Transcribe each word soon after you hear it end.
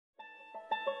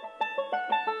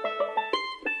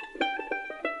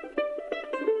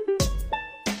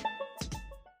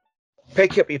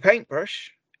Pick up your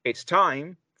paintbrush. It's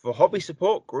time for Hobby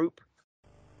Support Group.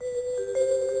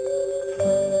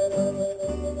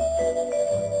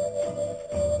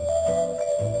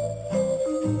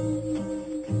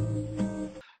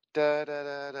 Da, da,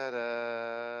 da, da,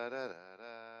 da, da, da, da.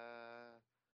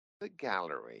 The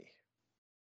gallery.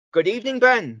 Good evening,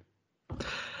 Ben.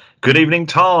 Good evening,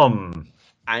 Tom.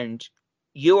 And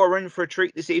you are in for a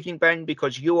treat this evening, Ben,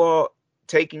 because you are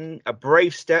taking a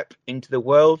brave step into the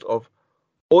world of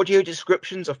audio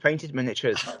descriptions of painted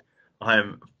miniatures. I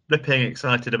am flipping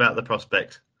excited about the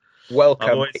prospect. Welcome.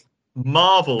 I've always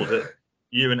marvelled at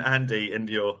you and Andy and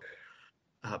your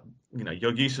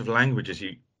use of language as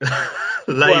you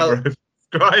labour of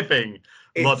describing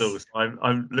models.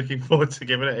 I'm looking forward to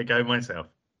giving it a go myself.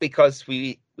 Because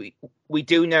we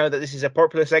do know that this is a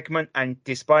popular segment, and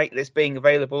despite this being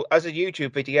available as a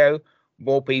YouTube video,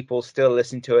 more people still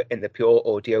listen to it in the pure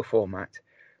audio format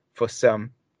for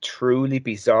some truly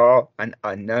bizarre and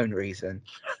unknown reason.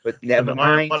 But never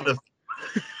mind.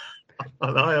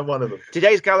 I am one of them.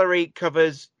 Today's gallery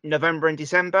covers November and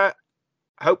December.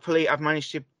 Hopefully, I've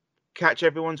managed to catch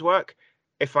everyone's work.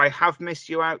 If I have missed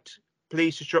you out,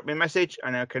 please just drop me a message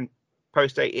and I can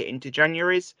post it into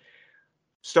January's.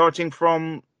 Starting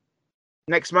from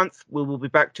next month, we will be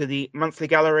back to the monthly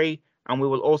gallery, and we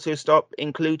will also start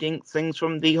including things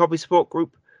from the Hobby Support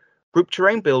Group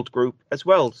terrain build group as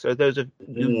well. So those of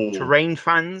you terrain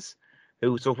fans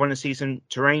who sort of want to see some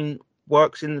terrain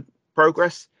works in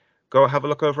progress, go have a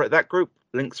look over at that group.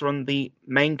 Links are on the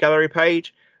main gallery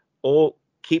page, or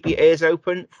keep your ears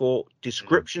open for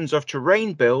descriptions of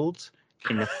terrain builds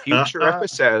in a future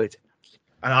episode.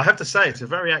 And I have to say, it's a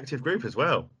very active group as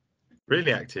well.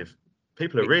 Really active.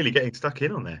 People are really getting stuck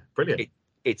in on there. Brilliant.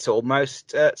 It's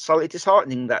almost slightly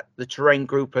disheartening that the terrain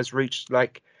group has reached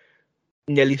like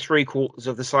nearly 3/4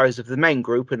 of the size of the main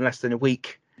group in less than a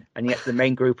week, and yet the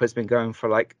main group has been going for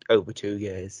like over 2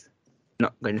 years.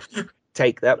 Not going to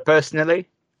take that personally.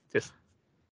 Just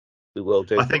we will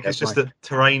do. I think it's just that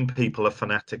terrain people are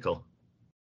fanatical.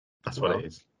 That's what it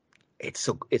is.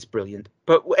 It's brilliant.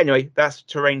 But anyway, that's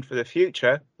terrain for the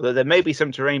future. Although there may be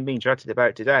some terrain being chatted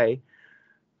about today.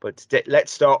 But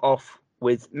let's start off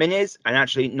with minis, and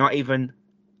actually not even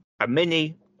a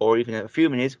mini or even a few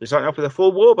minis. We're starting off with a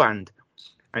full warband.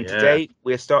 And today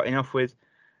we're starting off with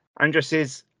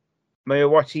Andrus's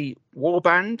Miyawati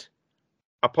warband.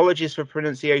 Apologies for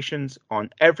pronunciations on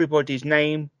everybody's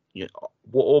name, your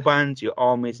warbands, your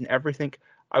armies and everything.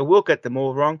 I will get them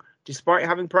all wrong, despite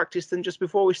having practiced them just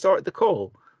before we started the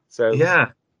call. So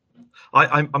yeah.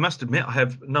 I must admit, I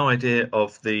have no idea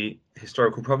of the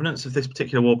historical provenance of this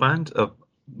particular warband of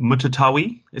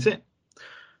Mutatawi, is it?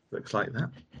 Looks like that.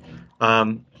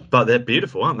 But they're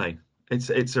beautiful, aren't they?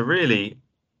 It's a really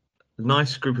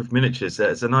nice group of miniatures.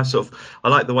 It's a nice sort of. I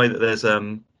like the way that there's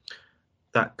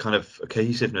that kind of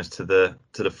cohesiveness to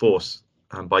the force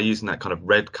by using that kind of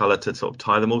red color to sort of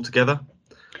tie them all together.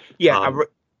 Yeah,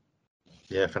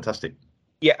 yeah, fantastic.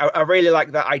 Yeah, I really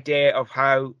like that idea of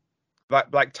how.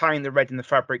 Like tying the red and the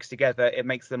fabrics together, it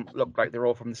makes them look like they're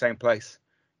all from the same place.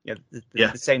 You know,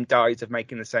 the same dyes of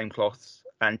making the same cloths,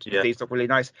 and these look really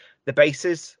nice. The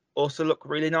bases also look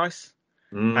really nice,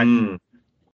 and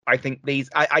I think these.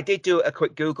 I did do a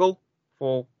quick Google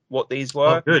for what these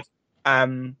were. Oh, good.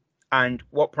 And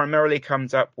what primarily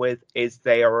comes up with is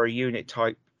they are a unit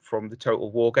type from the Total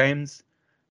War games,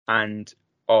 and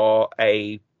are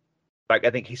I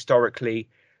think historically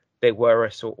they were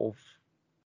a sort of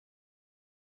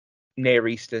Near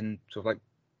Eastern sort of like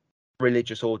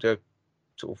religious order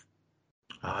sort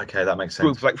of okay, that makes sense.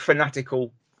 Group like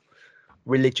fanatical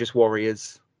religious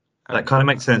warriors. That kind of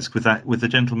makes sense with the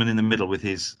gentleman in the middle with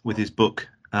his book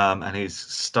and his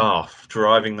staff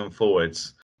driving them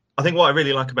forwards. I think what I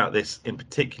really like about this in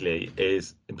particular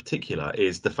is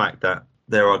the fact that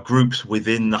there are groups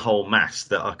within the whole mass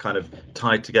that are kind of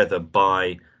tied together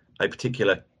by a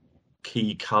particular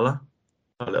key colour,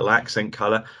 a little accent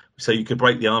colour. So you could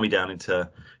break the army down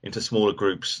into smaller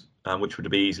groups, which would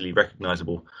be easily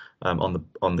recognisable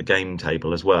on the game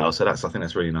table as well. So I think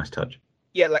that's a really nice touch.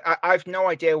 Yeah, like I've no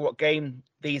idea what game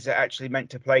these are actually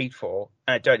meant to play for,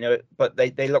 and I don't know, but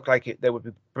they look like they would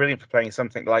be brilliant for playing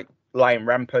something like Lion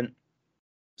Rampant,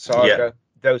 Saga,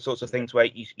 those sorts of things where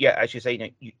as you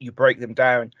say, you break them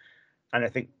down, and I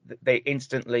think they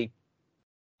instantly,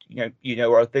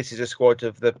 this is a squad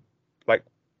of the like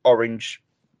orange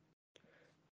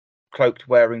cloaked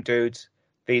wearing dudes.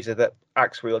 These are the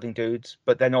axe wielding dudes.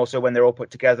 But then also when they're all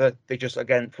put together, they just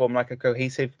again form like a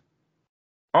cohesive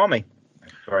army.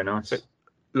 Very nice. So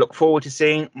look forward to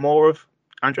seeing more of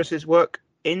Andrus's work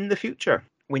in the future.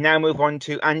 We now move on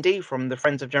to Andy from the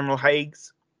Friends of General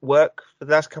Haig's work for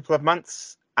the last couple of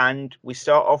months, and we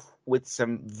start off with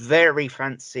some very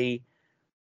fancy,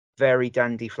 very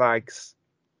dandy flags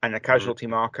and a casualty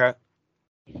marker.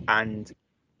 And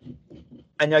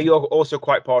I know you're also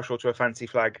quite partial to a fancy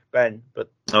flag, Ben,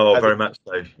 but very much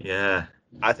so. Yeah,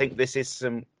 I think this is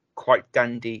some quite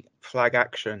dandy flag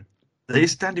action.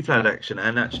 This dandy flag action,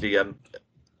 and actually,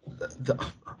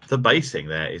 the basing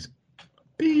there is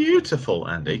beautiful,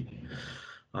 Andy.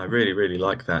 I really, really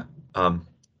like that. I'm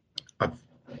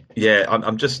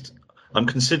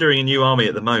considering a new army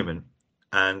at the moment,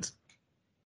 and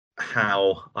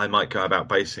how I might go about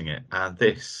basing it. And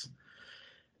this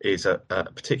is a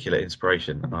particular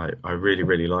inspiration. I really,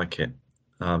 really like it.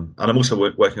 And I'm also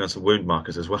working on some wound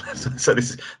markers as well. So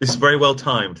this is very well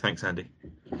timed. Thanks, Andy.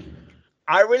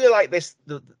 I really like this,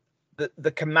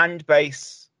 the command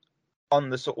base on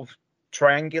the sort of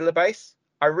triangular base.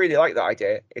 I really like that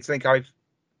idea. It's something I've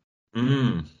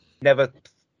never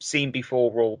seen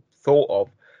before or thought of,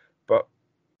 but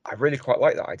I really quite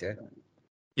like that idea.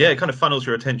 Yeah, it kind of funnels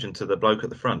your attention to the bloke at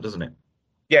the front, doesn't it?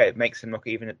 Yeah, it makes him look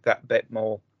even that bit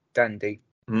more dandy.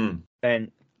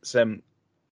 Then some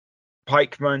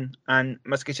pikemen and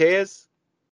musketeers.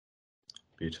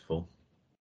 Beautiful.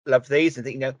 Love these.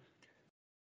 And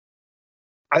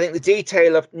I think the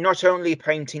detail of not only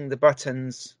painting the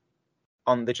buttons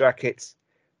on the jackets,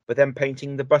 but then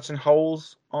painting the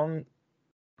buttonholes on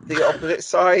the opposite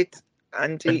side,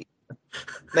 and he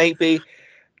maybe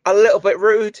a little bit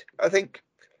rude, I think,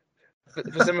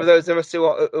 for some of those of us who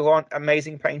aren't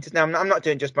amazing painters. Now, I'm not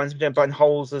doing just buttons, I'm doing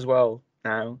buttonholes as well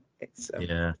now. It's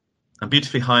and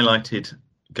beautifully highlighted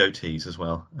goatees as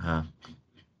well.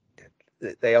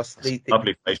 They are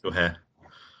lovely facial hair.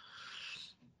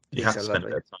 You have to spend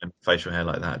lovely. a bit of time with facial hair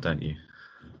like that, don't you?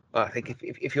 Well, I think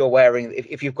if you're wearing,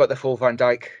 if you've got the full Van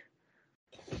Dyke,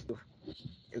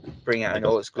 it'll bring out in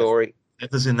all its glory.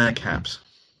 Feathers in their caps.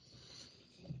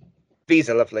 These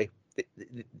are lovely.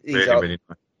 These are really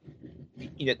nice.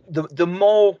 The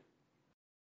more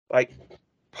like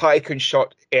pike and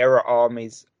shot era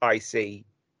armies I see,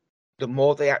 the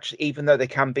more they actually, even though they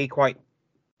can be quite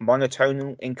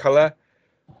monotone in color,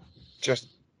 just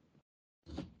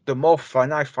the more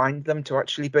fun I find them to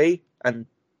actually be. And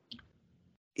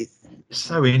it's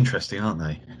so interesting, aren't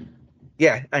they?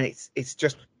 Yeah, and it's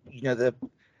just there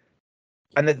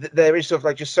is sort of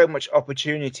like just so much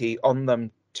opportunity on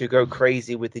them to go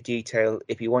crazy with the detail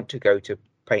if you want to go to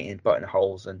painting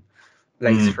buttonholes and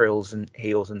lace frills and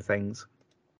heels and things.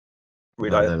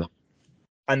 Really,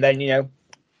 and then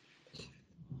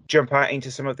jump out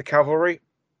into some of the cavalry,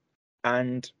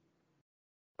 and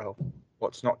well,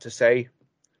 what's not to say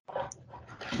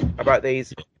about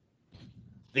these?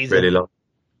 These really are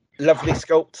lovely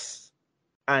sculpts,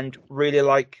 and really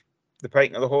like the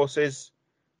painting of the horses.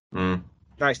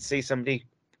 Nice to see somebody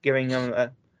giving them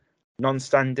a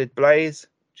non-standard blaze,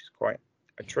 which is quite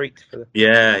a treat for the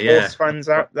horse fans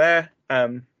out there.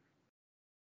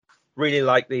 Really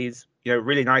like these.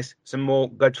 Really nice. Some more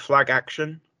good flag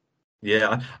action.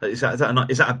 Yeah, is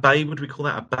that a bay? Would we call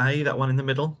that a bay? That one in the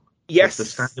middle? Yes, with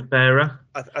the standard bearer.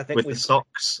 I think with the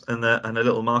socks and a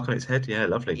little mark on its head. Yeah,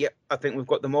 lovely. Yeah, I think we've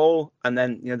got them all. And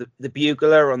then the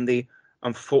bugler on the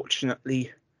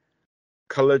unfortunately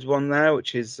coloured one there,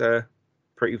 which is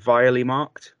pretty vilely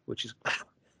marked, which is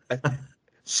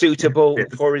suitable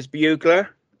for his bugler.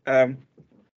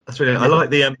 That's really. I like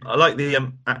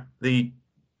the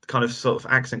kind of sort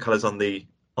of accent colours on the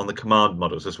command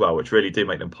models as well, which really do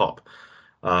make them pop.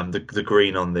 The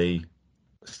green on the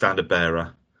standard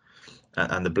bearer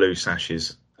and the blue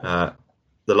sashes, the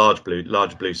large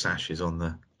blue sashes on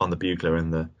the bugler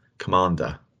and the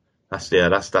commander. That's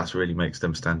really makes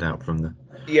them stand out from the.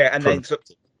 Yeah, and then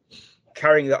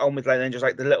carrying that on with then just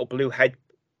like the little blue head,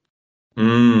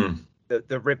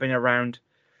 the ribbon around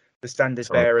the standard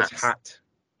bearer's hat.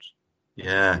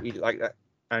 Yeah, you like that,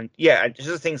 and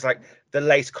just things like the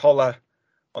lace collar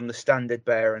on the standard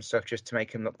bearer and stuff, just to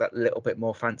make him look that little bit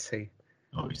more fancy.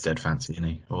 Oh, he's dead fancy, isn't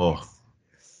he? Oh,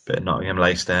 bit of Nottingham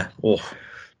lace there. Oh,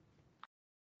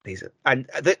 these are, and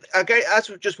again, as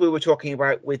we were talking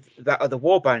about with that other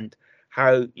warband,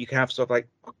 how you can have sort of like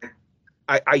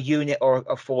a unit or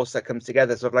a force that comes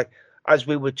together. Sort of like as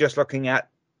we were just looking at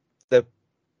the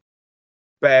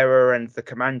bearer and the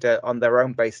commander on their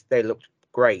own base, they looked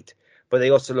great, but they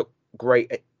also look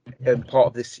great part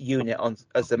of this unit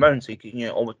as their own. So you can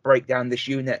almost break down this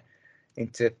unit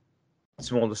into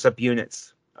smaller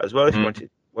subunits as well if you wanted.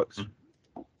 Works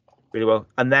really well.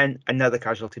 And then another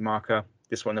casualty marker.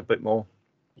 This one a bit more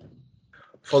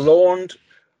forlorn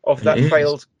of that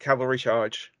failed cavalry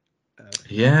charge.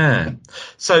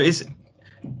 So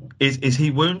Is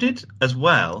he wounded as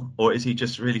well, or is he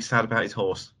just really sad about his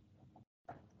horse?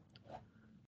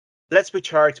 Let's be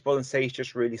charitable and say he's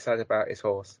just really sad about his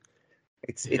horse.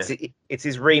 It's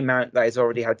his remount that has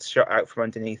already had shot out from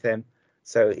underneath him,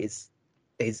 so he's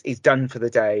done for the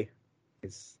day.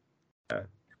 That's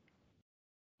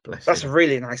a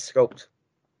really nice sculpt,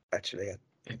 actually.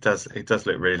 It does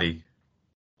look really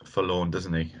forlorn,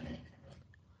 doesn't he?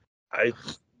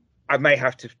 I'm going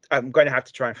to have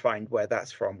to try and find where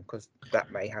that's from, because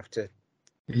that may have to.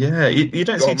 Yeah, you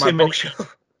don't see too many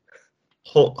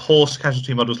horse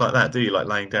casualty models like that, do you? Like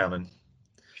laying down and.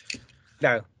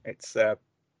 No, it's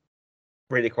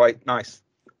really quite nice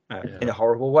in a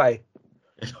horrible way.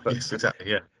 Yes, exactly.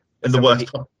 Yeah, in the worst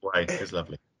possible way. It's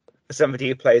lovely. For somebody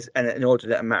who plays an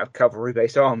inordinate amount of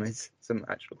cavalry-based armies,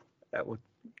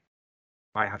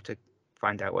 might have to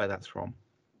find out where that's from.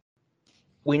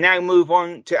 We now move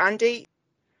on to Andy,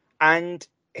 and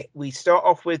we start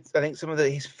off with, I think, some of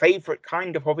his favourite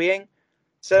kind of hobbying,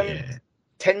 some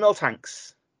 10mm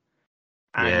tanks.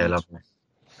 And lovely.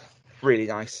 Really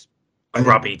nice.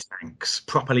 Grubby tanks,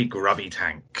 properly grubby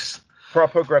tanks.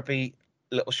 Proper grubby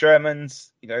little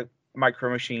Shermans, micro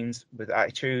machines with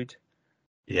attitude.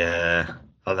 Yeah,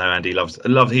 I know Andy loves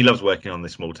working on the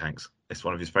small tanks. It's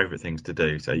one of his favourite things to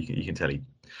do. So you can tell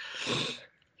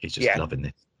he's just loving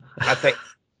this. I think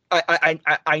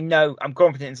I know I'm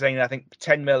confident in saying that I think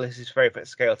 10mm is his favourite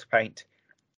scale to paint,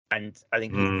 and I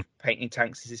think painting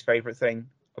tanks is his favourite thing.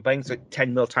 I think so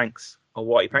 10mm tanks are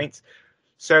what he paints.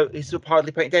 So he's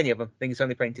hardly painted any of them. I think he's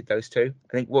only painted those two.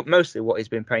 I think mostly what he's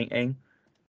been painting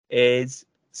is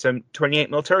some 28mm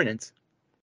Tyranids,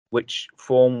 which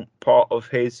form part of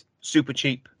his super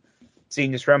cheap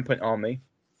Zenith Rampant army.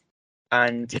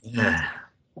 And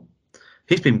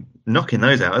he's been knocking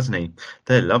those out, hasn't he?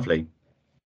 They're lovely.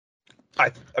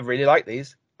 I really like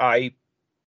these. I'm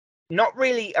not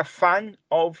really a fan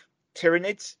of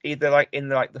Tyranids, either like in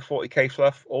the 40k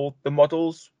fluff or the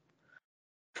models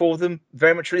for them.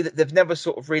 Very much really, they've never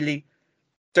sort of really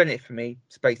done it for me.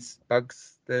 Space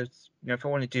bugs. There's if I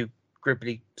want to do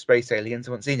gribbly space aliens,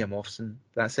 I want xenomorphs, and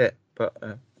that's it. But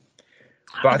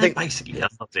I think basically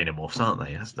that's not xenomorphs, aren't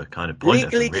they? That's the kind of point.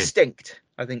 Legally distinct,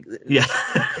 I think. Yeah,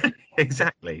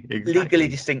 exactly. Legally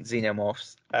distinct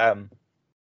xenomorphs.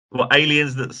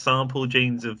 Aliens that sample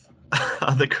genes of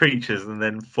other creatures and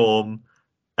then form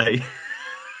a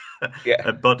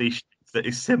body that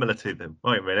is similar to them.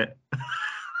 Wait a minute.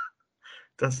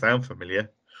 Does sound familiar.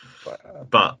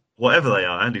 But whatever they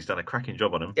are, Andy's done a cracking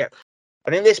job on them. Yeah. I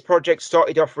think this project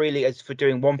started off really as for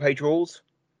doing one-page rules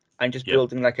and just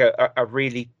building like a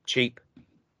really cheap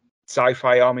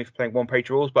sci-fi army for playing one-page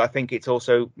rules. But I think it's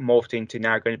also morphed into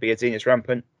now going to be a Zenith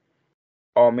Rampant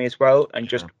army as well. And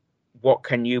just what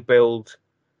can you build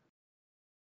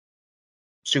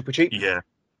super cheap? Yeah.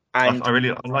 And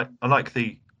I like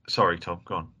the. Sorry, Tom.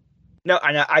 Go on. No,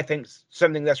 and I think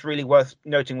something that's really worth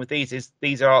noting with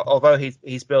these are, although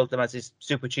he's built them as his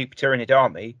super cheap Tyranid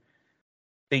army,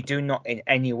 they do not in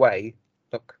any way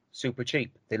look super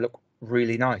cheap. They look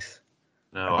really nice.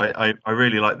 No, I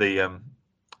really like the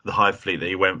Hive fleet that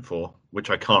he went for,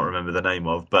 which I can't remember the name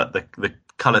of, but the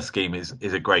colour scheme is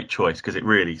a great choice because it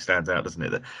really stands out, doesn't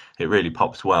it? It really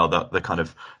pops well. The kind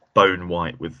of bone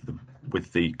white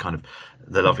with the kind of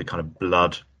the lovely kind of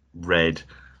blood red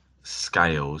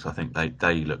scales. I think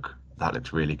that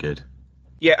looks really good.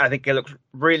 Yeah, I think it looks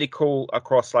really cool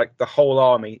across like the whole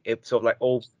army. It sort of like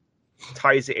all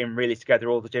ties it in really together,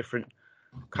 all the different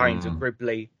kinds of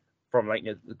gribbly, from like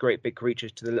the great big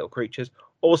creatures to the little creatures.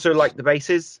 Also like the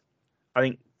bases. I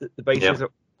think the bases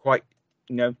are quite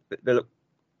they look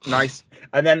nice.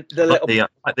 And then the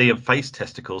the face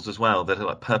testicles as well. They're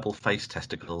like purple face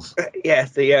testicles.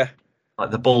 Like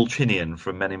the Balchinian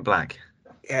from Men in Black.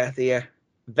 Yeah, the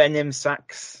venom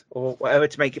sacs or whatever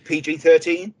to make it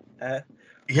PG-13.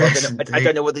 Yes, I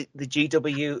don't know what the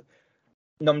GW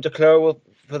nom de clore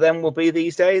for them will be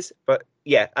these days, but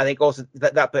yeah, I think also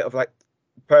that bit of like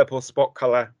purple spot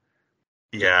color.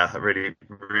 Yeah, that really,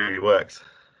 really works.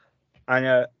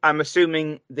 And I'm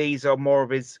assuming these are more of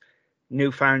his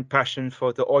newfound passion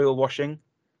for the oil washing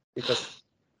because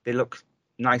they look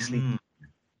nicely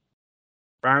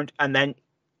round. And then,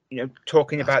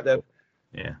 talking about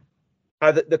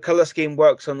how the color scheme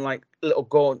works on like little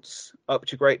gaunts up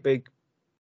to great big.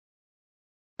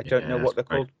 I don't know what they're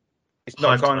called. It's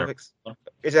not Carnifex.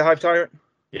 Is it Hive Tyrant?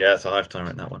 Yeah, it's a Hive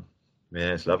Tyrant, that one.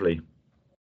 Yeah, it's lovely.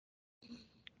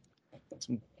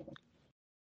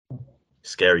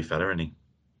 Scary fella, isn't he?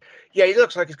 Yeah, he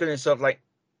looks like he's going to sort of like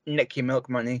nick your milk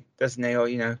money, doesn't he? Or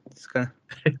it's gonna.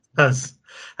 It does.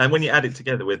 And when you add it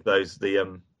together with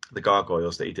the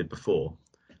gargoyles that he did before,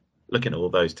 looking at all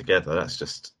those together,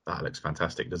 that looks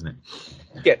fantastic, doesn't it?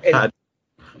 Yeah,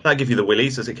 That'd give you the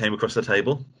willies as it came across the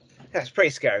table. that's pretty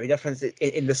scary. Difference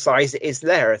in the size it is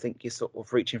there. I think you're sort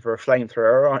of reaching for a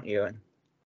flamethrower, aren't you? And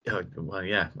Oh, well,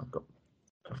 yeah,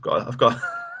 I've got a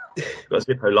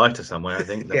Zippo lighter somewhere. I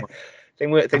think. yeah.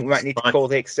 I think we might need to call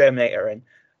the exterminator in.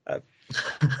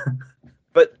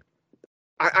 But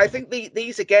I think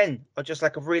these again are just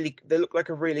like they look like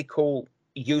a really cool,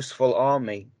 useful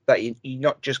army that you're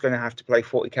not just going to have to play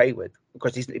 40k with,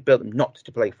 because they built them not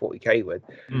to play 40k with,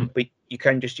 but you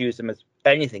can just use them as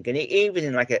anything. And even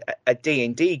in like a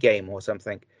D&D game or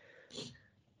something,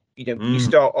 you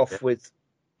start off with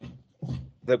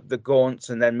the gaunts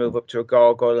and then move up to a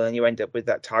gargoyle, and then you end up with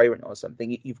that tyrant or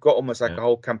something. You've got almost like a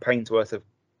whole campaign's worth of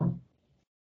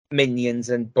minions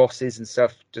and bosses and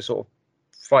stuff to sort of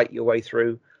fight your way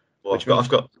through. Well, I've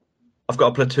got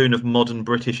a platoon of modern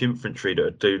British infantry that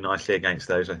would do nicely against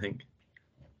those, I think.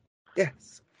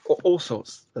 Yes, all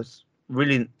sorts. That's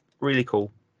really, really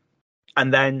cool.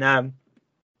 And then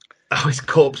it's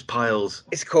corpse piles.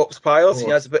 It's corpse piles.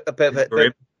 It's a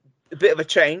bit of a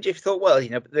change. If you thought, well,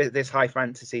 this high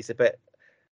fantasy is a bit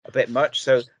much,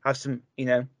 so have some,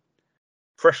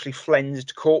 freshly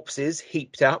flensed corpses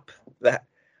heaped up that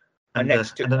are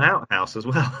next to an outhouse as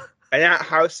well. An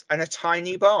outhouse and a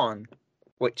tiny barn,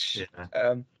 which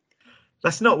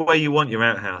that's not where you want your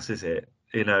outhouse, is it?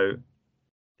 You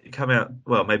come out.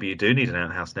 Well, maybe you do need an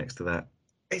outhouse next to that.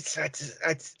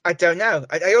 I don't know.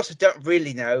 I also don't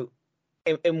really know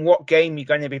in what game you're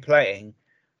going to be playing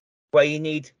where you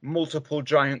need multiple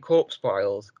giant corpse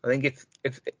piles. I think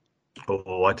if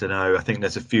Oh, I don't know. I think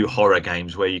there's a few horror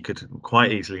games where you could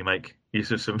quite easily make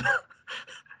use of some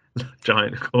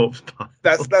giant corpse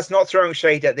piles. That's not throwing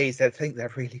shade at these. I think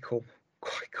they're really cool,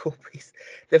 quite cool pieces.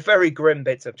 They're very grim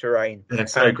bits of terrain. They're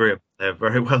so grim. They're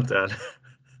very well done.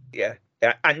 Yeah,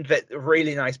 and the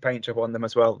really nice paint job on them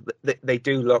as well. They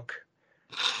do look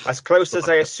as close as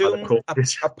I assume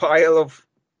a pile of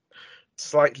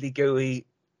slightly gooey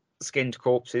skinned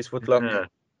corpses would look.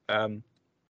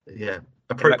 Yeah,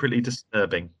 appropriately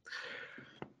disturbing.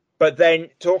 But then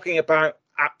talking about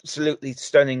absolutely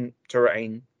stunning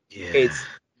terrain is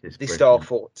the Star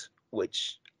Fort,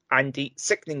 which Andy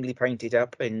sickeningly painted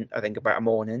up in, I think, about a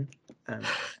morning. Of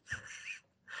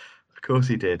course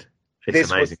he did.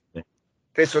 It's amazing.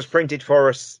 This was printed for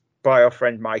us by our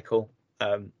friend Michael.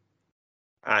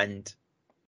 And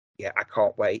yeah, I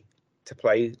can't wait to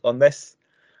play on this.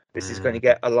 This is going to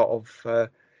get a lot of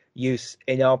use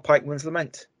in our Pikeman's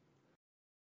Lament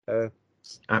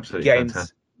absolutely games.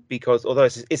 Fantastic. Because although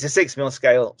it's a 6mm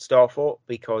scale Star Fort,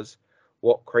 because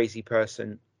what crazy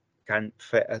person can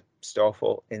fit a Star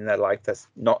Fort in their life that's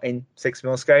not in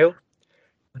 6mm scale?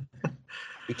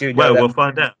 We do know we'll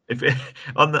find out. If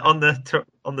on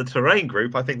the terrain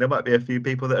group, I think there might be a few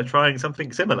people that are trying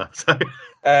something similar. So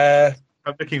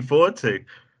I'm looking forward to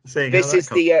seeing. This is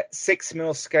the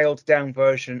 6mm scaled down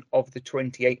version of the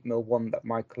 28mm one that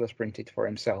Michael has printed for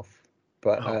himself.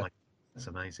 But that's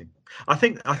amazing. I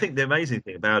think the amazing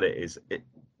thing about it is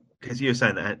because you were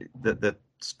saying that the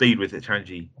speed with which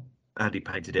Andy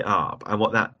painted it up, and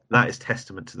what that is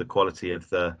testament to the quality of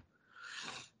the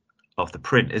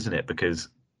print, isn't it? Because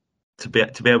to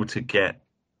be able to get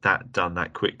that done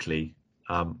that quickly,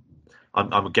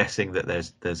 I'm guessing that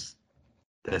there's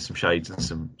some shades and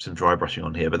some dry brushing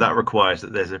on here, but that requires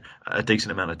that there's a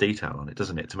decent amount of detail on it,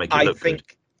 doesn't it, to make it look good?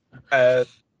 I think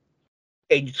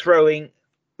in throwing,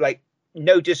 like,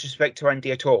 no disrespect to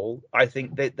Andy at all, I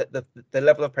think that the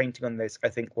level of painting on this, I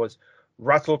think, was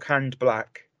rattle canned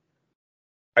black,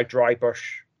 a dry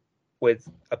brush with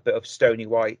a bit of stony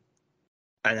white,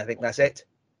 and I think that's it.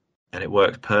 And it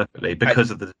worked perfectly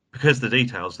because the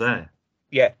details there.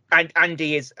 Yeah, and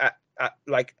Andy is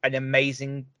like an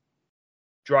amazing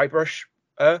dry brush.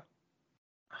 Better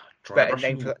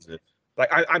name for that. Like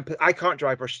I can't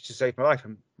dry brush to save my life.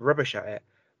 I'm rubbish at it.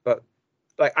 But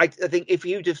like I think if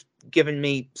you'd have given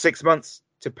me 6 months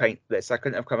to paint this, I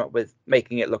couldn't have come up with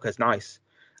making it look as nice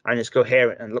and as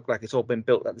coherent and look like it's all been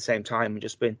built at the same time and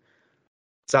just been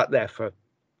sat there for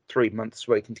 3 months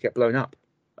waiting to get blown up.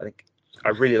 I think I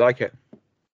really like it.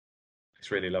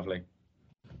 It's really lovely.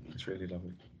 It's really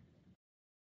lovely.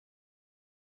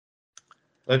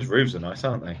 Those roofs are nice,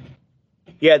 aren't they?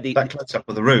 Yeah, that close up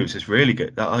of the roofs is really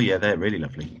good. Oh yeah, they're really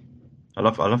lovely. I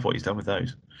love what he's done with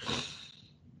those.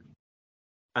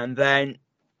 And then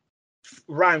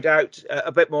round out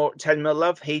a bit more 10mm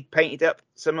love. He painted up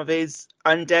some of his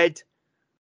undead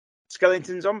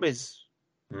skeleton zombies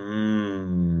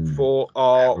for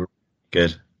our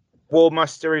good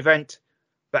Warmaster event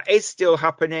that is still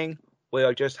happening. We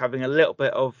are just having a little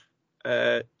bit of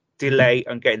delay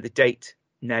on getting the date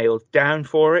nailed down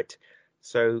for it.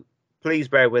 So please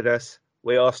bear with us.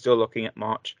 We are still looking at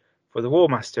March for the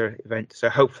Warmaster event. So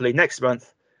hopefully next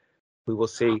month we will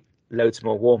see loads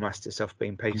more Warmaster stuff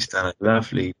being He's painted. done a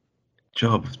lovely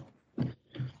job.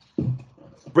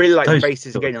 Really like the Those-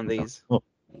 faces again on these.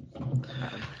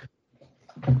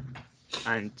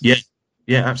 And Yeah,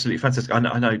 absolutely fantastic. I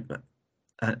know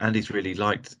Andy's really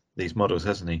liked these models,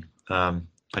 hasn't he? And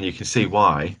you can see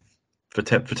why. For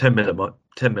 10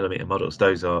 millimeter models,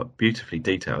 those are beautifully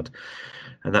detailed,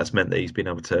 and that's meant that he's been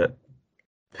able to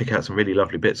pick out some really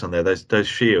lovely bits on there. Those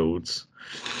shields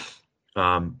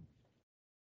are.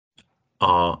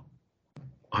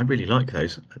 I really like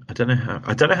those. I don't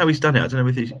know how he's done it. I don't know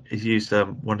whether he's used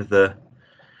one of the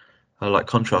like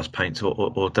contrast paints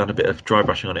or done a bit of dry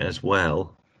brushing on it as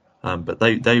well. But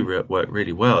they work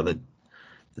really well. The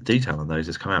detail on those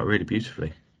has come out really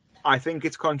beautifully. I think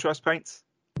it's contrast paints.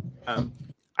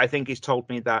 I think he's told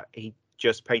me that he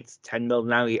just paints 10mm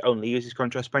now. He only uses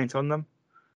contrast paint on them.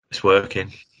 It's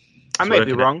working. I may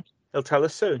be wrong. He'll tell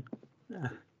us soon. Yeah.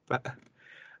 But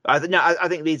I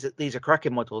think these are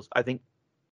cracking models. I think,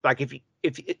 like, if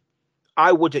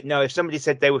I wouldn't know if somebody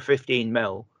said they were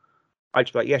 15mm, I'd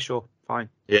just be like, yeah, sure, fine.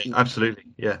 Yeah, absolutely.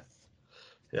 Yeah.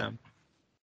 Yeah.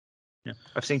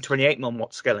 I've seen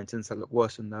 28mm skeletons that look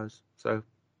worse than those. So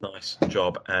Nice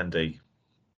job, Andy.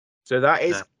 So that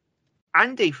is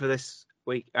Andy for this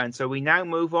week. And so we now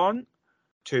move on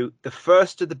to the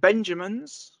first of the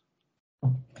Benjamins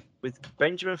with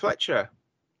Benjamin Fletcher.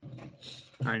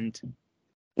 And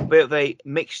a bit of a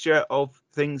mixture of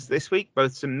things this week,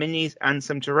 both some minis and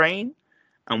some terrain.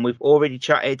 And we've already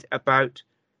chatted about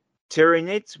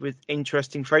Tyranids with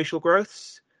interesting facial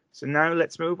growths. So now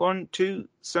let's move on to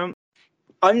some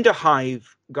Underhive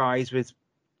guys with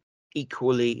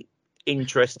equally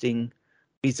interesting,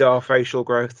 bizarre facial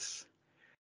growths.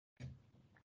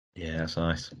 Yeah, that's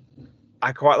nice.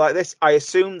 I quite like this. I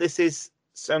assume this is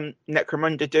some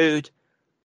Necromunda dude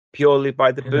purely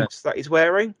by the boots that he's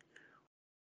wearing.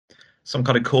 Some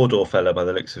kind of Cawdor fella by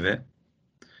the looks of it.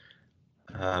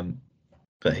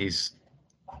 But he's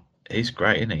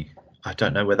great, isn't he? I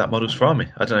don't know where that model's from.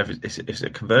 I don't know if it's a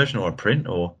conversion or a print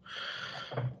or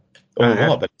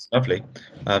what, but it's lovely.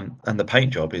 And the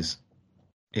paint job is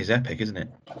epic, isn't it?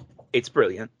 It's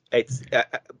brilliant. It's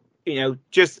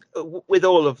just with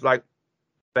all of like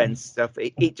Ben's stuff,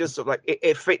 it just sort of like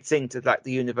it fits into like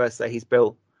the universe that he's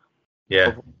built. Yeah.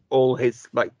 Of all his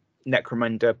like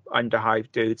Necromunda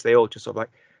Underhive dudes, they all just sort of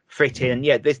like fit in. And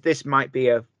yeah, this might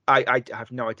be I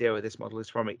have no idea where this model is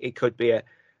from. It could be a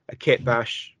kit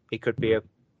bash. It could be a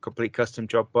complete custom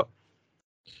job, but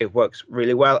it works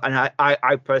really well. And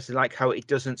I personally like how it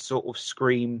doesn't sort of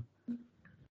scream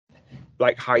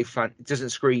like high fan. It doesn't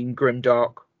scream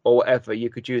grimdark or whatever. You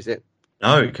could use it.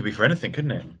 No, it could be for anything,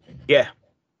 couldn't it? Yeah,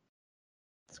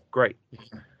 it's great.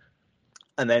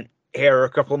 And then here are a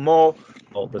couple more.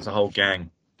 Oh, there's a whole gang.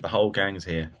 The whole gang's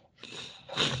here.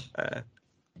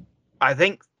 I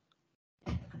think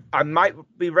I might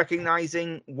be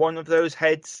recognizing one of those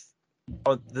heads,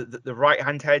 on the right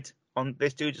hand head on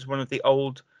this dude is one of the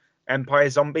old Empire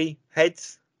zombie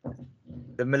heads,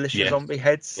 the militia zombie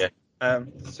heads. Yeah.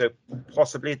 So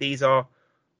possibly these are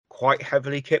quite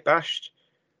heavily kit bashed.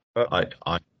 But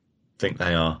I think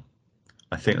they are.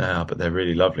 But they're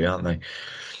really lovely, aren't they?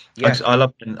 Yeah. I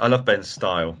love Ben's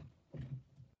style.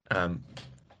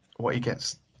 What he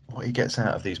gets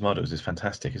out of these models is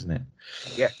fantastic, isn't it?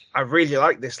 Yeah, I really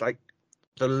like this, like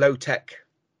the low tech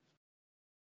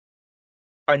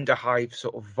Underhive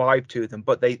sort of vibe to them,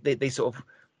 but they sort of,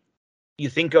 you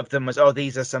think of them as, oh,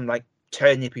 these are some like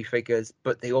turnipy figures,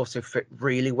 but they also fit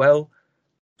really well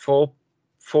for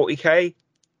 40k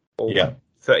or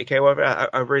 30k, whatever.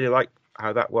 I really like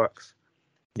how that works.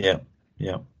 Yeah.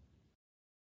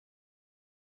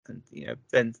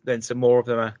 And then some more of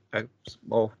them are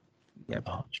more.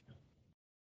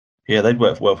 Yeah, they'd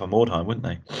work well for Mordheim, wouldn't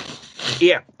they?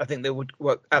 Yeah, I think they would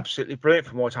work absolutely brilliant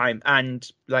for Mordheim, and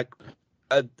like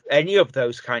any of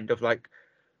those kind of like.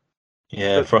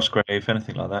 Yeah, Frostgrave,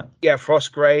 anything like that. Yeah,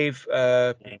 Frostgrave,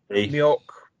 Mjork,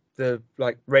 the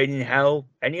like Rain in Hell,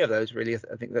 any of those really.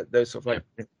 I think that those sort of like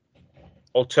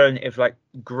alternative like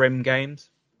grim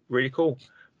games, really cool.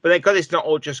 But thank God it's not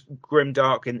all just grim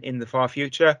dark in the far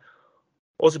future.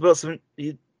 Also built some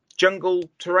jungle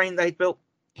terrain they built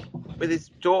with his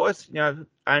daughters,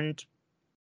 and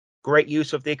great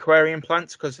use of the aquarium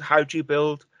plants, because how do you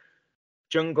build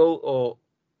jungle or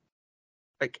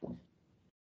like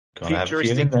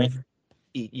futuristic?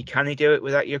 You can't do it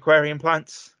without your aquarium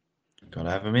plants. Gotta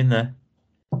have them in there.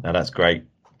 No, that's great.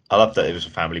 I love that it was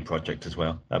a family project as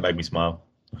well. That made me smile.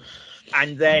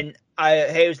 And then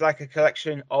here's like a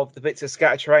collection of the bits of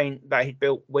scatter terrain that he'd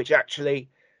built, which actually,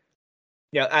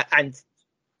 and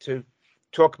to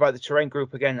talk about the terrain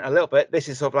group again a little bit, this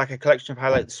is sort of like a collection of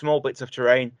how like small bits of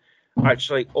terrain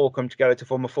actually all come together to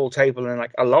form a full table and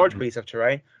like a large piece of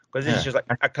terrain, because this is just like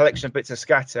a collection of bits of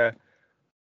scatter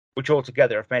which all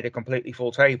together have made a completely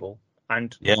full table,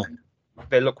 and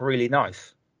they look really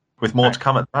nice. With more to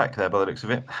come at the back there by the looks of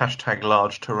it. #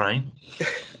 large terrain.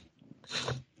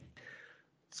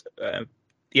 I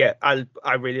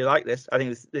really like this. I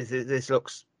think this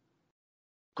looks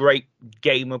great,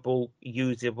 gameable,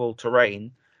 usable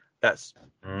terrain that's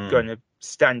going to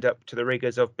stand up to the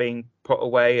rigors of being put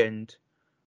away and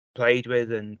played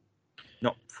with and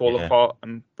not fall apart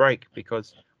and break,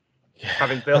 because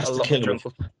having built a lot of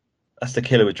jungle... That's the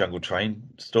killer with Jungle Terrain,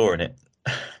 storing it.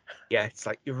 Yeah, it's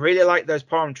like you really like those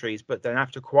palm trees, but then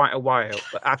after quite a while,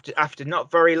 but after not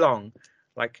very long,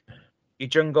 like your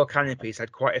jungle canopies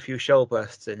had quite a few shell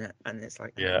bursts in it, and it's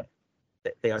like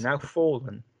they are now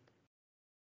fallen.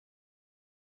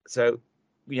 So,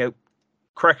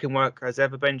 cracking work as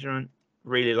ever, Benjamin.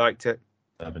 Really liked it.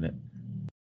 Loving it.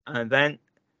 And then,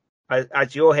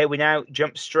 as you're here, we now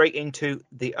jump straight into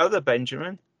the other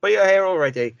Benjamin. But you're here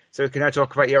already, so we can now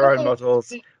talk about your own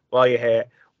models while you're here.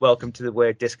 Welcome to the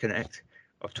weird disconnect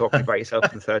of talking about yourself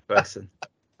in the third person.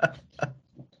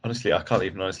 Honestly, I can't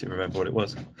even honestly remember what it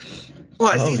was.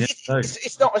 Well,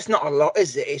 it's not a lot,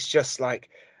 is it? It's just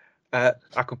like a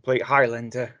complete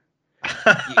Highlander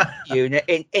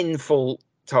unit in full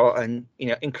tartan,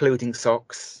 including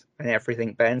socks and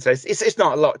everything, Ben. So it's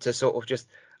not a lot to sort of just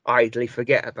idly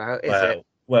forget about, is it?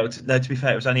 Well, no, to be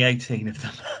fair, it was only 18 of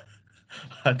them.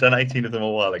 I'd done 18 of them a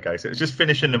while ago, so it was just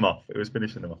finishing them off. I was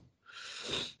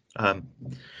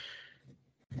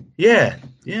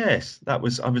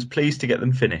pleased to get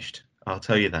them finished. I'll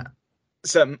tell you that.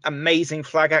 Some amazing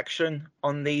flag action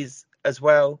on these as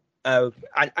well.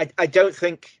 I don't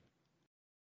think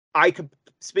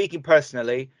speaking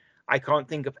personally, I can't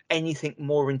think of anything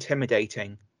more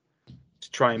intimidating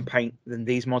to try and paint than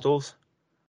these models,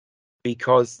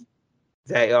 because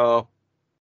they're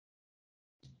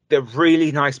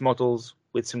really nice models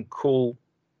with some cool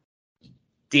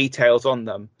details on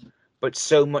them, but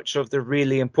so much of the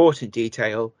really important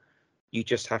detail you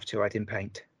just have to add in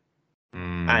paint.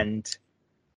 And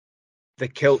the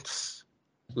kilts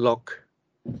look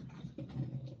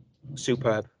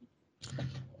superb.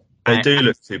 They do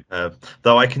look superb,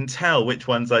 though I can tell which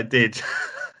ones I did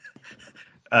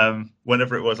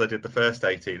whenever it was I did the first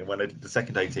 18 and when I did the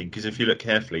second 18, because if you look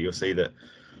carefully, you'll see that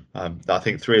I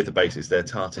think 3 of the bases there,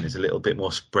 tartan is a little bit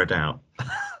more spread out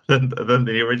than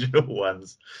the original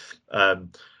ones.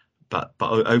 But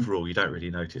overall, you don't really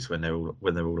notice when they're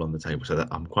all on the table. So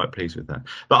I'm quite pleased with that.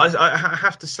 But I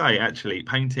have to say, actually,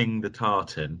 painting the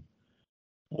tartan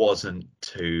wasn't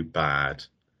too bad.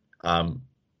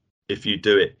 If you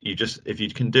do it, if you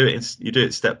can do it, you do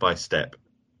it step by step.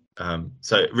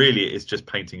 So it really is just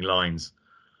painting lines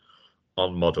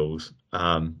on models.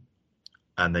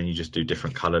 And then you just do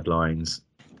different coloured lines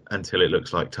until it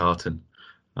looks like tartan.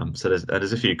 So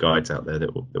there's a few guides out there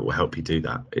that will help you do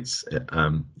that. It's if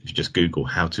you just Google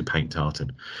how to paint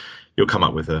tartan, you'll come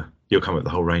up with a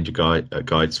whole range of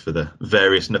guides for the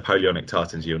various Napoleonic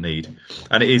tartans you'll need.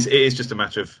 And it is just a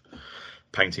matter of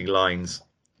painting lines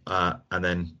and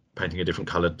then painting a different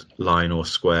coloured line or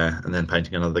square, and then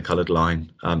painting another coloured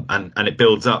line, and it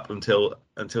builds up until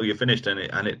you're finished, and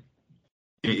it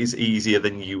is easier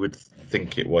than you would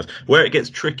think it was. Where it gets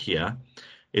trickier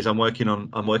is I'm working on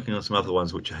some other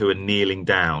ones who are kneeling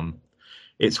down.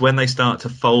 It's when they start to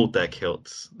fold their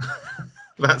kilts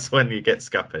that's when you get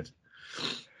scuppered.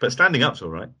 But standing up's all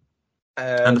right.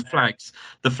 And the flags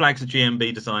are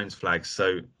GMB Designs flags,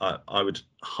 so I would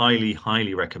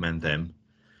highly recommend them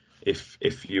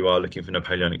if you are looking for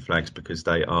Napoleonic flags, because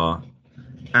they are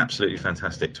absolutely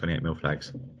fantastic 28mm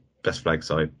flags. Best flags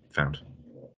I've found.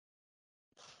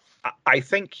 I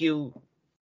think you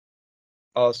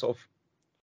are sort of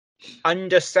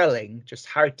underselling just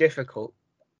how difficult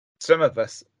some of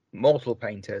us mortal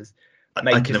painters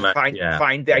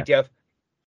find the idea of,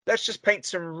 let's just paint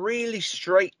some really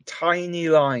straight tiny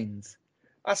lines.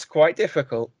 That's quite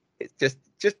difficult. It's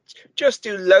just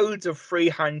do loads of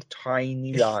freehand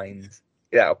tiny lines.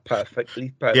 Yeah, perfectly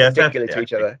perpendicular to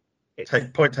each other.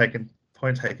 Point taken.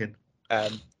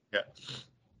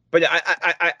 But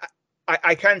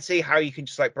I can see how you can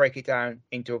just like break it down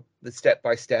into the step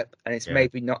by step, and it's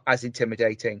maybe not as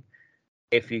intimidating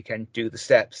if you can do the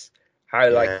steps.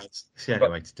 It's the only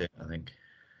way to do it, I think.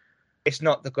 It's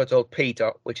not the good old P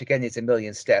dot, which again is a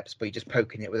million steps, but you're just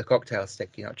poking it with a cocktail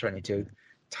stick. You're not trying to do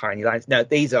tiny lines. No,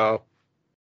 these are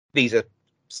these are.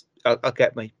 I'll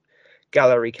get my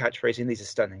gallery catchphrasing. These are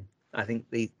stunning. I think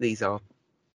these are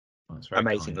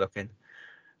amazing looking,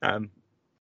 and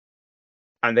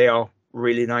they are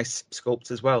really nice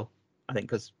sculpts as well. I think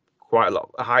because quite a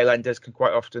lot of Highlanders can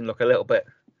quite often look a little bit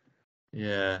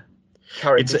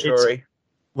caricature-y.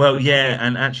 Well, yeah,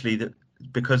 and actually,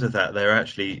 because of that,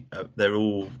 they're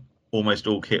almost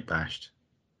all kit bashed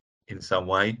in some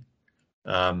way.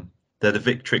 They're the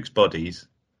Victrix bodies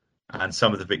and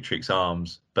some of the Victrix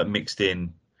arms, but mixed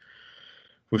in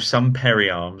with some Perry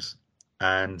arms,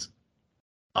 and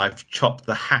I've chopped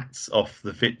the hats off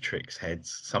the Victrix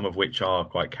heads, some of which are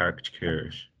quite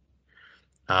caricaturish,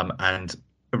 and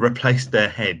replaced their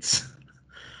heads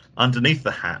underneath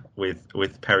the hat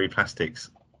with Perry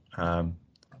plastics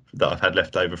that I've had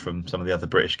left over from some of the other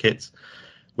British kits.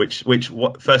 Which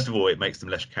first of all, it makes them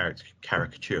less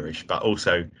caricaturish, but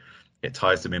also it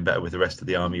ties them in better with the rest of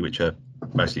the army, which are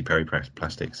mostly Perry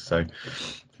plastics. So,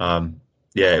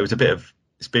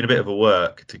 it's been a bit of a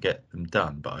work to get them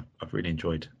done, but I've really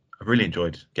enjoyed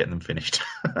getting them finished.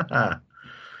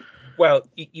 Well,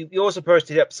 you also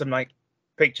posted up some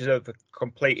pictures of the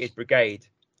completed brigade,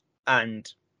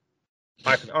 and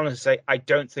I can honestly say I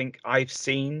don't think I've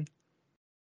seen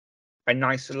a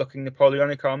nicer looking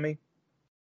Napoleonic army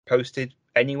posted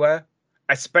anywhere,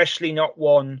 especially not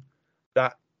one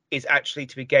that is actually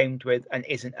to be gamed with and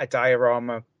isn't a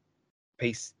diorama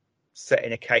piece set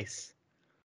in a case.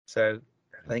 So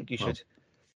I think you should.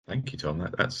 Thank you, Tom.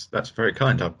 That's very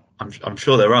kind. I'm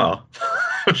sure there are.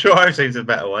 I'm sure I've seen some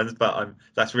better ones, but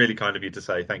that's really kind of you to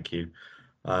say. Thank you.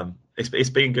 It's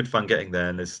been good fun getting there,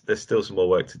 and there's still some more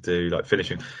work to do, like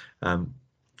finishing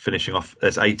off.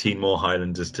 There's 18 more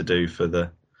Highlanders to do for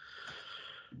the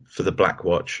Black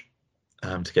Watch,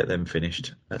 to get them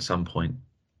finished at some point.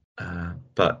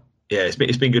 But yeah, it's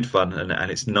been good fun,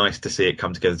 and it's nice to see it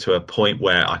come together to a point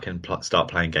where I can start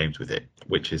playing games with it,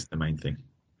 which is the main thing.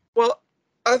 Well,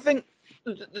 I think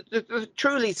the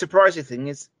truly surprising thing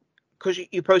is, because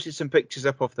you posted some pictures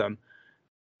up of them,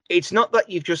 it's not that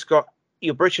you've just got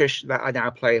your British that are now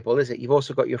playable, is it? You've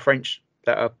also got your French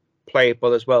that are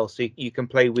playable as well, so you can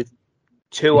play with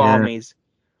two armies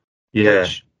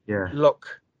which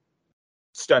look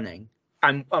stunning,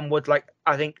 and would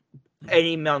I think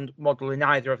any model in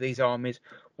either of these armies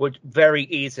would very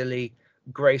easily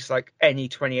grace any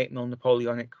 28mm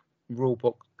Napoleonic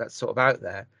rulebook that's sort of out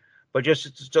there. But just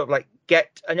to sort of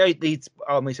I know these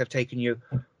armies have taken you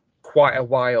quite a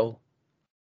while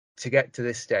to get to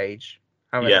this stage,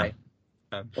 haven't they?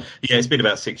 It's been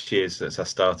about 6 years since I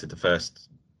started the first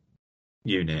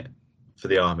unit for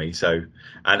the army. So,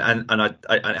 and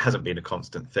it hasn't been a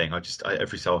constant thing. I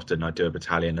every so often I do a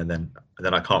battalion, and then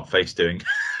I can't face doing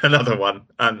another one,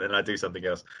 and then I do something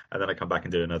else, and then I come back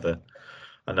and do another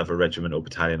regiment or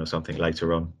battalion or something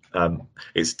later on.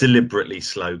 It's deliberately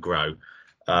slow grow,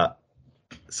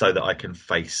 so that I can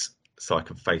face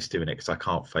doing it, because I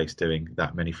can't face doing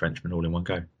that many Frenchmen all in one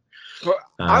go. But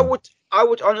I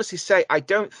would honestly say I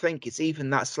don't think it's even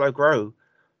that slow grow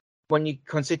when you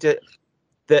consider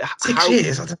that 6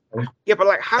 years. I don't know. Yeah,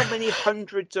 but how many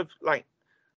hundreds of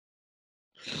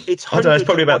it's. I don't know. It's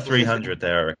probably about 300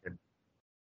 there, I reckon.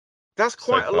 That's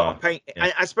quite a lot of paint,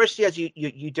 and especially as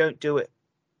you don't do it.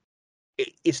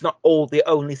 It's not all the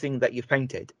only thing that you've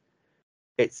painted.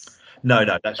 It's no,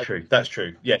 that's true. That's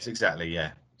true. Yes, exactly.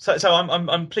 Yeah. So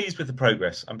I'm pleased with the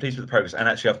progress. And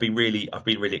actually, I've been really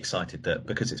excited that,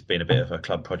 because it's been a bit of a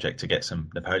club project to get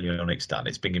some Napoleonics done.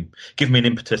 It's been giving me an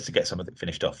impetus to get some of it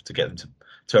finished off, to get them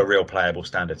to a real playable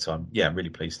standard. So I'm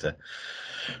really pleased to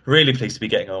be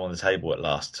getting on the table at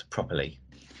last properly,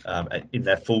 in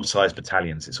their full size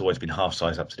battalions. It's always been half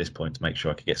size up to this point to make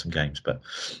sure I could get some games. But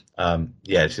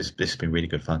this has been really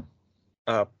good fun.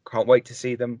 Can't wait to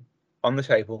see them on the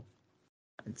table.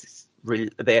 It's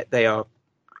really they are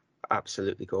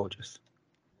absolutely gorgeous.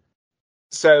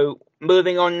 So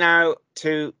moving on now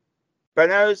to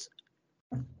Benno's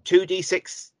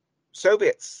 2D6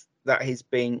 Soviets that he's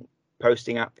been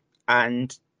posting up,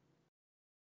 and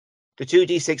the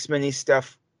 2D6 mini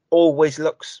stuff always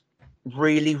looks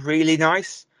really, really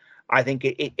nice. I think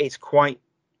it's quite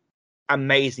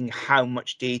amazing how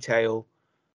much detail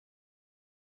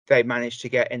they managed to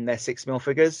get in their 6mm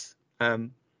figures,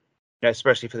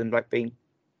 especially for them being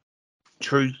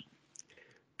true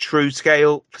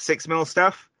scale for 6mm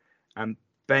stuff.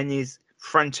 Ben is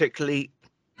frantically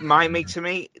miming to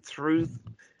me through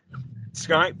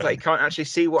Skype, but he can't actually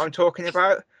see what I'm talking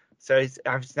about. So I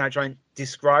have to now try and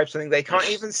describe something they can't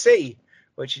even see,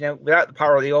 which, without the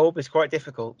power of the orb is quite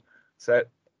difficult. So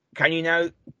can you now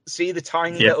see the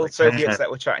tiny little Soviets that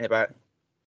we're chatting about?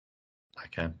 I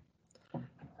can.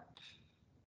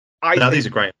 These are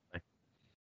great.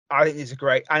 I think these are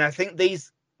great, and I think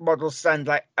these models stand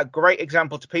like a great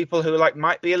example to people who like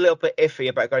might be a little bit iffy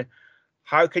about going,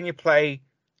 how can you play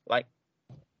like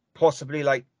possibly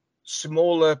like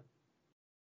smaller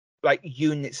like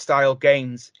unit style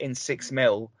games in 6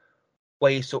 mil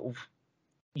where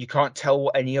you can't tell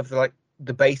what any of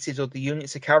the bases or the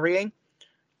units are carrying.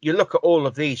 You look at all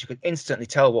of these, you can instantly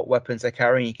tell what weapons they're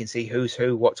carrying. You can see who's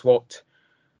who, what's what.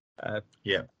 I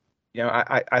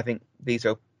think these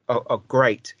are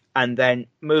great. And then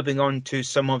moving on to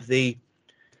some of the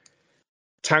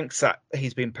tanks that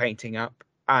he's been painting up,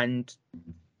 and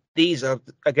these are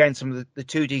again some of the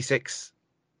 2d6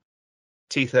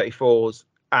 T-34s,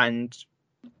 and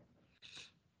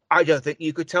I don't think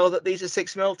you could tell that these are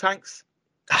 6 mil tanks.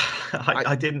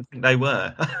 I didn't think they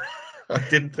were. I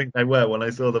didn't think they were when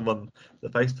I saw them on the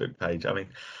Facebook page. I mean,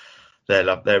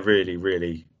 they're really,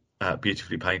 really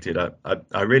beautifully painted.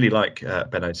 I really like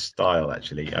Benno's style.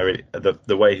 Actually,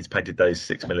 the way he's painted those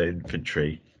 6 mil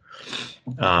infantry.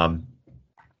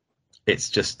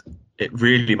 It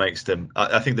really makes them.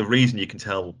 I think the reason you can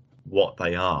tell what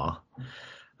they are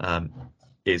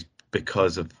is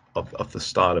because of the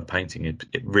style of painting.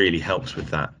 It really helps with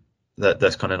that.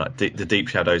 That's kind of like the deep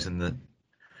shadows and the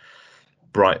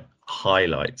bright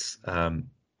highlights on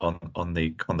the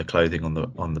clothing, on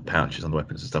the pouches, on the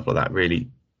weapons and stuff like that. Really,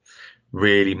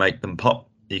 really make them pop.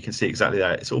 You can see exactly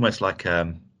that. It's almost like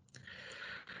a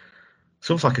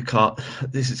car.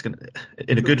 This is going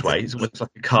in a good way. It's almost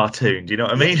like a cartoon. Do you know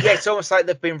what I mean? Yeah, it's almost like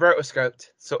they've been rotoscoped,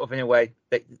 sort of in a way.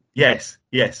 Yes,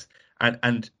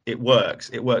 and it works.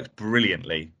 It works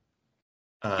brilliantly.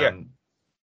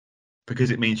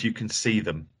 Because it means you can see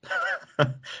them,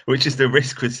 which is the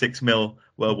risk with 6 mil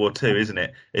World War II, isn't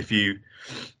it? If you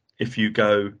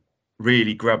go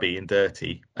really grubby and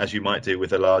dirty, as you might do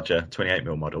with a larger 28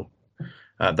 mil model,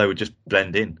 they would just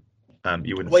blend in.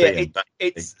 You wouldn't see them.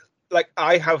 It's like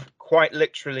I have quite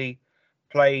literally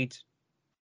played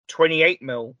 28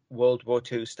 mil World War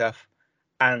II stuff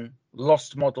and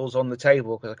lost models on the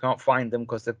table because I can't find them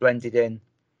because they're blended in.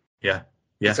 Yeah.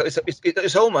 So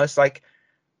it's almost like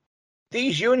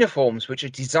these uniforms, which are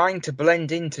designed to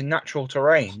blend into natural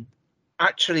terrain,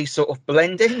 actually sort of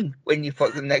blend in when you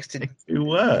put them next to. They do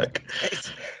work.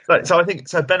 So I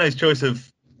think Benno's choice of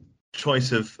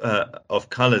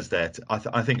colours there,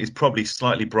 I think is probably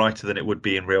slightly brighter than it would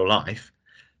be in real life.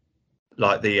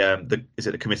 Like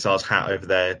the commissar's hat over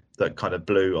there, that kind of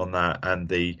blue on that, and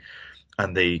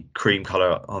the cream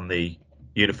colour on the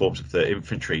uniforms of the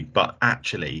infantry. But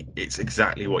actually, it's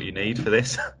exactly what you need for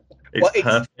this. It's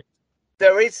perfect.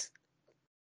 There is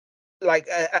like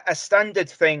a standard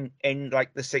thing in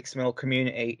like the 6 mil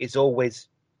community is always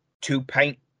to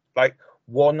paint like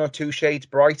 1 or 2 shades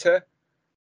brighter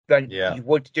than you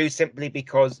would do, simply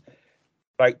because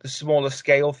like the smaller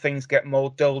scale things get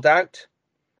more dulled out,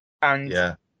 and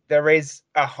there is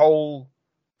a whole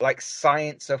like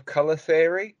science of color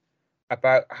theory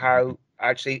about how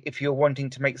actually if you're wanting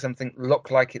to make something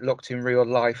look like it looked in real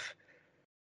life,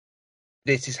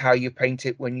 this is how you paint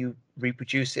it when you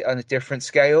reproduce it on a different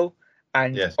scale.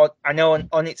 And I know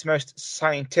on its most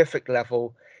scientific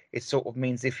level, it sort of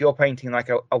means if you're painting like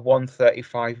a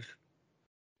 135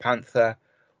 Panther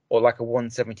or like a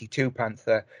 172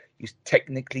 Panther, you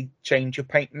technically change your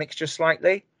paint mixture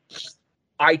slightly.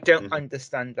 I don't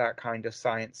understand that kind of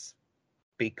science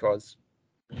because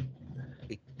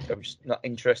I'm just not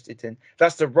interested in.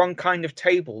 That's the wrong kind of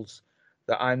tables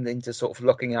that I'm into sort of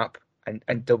looking up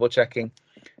and double checking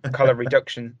color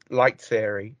reduction light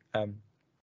theory.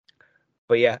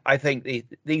 But yeah, I think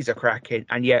these are cracking.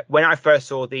 And yeah, when I first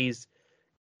saw these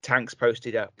tanks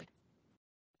posted up,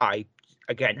 I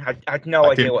again had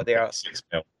no idea what they are. 6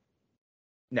 mil.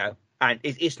 No, and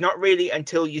it's not really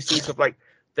until you see sort of like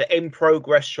the in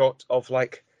progress shot of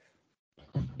like,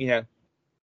 you know,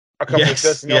 a couple of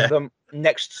dozen of them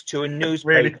next to a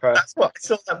newspaper. Really? That's what I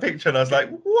saw that picture and I was like,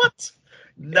 what?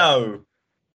 No.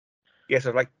 Yeah,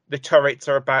 so like the turrets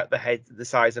are about the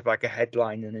size of like a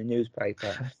headline in a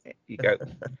newspaper. You go,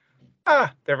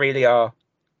 they really are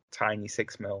tiny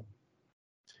 6 mil.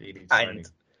 Tiny.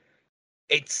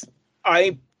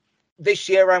 And this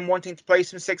year I'm wanting to play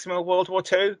some 6 mil World War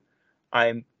II.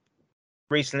 I'm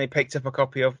recently picked up a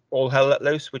copy of All Hell Let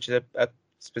Loose, which is a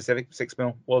specific 6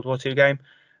 mil World War II game,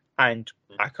 and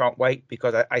I can't wait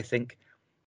because I think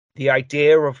the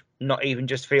idea of not even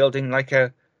just fielding like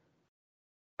a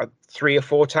 3 or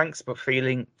 4 tanks, but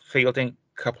fielding a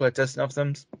couple of dozen of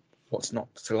them, what's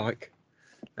not to like?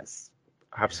 Let's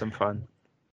have some fun.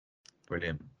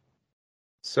 Brilliant.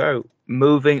 So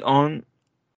moving on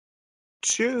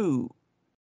to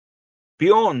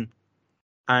Bjorn,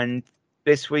 and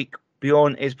this week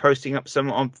Bjorn is posting up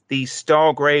some of the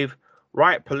Stargrave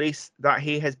Riot Police that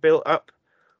he has built up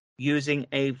using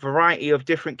a variety of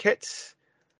different kits.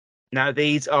 Now,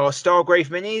 these are Stargrave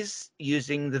minis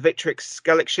using the Victrix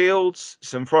Skellig shields,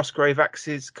 some Frostgrave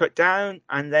axes cut down,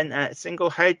 and then a single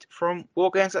head from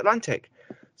Wargames Atlantic.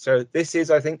 So this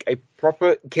is, I think, a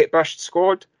proper kit bashed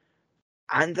squad,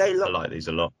 and they look I like these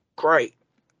a lot. great.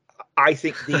 I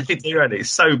think these It's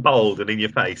so bold and in your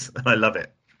face, and I love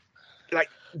it. like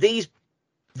these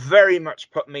very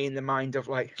much put me in the mind of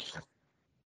like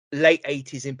late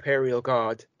 80s Imperial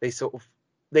Guard. These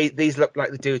look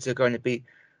like the dudes are going to be,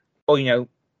 or sort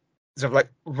of like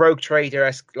Rogue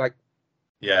Trader-esque. Like,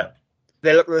 Yeah,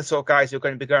 they look like the sort of guys who are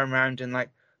going to be going around and like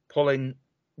pulling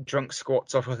drunk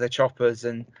squats off of their choppers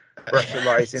and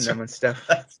breathalyzing them and stuff.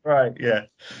 that's right. Yeah,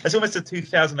 it's almost a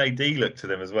 2000 AD look to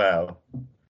them as well.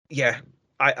 Yeah,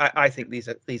 I think these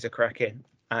are cracking,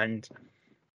 and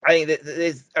I think that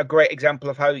there's a great example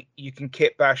of how you can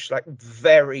kit bash like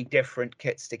very different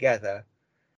kits together,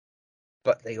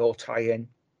 but they all tie in.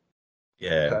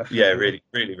 Yeah, Perfect. yeah, really,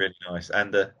 really, really nice.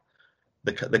 And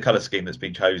the color scheme that's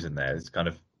been chosen there is kind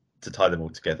of to tie them all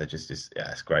together.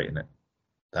 It's great, isn't it?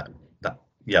 That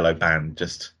yellow band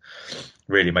just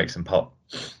really makes them pop.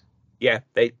 Yeah,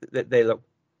 they look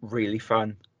really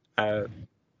fun.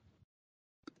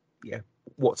 Yeah,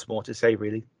 what's more to say,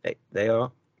 really? They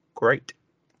are great.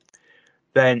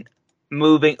 Then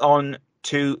moving on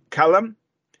to Callum,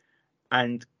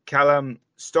 and Callum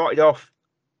started off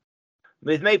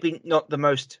with maybe not the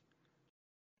most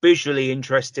visually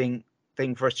interesting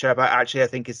thing for us to chat about. Actually, I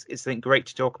think it's something great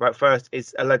to talk about first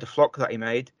is a leather flock that he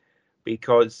made,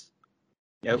 because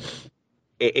it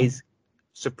is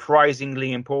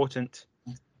surprisingly important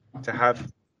to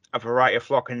have a variety of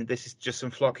flock, and this is just some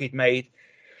flock he'd made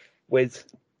with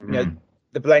the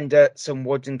blender, some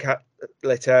wood and cat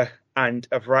litter, and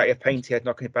a variety of paint he had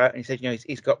knocking about. And he said,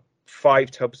 he's got 5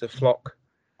 tubs of flock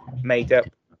made up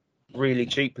really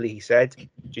cheaply, he said,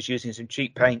 just using some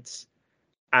cheap paints.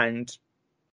 And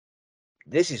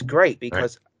this is great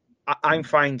because I'm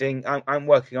finding I'm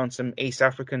working on some East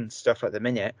African stuff at the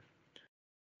minute,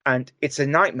 and it's a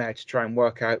nightmare to try and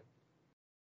work out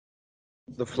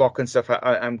the flock and stuff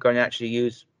I'm going to actually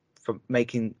use for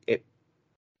making it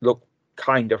look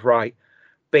kind of right.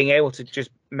 Being able to just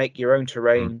make your own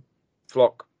terrain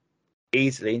flock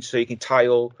easily, and so you can tie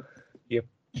all your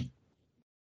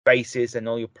bases and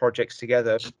all your projects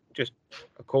together, just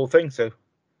a cool thing. So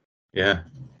yeah,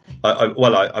 I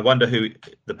wonder who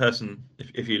the person,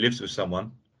 if he lives with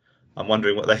someone, I'm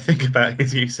wondering what they think about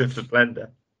his use of the blender,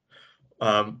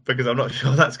 because I'm not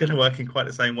sure that's going to work in quite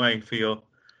the same way for your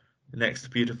next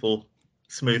beautiful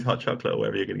smooth hot chocolate or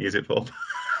whatever you're going to use it for.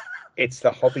 It's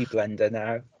the hobby blender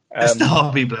now. It's the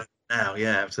hobby blender now.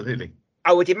 Yeah, absolutely.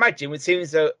 I would imagine, it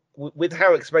seems that with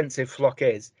how expensive flock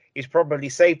is, he's probably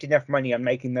saved enough money on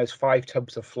making those 5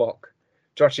 tubs of flock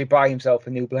to actually buy himself a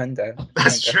new blender.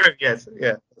 That's true. Yes,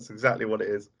 yeah, that's exactly what it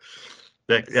is.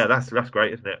 Yeah, that's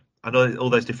great, isn't it? I know all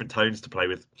those different tones to play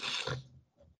with.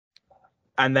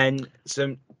 And then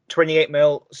some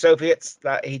 28mm Soviets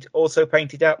that he'd also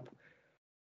painted up.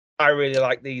 I really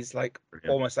like these, like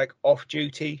almost like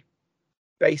off-duty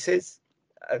bases.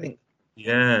 I think.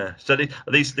 Yeah. So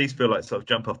these feel like sort of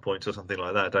jump-off points or something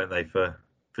like that, don't they? For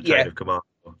chain of command.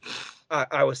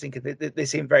 I was thinking that they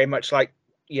seem very much like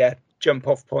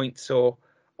jump-off points or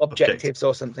objectives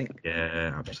or something.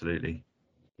 Yeah, absolutely.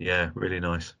 Yeah, really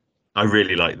nice. I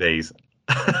really like these.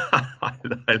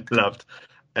 I loved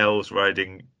elves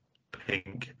riding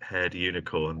pink-haired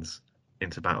unicorns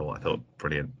into battle. I thought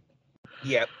brilliant.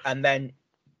 Yeah, and then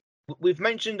we've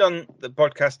mentioned on the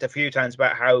podcast a few times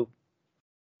about how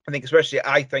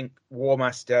I think War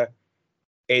Master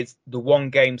is the one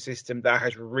game system that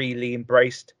has really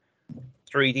embraced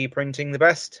 3D printing the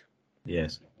best.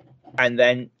 Yes. And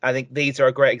then I think these are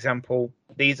a great example.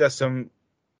 These are some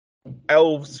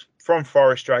elves from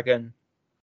Forest Dragon,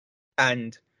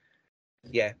 and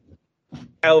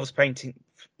elves painting,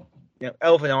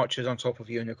 elven archers on top of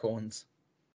unicorns.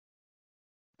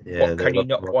 Yeah, what can you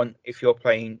not want if you're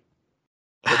playing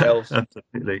with elves?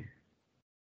 Absolutely.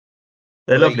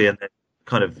 They're lovely, and they're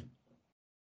kind of,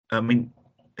 I mean,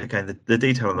 again, the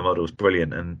detail on the model is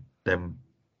brilliant, and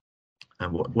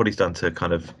what he's done to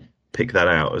kind of pick that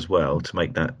out as well to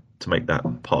make that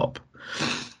pop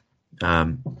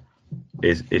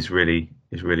is really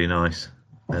nice,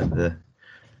 and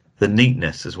the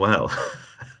neatness as well.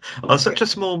 On such a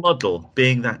small model,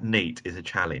 being that neat is a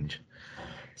challenge.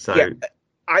 So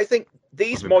I think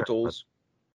these models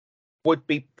would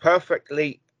be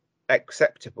perfectly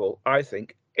acceptable, I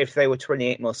think, if they were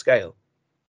 28mm scale.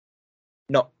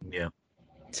 Not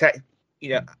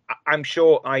I'm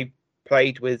sure I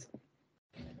played with,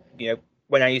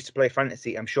 when I used to play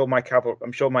fantasy. I'm sure my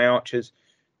archers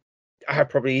have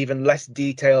probably even less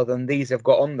detail than these have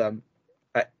got on them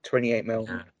at 28 mil.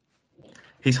 Yeah.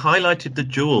 He's highlighted the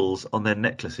jewels on their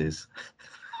necklaces.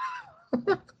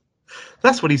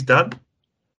 That's what he's done.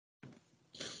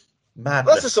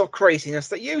 Madness. That's the sort of craziness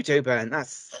that you do, Ben.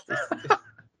 That's I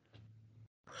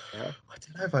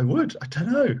don't know if I would. I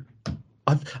don't know.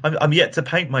 I'm yet to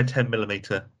paint my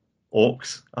 10mm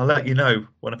orcs. I'll let you know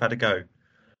when I've had a go.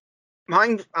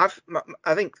 I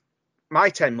think my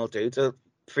 10mm dudes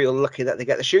feel lucky that they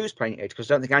get the shoes painted,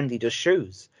 because I don't think Andy does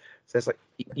shoes. So it's like,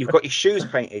 you've got your shoes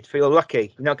painted. Feel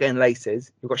lucky. You're not getting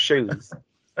laces. You've got shoes.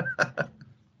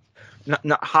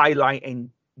 not highlighting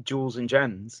jewels and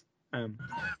gems.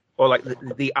 Or like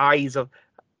the eyes of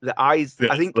the eyes.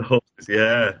 I think the horses.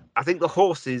 Yeah. I think the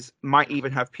horses might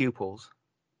even have pupils.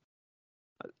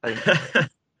 That's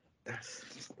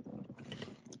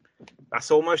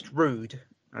almost rude.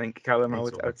 I think, Callum, I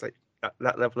would say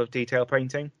that level of detail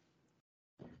painting.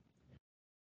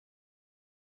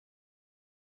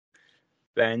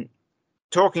 Then,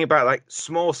 talking about like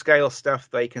small scale stuff,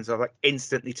 they can sort of like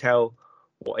instantly tell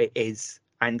what it is,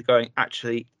 and going,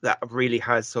 actually, that really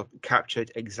has sort of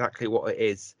captured exactly what it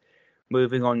is.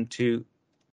 Moving on to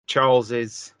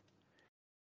Charles's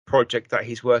project that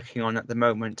he's working on at the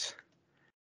moment.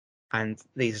 And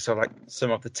these are sort of like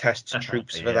some of the test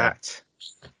troops for that.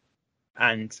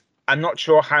 And I'm not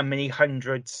sure how many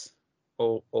hundreds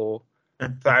or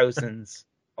thousands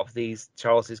of these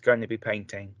Charles is going to be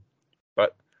painting.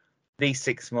 But these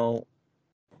 6mm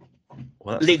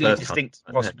legally distinct,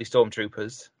 possibly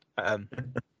stormtroopers.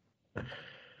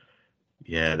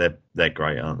 Yeah, they're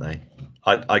great, aren't they?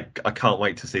 I can't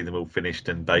wait to see them all finished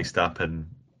and based up and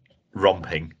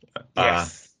romping.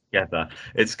 Yes. Together.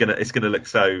 It's gonna look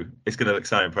so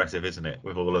impressive, isn't it?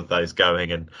 With all of those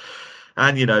going and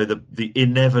the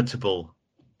inevitable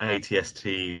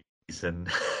ATSTs and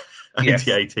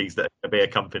AT-ATs that are going to be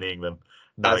accompanying them.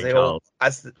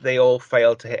 As they all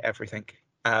failed to hit everything.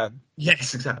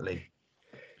 Yes, exactly.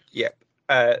 Yep.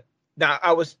 Now,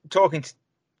 I was talking to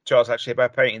Charles actually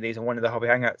about painting these on one of the hobby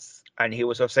hangouts, and he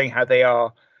was sort of saying how they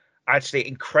are actually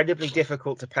incredibly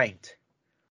difficult to paint,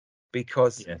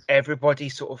 because everybody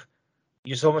sort of,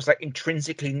 you just almost like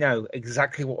intrinsically know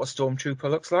exactly what a stormtrooper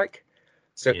looks like.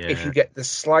 So if you get the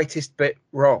slightest bit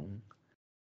wrong,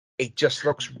 it just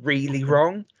looks really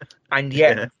wrong. And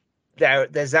yet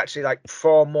there's actually like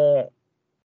far more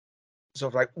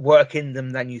sort of like work in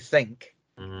them than you think.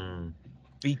 I don't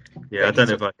know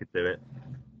if I could do it.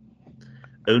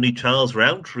 Only Charles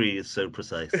Roundtree is so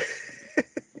precise.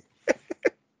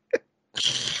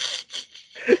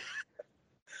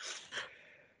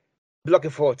 Looking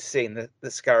forward to seeing the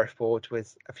Scarif board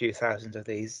with a few thousand of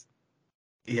these.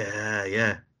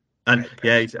 Yeah. And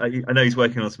I know he's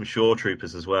working on some shore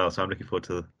troopers as well, so I'm looking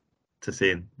forward to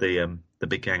seeing the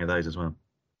big gang of those as well.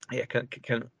 Yeah,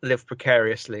 can live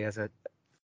precariously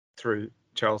through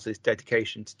Charles's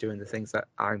dedication to doing the things that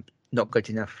I'm not good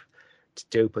enough to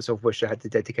do, but sort of wish I had the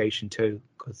dedication to,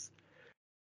 because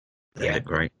they're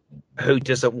great. Who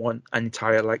doesn't want an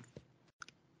entire like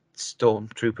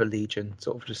Stormtrooper Legion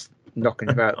sort of just knocking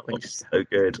about? So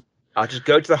good. I'll just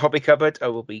go to the hobby cupboard. I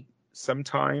will be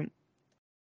sometime.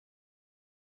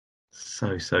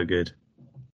 So good.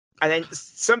 And then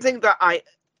something that I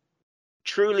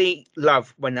truly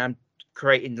love when I'm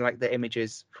creating like the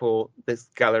images for this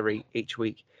gallery each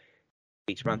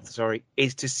month,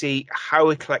 is to see how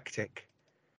eclectic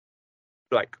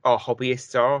like our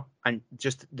hobbyists are, and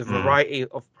just the variety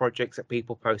of projects that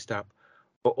people post up,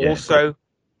 but also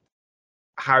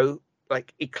how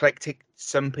like eclectic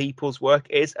some people's work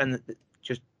is. And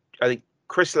just, I think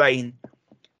Chris Lane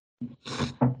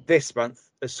this month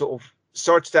has sort of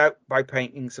started out by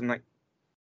painting some like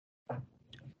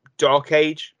Dark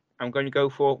Age. I'm going to go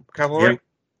for cavalry.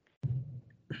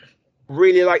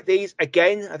 Really like these.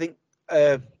 Again, I think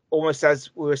almost as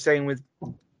we were saying with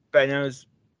Benno's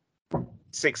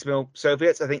 6mm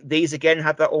Soviets, I think these again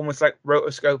have that almost like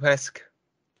rotoscope-esque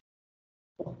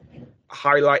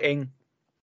highlighting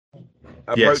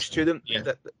approach to them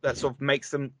that sort of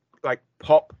makes them like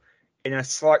pop in a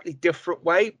slightly different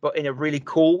way, but in a really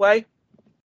cool way.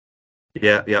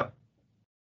 Yeah.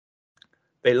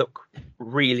 They look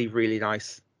really, really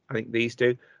nice. I think these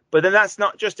do. But then that's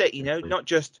not just it, not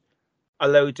just a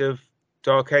load of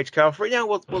Dark Age cavalry. No,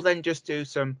 we'll then just do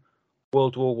some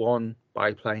World War One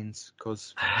biplanes,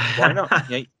 because why not?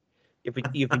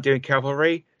 You've been doing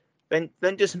cavalry, then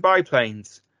do some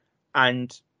biplanes.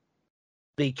 And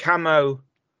the camo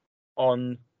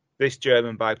on this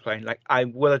German biplane. Like, I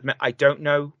will admit, I don't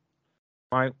know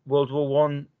my World War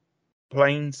One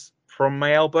planes from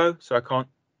my elbow, so I can't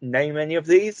name any of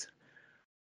these.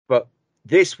 But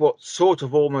this, what sort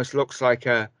of almost looks like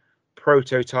a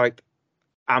prototype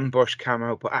ambush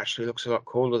camo, but actually looks a lot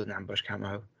cooler than ambush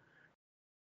camo,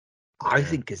 I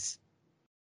think is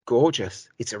gorgeous.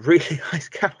 It's a really nice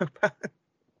camo pattern.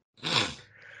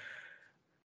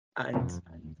 And,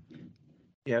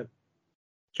 you know,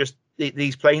 just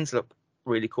these planes look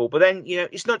really cool. But then, you know,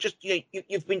 it's not just, you know,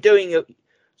 you've been doing it.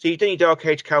 So you've done your Dark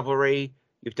Age cavalry,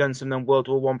 you've done some World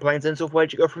War One planes and stuff.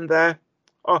 Where'd you go from there?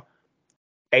 Oh,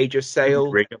 Age of Sail,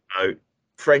 Rig a boat.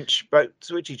 French boats,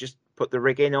 which you just put the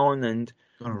rigging on, and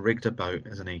Kind of rigged a boat,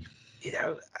 hasn't he? you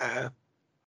know,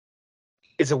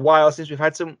 it's a while since we've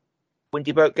had some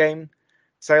windy boat game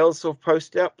sales sort of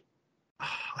posted up.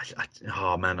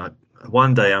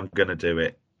 One day I'm gonna do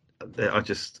it. I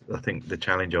think the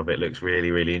challenge of it looks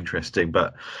really, really interesting.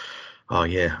 But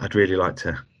I'd really like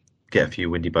to get a few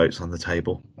windy boats on the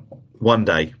table. One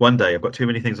day. I've got too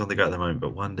many things on the go at the moment,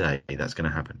 but one day that's going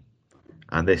to happen.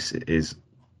 And this is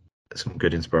some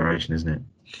good inspiration, isn't it?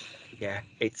 Yeah,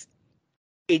 it's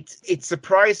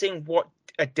surprising what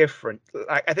a different.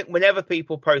 Like, I think whenever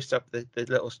people post up the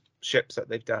little ships that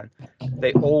they've done,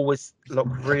 they always look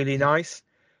really nice.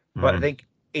 But I think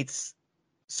it's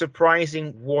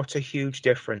surprising what a huge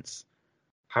difference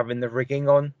having the rigging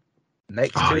on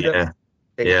makes to them.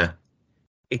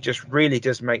 It just really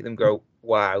does make them go,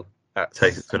 wow.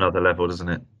 Takes it to another level, doesn't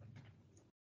it?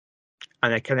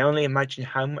 And I can only imagine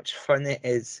how much fun it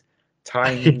is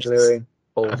tying and gluing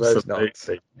all those knots.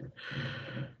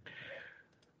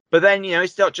 But then, you know,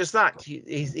 it's not just that.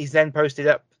 He's then posted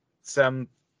up some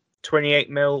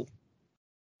 28mm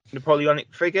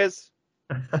Napoleonic figures,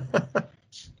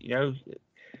 you know,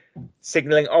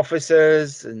 signaling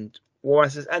officers and war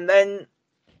officers, and then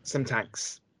some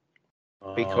tanks.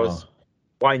 Because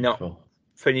why not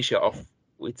finish it off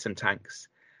with some tanks?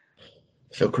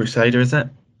 Little Crusader, is it?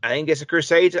 I think it's a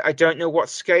Crusader. I don't know what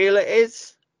scale it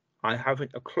is. I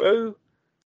haven't a clue.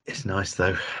 It's nice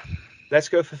though. Let's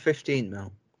go for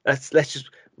 15mm. Let's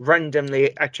just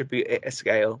randomly attribute it a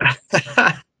scale.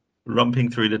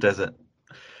 Romping through the desert.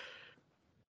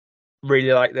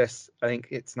 Really like this. I think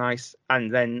it's nice.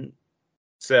 And then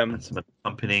some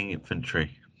accompanying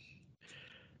infantry.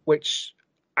 Which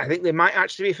I think they might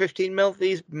actually be 15mm.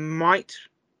 These might,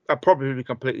 I'll probably be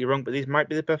completely wrong, but these might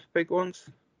be the Peppa Pig ones.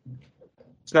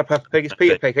 It's not Peppa Pig, it's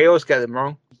Peter Pig. I always get them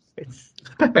wrong. It's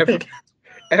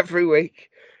every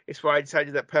week. It's why I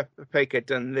decided that Peppa Pig had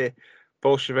done the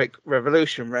Bolshevik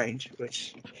Revolution range,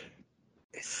 which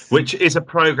is a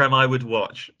program I would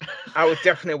watch. I would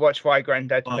definitely watch Why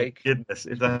Grandad Pig. Goodness,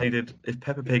 if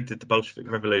Peppa Pig did the Bolshevik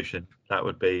Revolution, that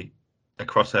would be a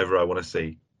crossover I want to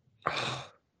see.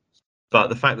 But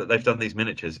the fact that they've done these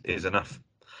miniatures is enough,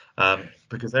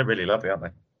 because they're really lovely, aren't they?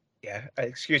 Yeah.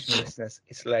 Excuse me, listeners.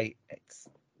 It's late.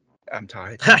 I'm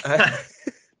tired.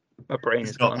 My brain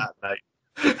is gone. Not that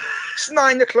late. It's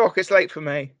 9 o'clock. It's late for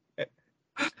me.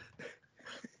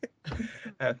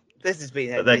 This has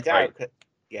been edited out.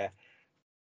 Yeah.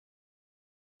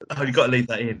 Oh, you got to leave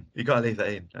that in.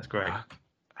 That's great.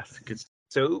 That's good.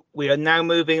 So we are now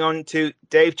moving on to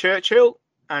Dave Churchill,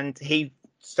 and he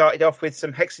started off with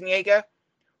some Hexenjäger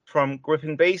from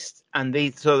Gripping Beast, and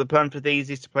the plan for these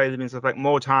is to play them in sort of like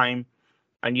more time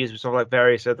and use sort of like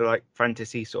various other like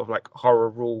fantasy sort of like horror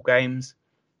rule games.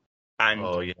 And I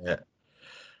saw these.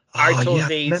 I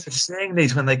remember seeing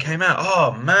these when they came out.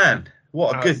 Oh man,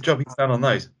 what a good job he's done on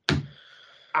those.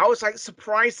 I was like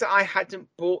surprised that I hadn't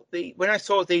bought when I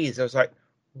saw these. I was like,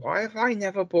 why have I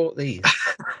never bought these?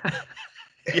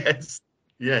 Yes,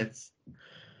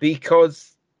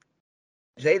 because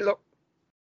they look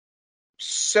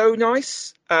so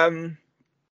nice.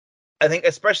 I think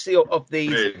especially of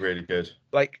these, really, really good.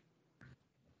 Like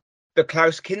the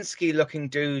Klaus Kinski looking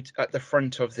dude at the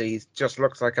front of these just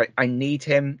looks like I need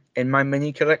him in my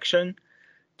mini collection.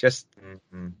 Just,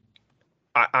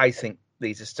 I think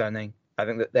these are stunning. I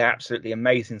think that they're absolutely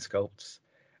amazing sculpts,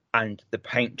 and the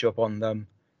paint job on them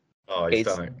is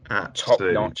done it. Top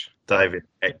notch. David,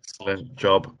 excellent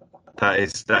job. That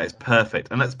is perfect,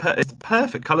 and it's a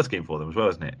perfect color scheme for them as well,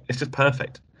 isn't it? It's just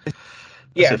perfect.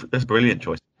 That's a brilliant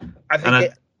choice. I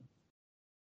think.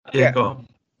 Go on.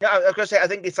 Yeah, I was going to say, I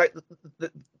think it's like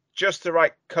just the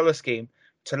right color scheme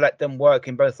to let them work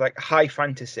in both like high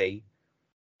fantasy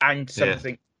and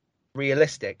something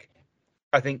realistic.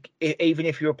 I think even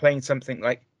if you were playing something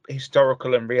like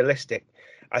historical and realistic,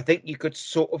 I think you could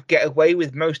sort of get away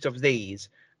with most of these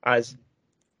as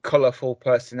colourful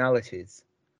personalities.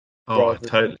 Oh,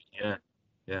 totally.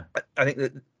 Yeah. I think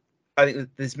that I think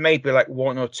that there's maybe like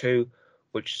one or two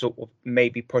which sort of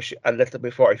maybe push it a little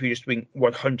bit far if you're just being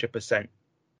 100%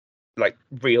 like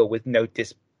real with no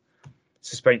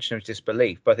suspension of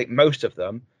disbelief. But I think most of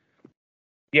them,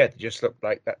 yeah, they just look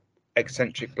like that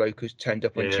eccentric bloke who's turned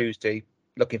up on Tuesday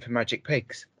looking for magic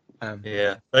pigs.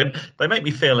 Yeah, they make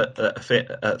me feel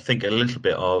think a little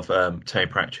bit of Terry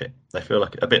Pratchett. They feel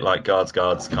like a bit like Guards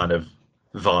kind of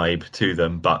vibe to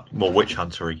them, but more witch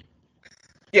huntery.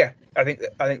 Yeah, I think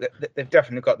that they've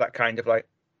definitely got that kind of like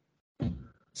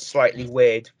slightly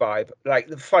weird vibe, like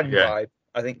the fun vibe.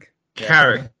 I think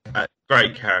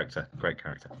great character.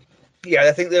 Yeah,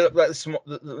 I think they look like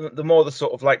the more the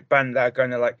sort of like band that are going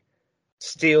to like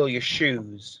steal your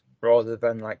shoes rather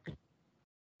than like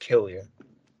kill you.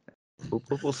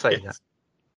 We'll say that.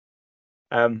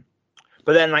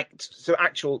 But then like so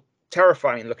actual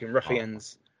terrifying looking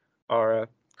ruffians are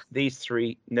these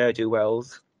three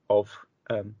ne'er-do-wells of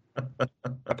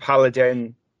a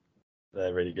paladin.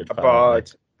 They're really good. A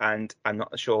bard, and I'm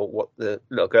not sure what the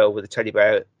little girl with the teddy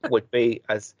bear would be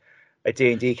as a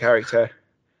D&D character.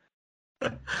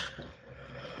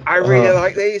 I really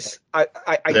like these. I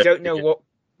don't know what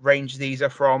range these are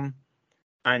from,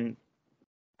 and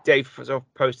Dave has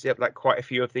posted up like quite a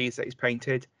few of these that he's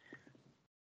painted.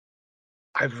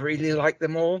 I really like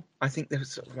them all. I think they're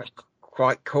sort of like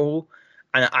quite cool,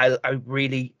 and I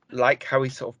really like how he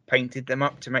sort of painted them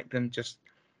up to make them just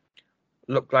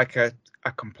look like a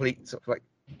complete sort of like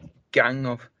gang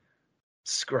of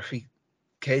scruffy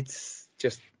kids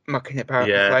just mucking about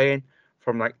and playing,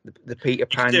 from like the Peter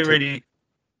Pan.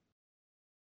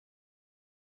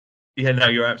 Yeah, no,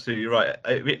 you're absolutely right.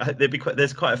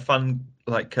 There's quite a fun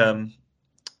like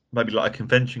maybe like a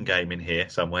convention game in here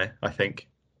somewhere. I think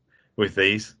with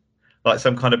these, like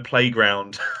some kind of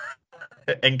playground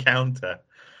encounter,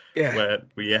 where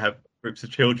we have groups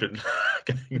of children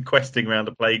questing around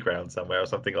a playground somewhere or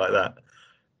something like that.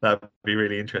 That'd be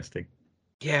really interesting.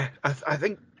 Yeah, I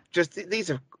think just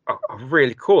these are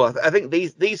really cool. I think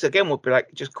these again would be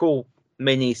like just cool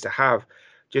minis to have.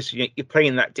 Just you're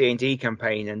playing that D&D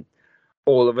campaign, and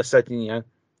all of a sudden,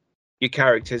 your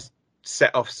characters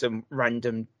set off some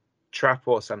random trap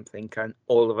or something, and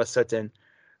all of a sudden,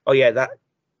 that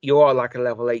you are like a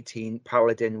level 18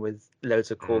 paladin with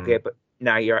loads of cool gear, but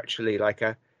now you're actually like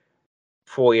a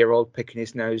 4-year-old picking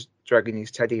his nose, dragging his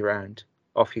teddy around.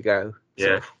 Off you go.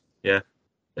 Yeah,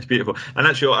 it's beautiful. And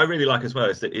actually, what I really like as well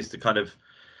is the kind of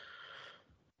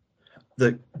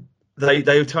they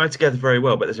tie together very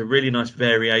well, but there's a really nice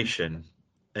variation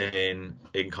in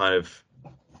kind of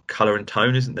color and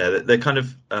tone, isn't there? They're kind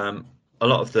of a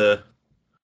lot of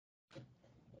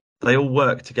they all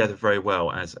work together very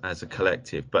well as a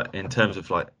collective, but in terms of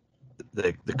like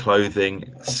the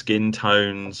clothing, skin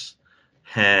tones,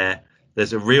 hair,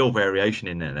 there's a real variation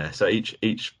in there. So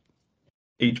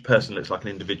each person looks like an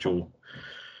individual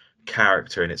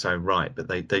character in its own right, but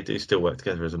they do still work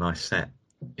together as a nice set.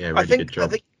 Yeah, really good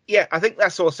job. I think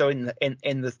that's also in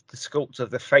the sculpt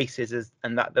of the faces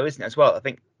and that though, isn't it, as well? I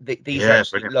think these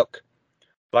actually look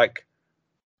like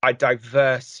a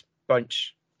diverse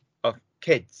bunch of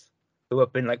kids who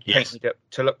have been like painted up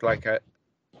to look like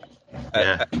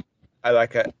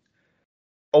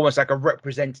almost like a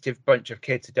representative bunch of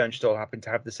kids who don't just all happen to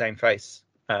have the same face.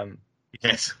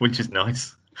 Yes, which is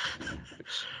nice.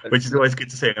 Which is always good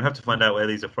to see. I have to find out where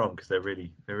these are from because they're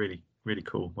really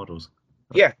cool models.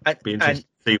 Yeah, be interested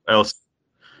to see what else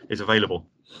is available.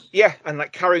 Yeah, and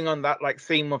like carrying on that like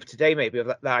theme of today, maybe of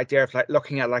that idea of like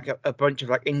looking at like a bunch of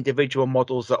like individual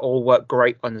models that all work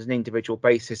great on an individual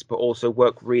basis, but also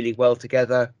work really well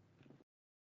together.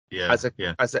 Yeah,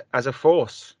 as a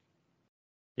force.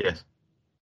 Yes.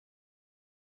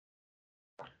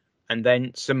 And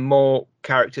then some more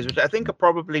characters, which I think are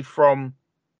probably from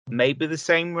maybe the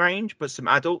same range, but some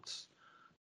adults,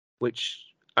 which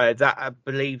that I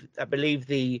believe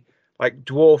the like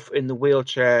dwarf in the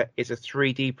wheelchair is a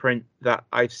 3D print that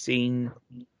I've seen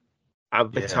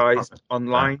advertised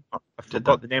online. I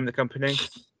forgot the name of the company.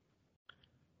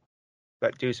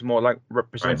 That do some more like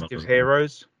representative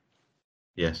heroes.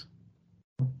 Yes.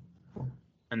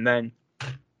 And then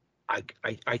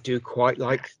I do quite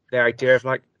like the idea of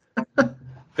like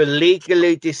the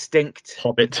legally distinct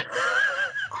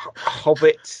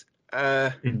Hobbit,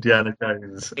 Indiana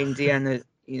Jones,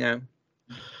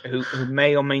 who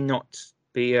may or may not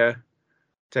be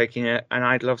taking an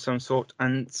idol of some sort,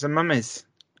 and some mummies,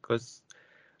 because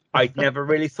I'd never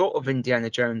really thought of Indiana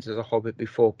Jones as a Hobbit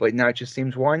before, but now it just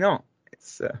seems why not.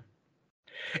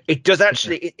 It does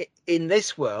actually in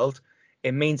this world.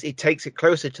 It means it takes it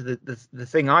closer to the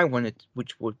thing I wanted,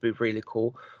 which would be really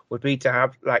cool, would be to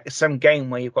have like some game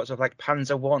where you've got sort of like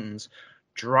Panzer ones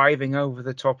driving over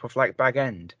the top of like Bag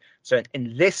End. So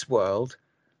in this world,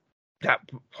 that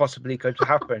possibly could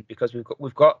happen because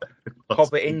we've got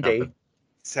Hobbit Indy.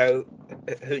 So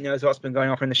who knows what's been going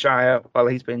on in the Shire while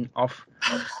he's been off.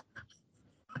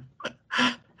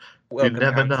 You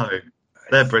never know.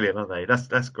 They're brilliant, aren't they?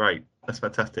 That's great. That's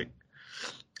fantastic.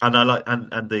 And I like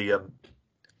and the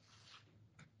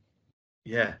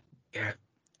yeah.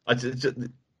 I just,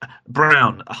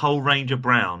 brown, a whole range of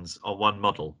browns on one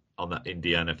model on that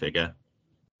Indiana figure,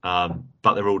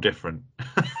 but they're all different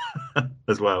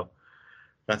as well.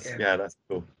 That's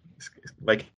cool.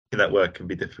 Making that work can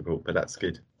be difficult, but that's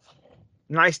good.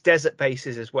 Nice desert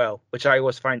bases as well, which I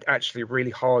always find actually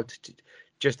really hard to.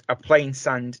 Just a plain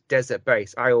sand desert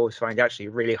base, I always find actually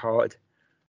really hard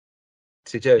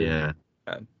to do. Yeah.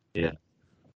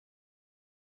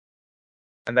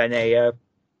 And then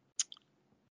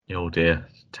oh dear,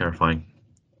 terrifying.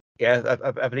 Yeah,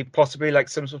 I believe possibly like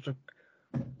some sort of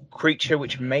creature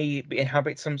which may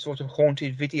inhabit some sort of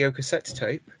haunted video cassette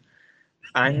tape.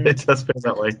 And it does feel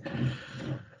that way.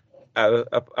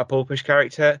 A pulpish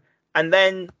character. And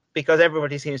then, because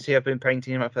everybody seems to have been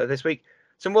painting him up for this week,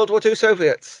 some World War II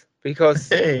Soviets,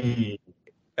 because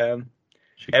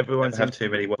everyone's have too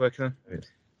many working on.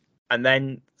 And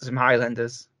then some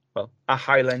Highlanders, well, a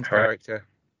Highland character,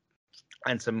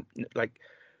 and some like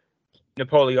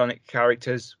Napoleonic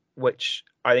characters, which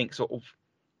I think sort of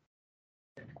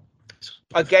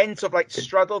again sort of like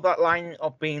straddle that line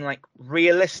of being like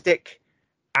realistic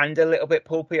and a little bit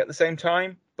pulpy at the same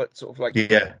time, but sort of like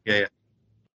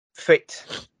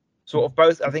fit. Sort of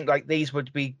both. I think like these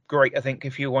would be great. I think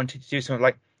if you wanted to do something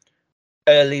like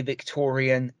early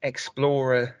Victorian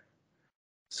explorer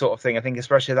sort of thing. I think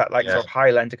especially that like sort of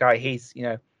Highlander guy. He's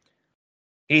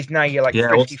he's now your like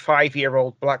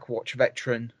 55-year-old Blackwatch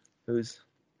veteran who's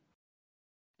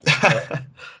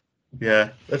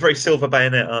they're very silver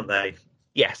bayonet, aren't they?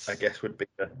 Yes, I guess would be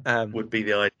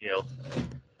the ideal.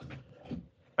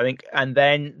 I think, and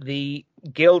then the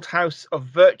Guild House of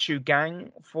Virtue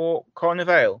gang for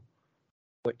Carnivale,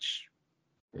 which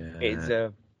is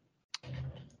an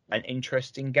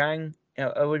interesting gang.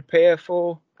 I would pair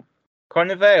for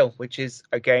Carnivale, which is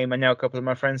a game I know a couple of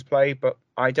my friends play, but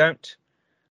I don't.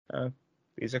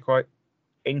 These are quite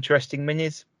interesting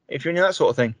minis, if you're into that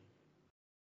sort of thing.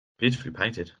 Beautifully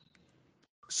painted.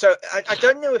 So I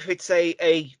don't know if it's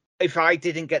if I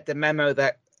didn't get the memo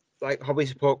that like Hobby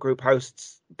Support Group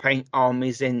hosts paint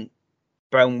armies in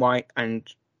bone white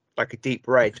and like a deep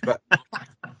red, but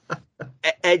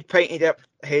Ed painted up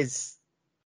his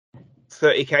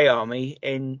 30k army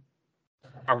in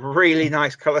a really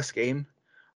nice color scheme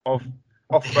of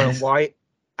bone white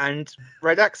and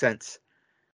red accents.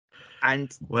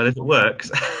 And well, if it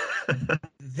works,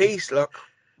 these look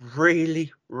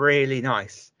really, really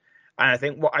nice. And I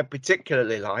think what I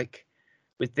particularly like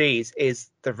with these is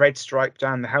the red stripe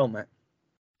down the helmet.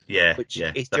 Which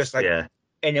is just like,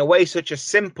 in a way, such a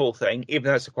simple thing, even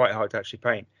though it's quite hard to actually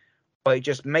paint. But it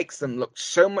just makes them look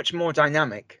so much more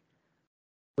dynamic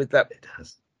with that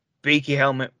beaky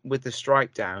helmet with the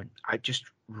stripe down. I just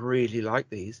really like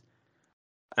these.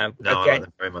 I like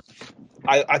them very much.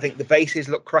 I think the bases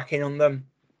look cracking on them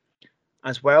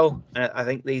as well. I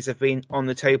think these have been on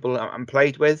the table and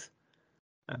played with.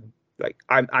 Like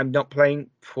I'm not playing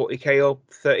 40k or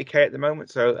 30k at the moment,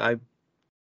 so I'm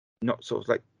not sort of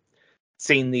like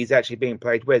seeing these actually being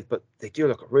played with, but they do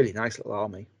look a really nice little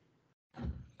army.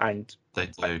 And they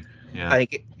do, I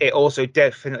think it also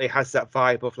definitely has that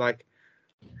vibe of like,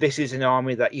 this is an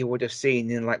army that you would have seen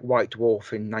in like White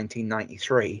Dwarf in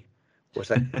 1993. Was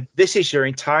like, this is your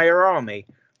entire army,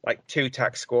 like 2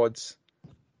 tac squads,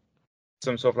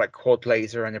 some sort of like quad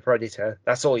laser and a predator.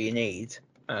 That's all you need.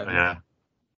 I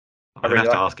really have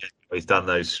to ask him how he's done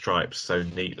those stripes so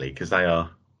neatly, because they are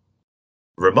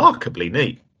remarkably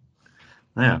neat.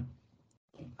 Yeah,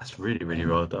 that's really, really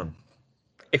well done.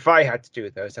 If I had to do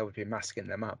those, I would be masking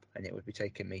them up, and it would be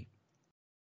taking me.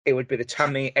 It would be the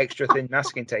Tamiya extra thin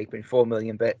masking tape in 4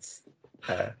 million bits.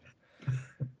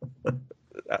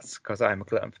 That's because I am a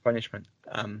glutton for punishment.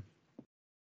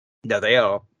 No, they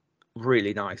are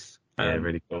really nice. Yeah,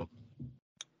 really cool.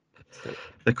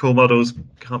 They're cool models,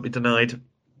 can't be denied.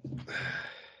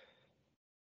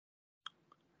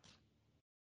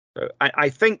 So I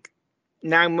think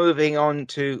now moving on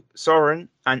to Soren,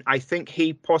 and I think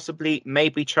he possibly may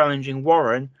be challenging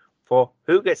Warren for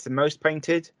who gets the most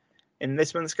painted in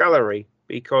this month's gallery,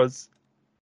 because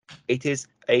it is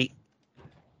a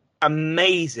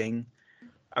amazing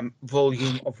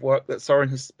volume of work that Soren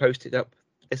has posted up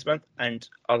this month, and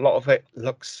a lot of it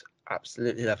looks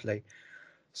absolutely lovely.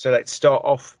 So let's start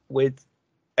off with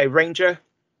a Ranger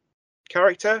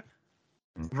character,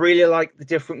 Really like the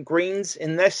different greens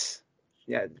in this.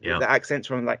 Yeah, the accents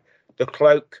from like the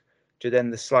cloak to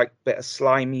then the slight bit of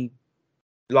slimy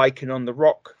lichen on the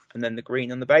rock, and then the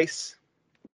green on the base.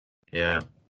 Yeah,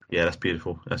 that's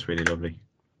beautiful. That's really lovely.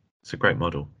 It's a great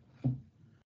model.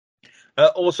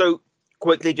 Also,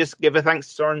 quickly, just give a thanks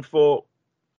to Soren for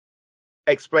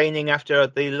explaining after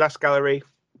the last gallery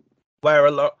where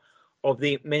a lot of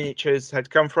the miniatures had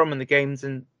come from and the games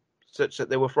and such that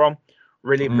they were from.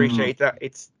 Really appreciate that.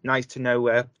 It's nice to know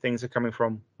where things are coming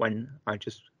from when I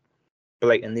just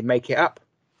blatantly make it up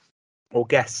or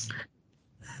guess.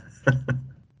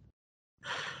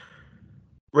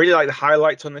 Really like the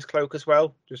highlights on this cloak as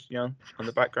well, just on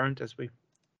the background as we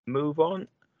move on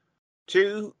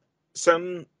to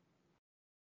some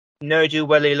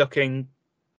nerdy-welly looking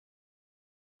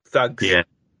thugs. Yeah,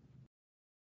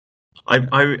 I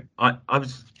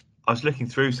was looking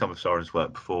through some of Soren's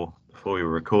work before we were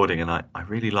recording, and I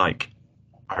really like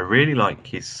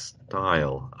his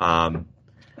style.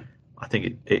 I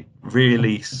think it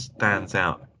really stands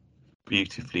out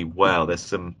beautifully well. There's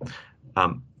some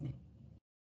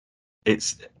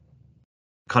it's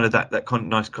kind of that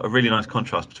kind of a really nice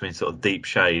contrast between sort of deep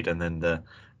shade and then the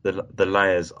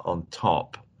layers on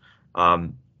top.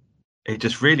 It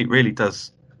just really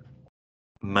does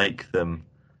make them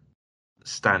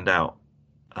stand out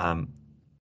and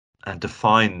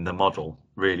define the model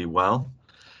really well.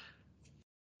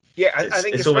 Yeah, I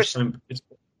think especially.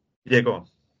 Yeah, go on.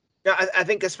 Yeah, I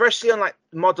think especially on like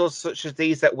models such as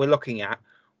these that we're looking at,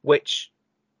 which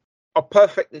are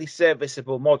perfectly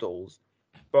serviceable models,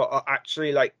 but are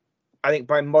actually like, I think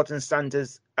by modern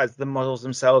standards, as the models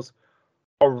themselves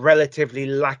are relatively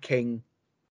lacking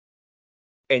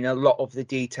in a lot of the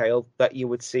detail that you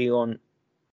would see on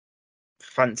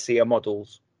fancier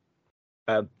models.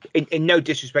 In no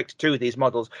disrespect to these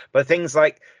models, but things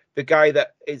like the guy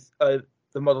that is the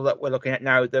model that we're looking at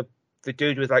now, the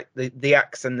dude with like the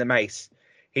axe and the mace,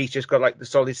 he's just got like the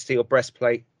solid steel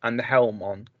breastplate and the helm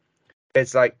on.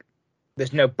 There's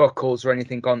no buckles or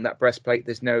anything on that breastplate.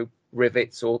 There's no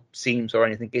rivets or seams or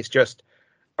anything. It's just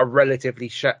a relatively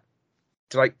to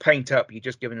like paint up. You're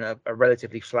just given a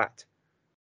relatively flat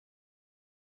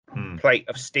plate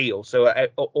of steel. So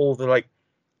all the like,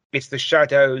 it's the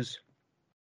shadows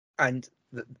and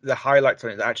the highlights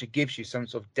on it that actually gives you some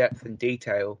sort of depth and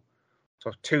detail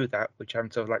sort of to that, which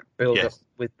I'm sort of like build up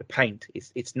with the paint.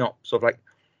 It's not sort of like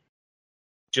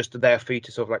just there for you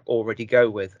to sort of like already go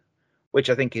with, which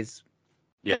I think is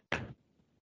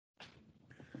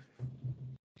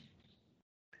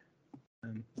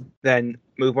Then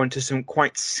move on to some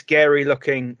quite scary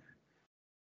looking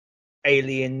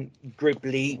alien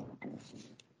gribbly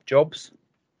jobs.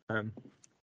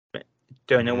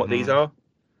 Don't know what these are.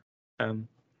 I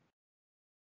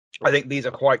think these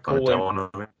are quite cool.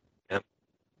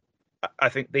 I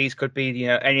think these could be,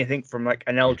 anything from like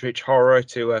an eldritch horror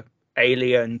to a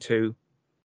alien to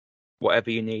whatever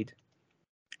you need.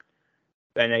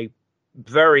 Then a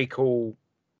very cool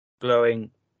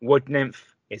glowing wood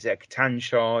nymph. Is it a Catan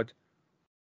shard?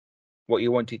 What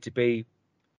you want it to be?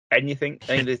 Anything.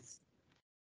 I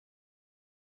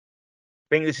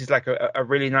think this is like a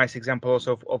really nice example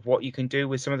also of what you can do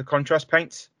with some of the contrast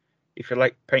paints. If you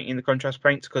like painting the contrast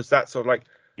paints, because that's sort of like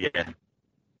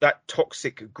that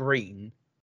toxic green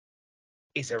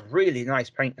is a really nice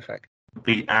paint effect. It'd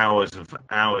be hours and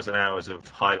hours of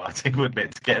highlighting, wouldn't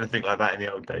it, to get anything like that in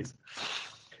the old days?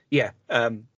 Yeah,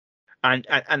 and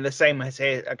the same as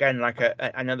here again, like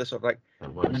another sort of like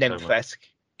nymph-esque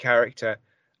character.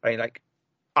 I mean, like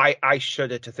I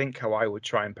shudder to think how I would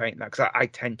try and paint that, because I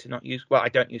tend to not use. Well, I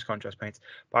don't use contrast paints,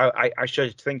 but I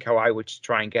shudder to think how I would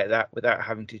try and get that without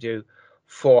having to do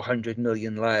 400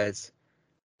 million layers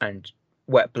and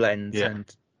wet blends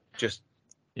and just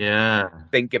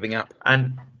been giving up.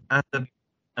 And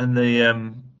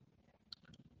the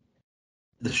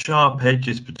sharp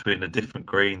edges between the different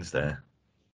greens there.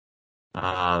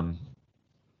 Now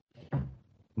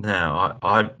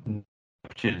I've not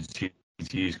opportunity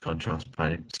to use contrast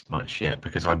paints much yet,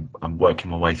 because I'm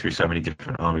working my way through so many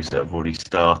different armies that have already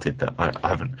started that I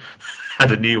haven't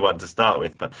had a new one to start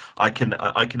with. But I can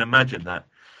imagine that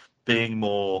being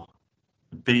more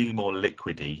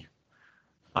liquidy,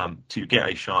 to get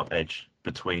a sharp edge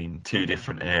between two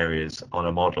different areas on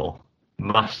a model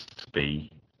must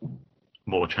be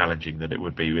more challenging than it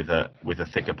would be with a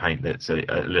thicker paint that's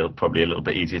probably a little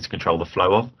bit easier to control the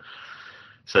flow of.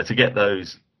 So to get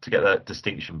that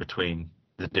distinction between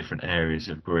the different areas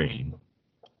of green,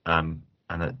 and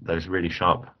those really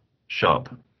sharp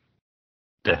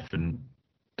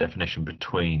definition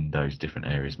between those different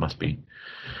areas must be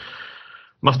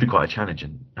Must be quite a challenge,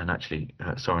 and actually,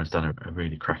 Soren's done a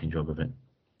really cracking job of it.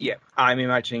 Yeah, I'm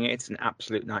imagining it's an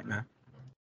absolute nightmare.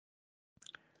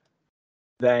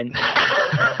 Then,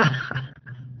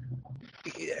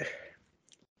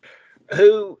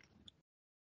 who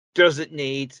doesn't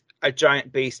need a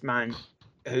giant beast man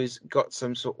who's got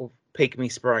some sort of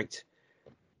pygmy sprite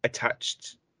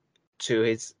attached to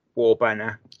his war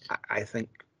banner? I think,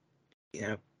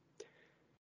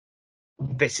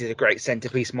 this is a great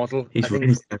centerpiece model. I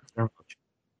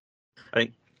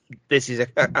think this is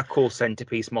a cool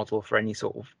centerpiece model for any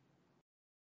sort of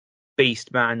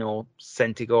beast man or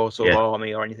Centaur sort of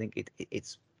army or anything.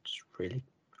 It's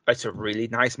a really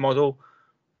nice model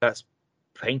that's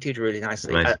painted really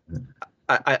nicely.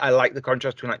 I like the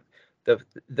contrast between like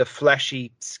the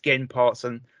fleshy skin parts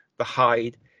and the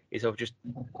hide. It sort of just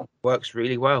works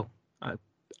really well. I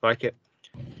like it.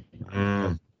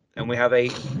 And we have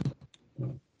a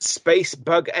space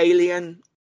bug alien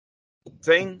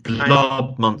thing,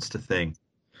 blob monster thing.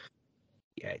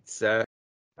 Yeah,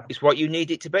 it's what you need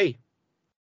it to be.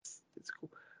 It's cool.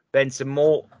 Then some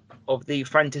more of the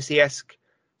fantasy-esque,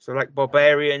 so like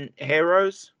barbarian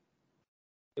heroes.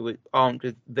 It was armed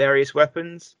with various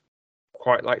weapons.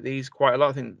 Quite like these quite a lot.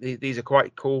 I think these are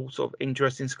quite cool, sort of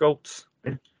interesting sculpts.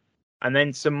 And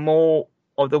then some more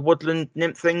of the woodland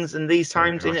nymph things, and these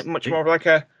times in it much more like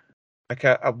a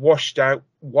washed out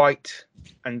white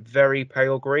and very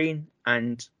pale green.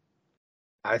 And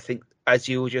I think, as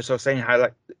you were just sort of saying, how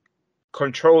like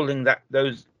controlling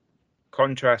those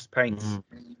contrast paints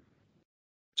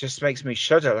just makes me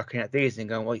shudder looking at these and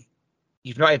going, well,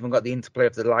 you've not even got the interplay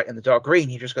of the light and the dark green.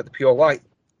 You've just got the pure white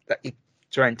that you're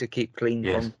trying to keep clean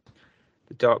from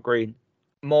the dark green.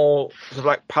 More sort of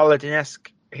like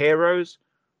paladin-esque heroes,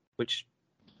 which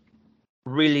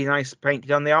really nice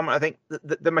painted on the armor. I think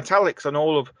the metallics on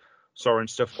all of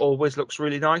Soren's stuff always looks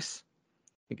really nice.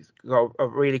 I think it's got a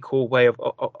really cool way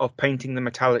of painting the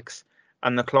metallics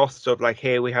and the cloth. So like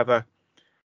here we have a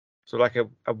sort of like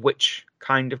a witch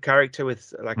kind of character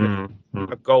with like a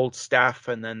gold staff,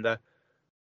 and then the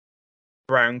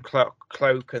brown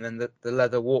cloak, and then the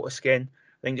leather water skin.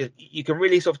 I think you can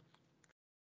really sort of,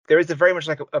 there is very much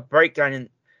like a breakdown in,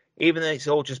 even though it's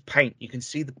all just paint, you can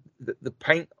see the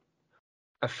paint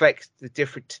affects the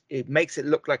different, it makes it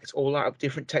look like it's all out of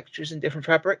different textures and different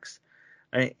fabrics.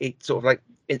 And it sort of like,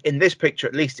 in this picture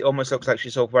at least, it almost looks like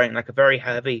she's sort of wearing like a very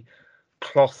heavy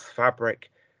cloth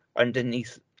fabric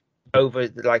underneath, over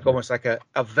like almost like a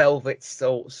velvet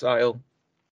style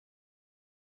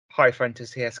high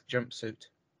fantasy-esque jumpsuit.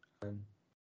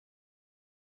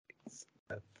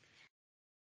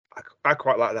 I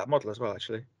quite like that model as well,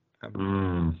 actually.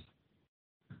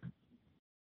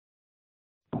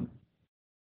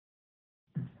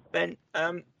 Then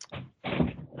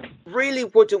really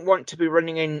wouldn't want to be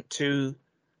running into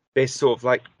this sort of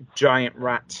like giant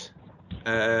rat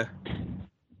sort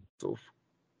of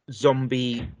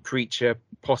zombie creature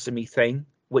possumy thing,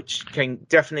 which can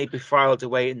definitely be filed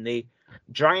away in the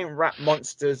giant rat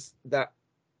monsters that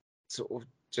sort of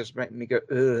just make me go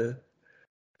ugh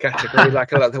category,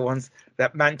 like a lot of the ones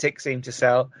that Mantic seem to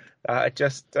sell.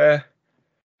 Just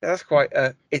that's quite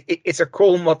it's a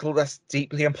cool model that's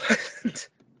deeply unpleasant.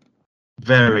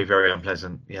 Very, very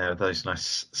unpleasant. Yeah, those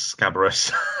nice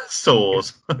scabrous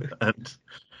sores and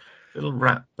little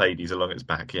rat babies along its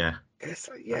back. Yeah. It's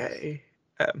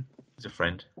He's a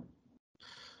friend.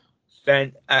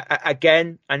 Then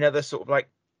again, another sort of like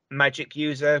magic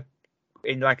user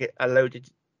in like a load of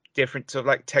different sort of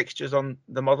like textures on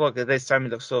the model. This time it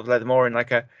looks sort of leather, more in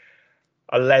like a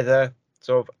leather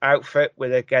sort of outfit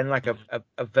with again like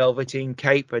a velveteen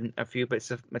cape and a few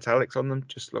bits of metallics on them.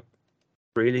 Just look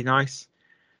really nice.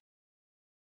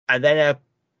 And then a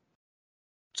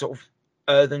sort of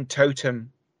earthen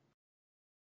totem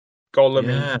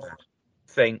golem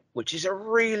thing, which is a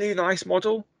really nice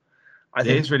model. It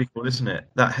is really cool, isn't it?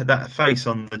 That face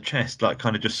on the chest, like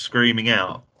kind of just screaming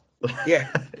out. Yeah.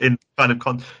 in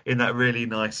that really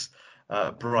nice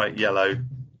bright yellow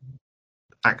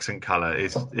accent color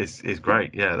is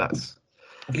great. Yeah, that's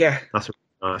a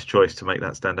nice choice to make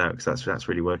that stand out, because that's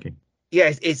really working.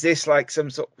 Yeah, is this like some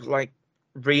sort of like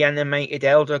reanimated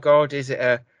elder god? Is it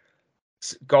a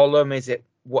golem? Is it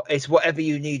it's whatever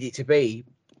you need it to be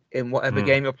in whatever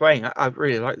game you're playing? I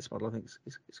really like this model. I think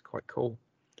it's quite cool.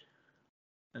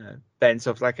 Then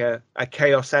sort of like a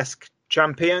chaos-esque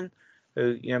champion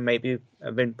who maybe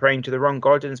have been praying to the wrong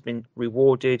god and has been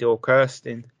rewarded or cursed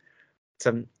in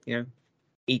some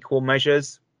equal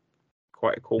measures.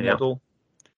 Quite a cool model.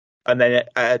 And then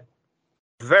a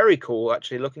very cool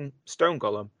actually looking stone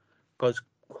golem, because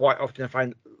quite often I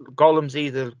find golems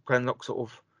either can look sort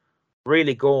of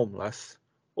really gormless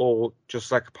all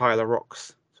just like a pile of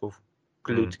rocks sort of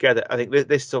glued Mm. together. I think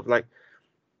this sort of like,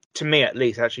 to me at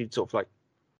least, actually sort of like,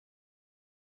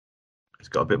 It's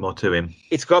got a bit more to him.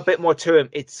 it's got a bit more to him.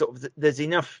 It's sort of, there's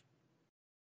enough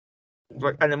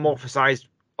like anamorphosized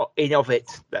in of it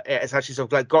that it's actually sort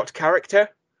of like got character.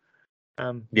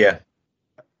 Yeah.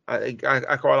 I think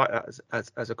I quite like that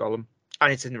as a golem,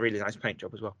 and it's in a really nice paint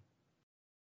job as well.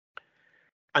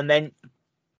 And then,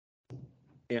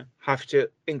 have to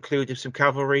include some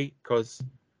cavalry because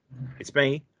it's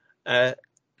me. I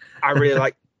really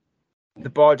like the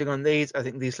barding on these. I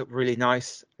think these look really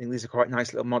nice. I think these are quite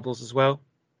nice little models as well.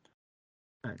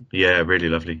 Yeah, really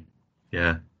lovely.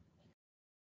 Yeah.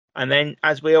 And then,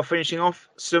 as we are finishing off,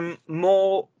 some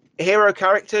more hero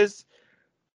characters.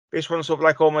 This one's sort of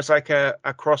like almost like a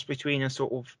cross between a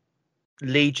sort of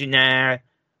legionnaire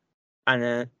and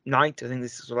a knight. I think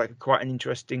this is sort of like quite an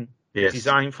interesting Yes.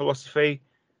 design philosophy,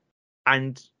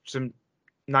 and some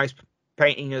nice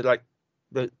painting of like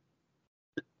the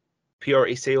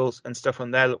purity seals and stuff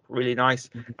on there look really nice,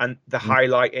 and the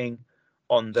highlighting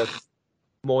on the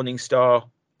morning star,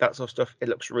 that sort of stuff, it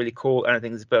looks really cool. And I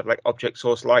think there's a bit of like object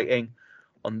source lighting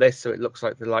on this, so it looks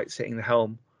like the light's hitting the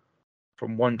helm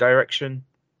from one direction.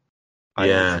 I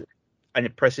think Yeah. it's an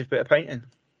impressive bit of painting.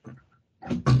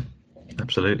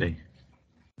 Absolutely.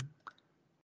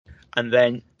 And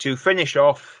then to finish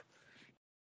off,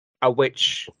 a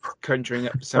witch conjuring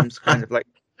up some kind of like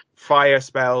fire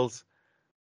spells,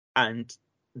 and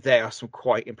there are some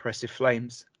quite impressive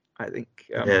flames. I think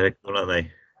Yeah, they're cool, aren't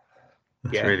they?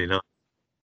 That's Yeah. really nice.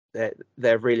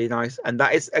 they're really nice, and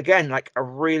that is again like a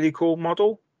really cool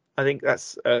model. I think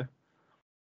that's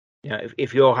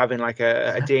if you're having like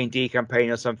a D&D campaign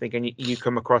or something, and you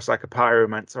come across like a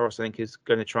pyromancer or something who's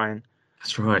going to try and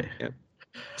That's right.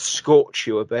 scorch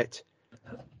you a bit.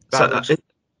 So, That looks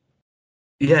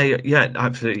yeah,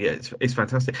 absolutely. Yeah, it's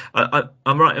fantastic.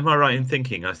 I'm right. Am I right in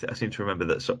thinking? I seem to remember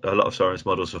that a lot of Sauron's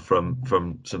models are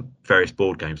from some various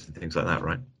board games and things like that,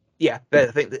 right? Yeah,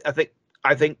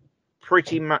 I think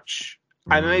pretty much.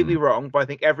 I may be wrong, but I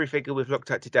think every figure we've looked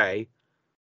at today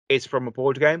is from a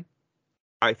board game.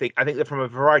 I think they're from a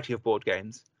variety of board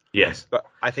games, Yes. but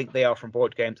I think they are from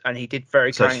board games. And he did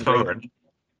very So, kindly. Sauron,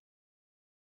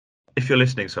 if you're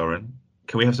listening, Sauron,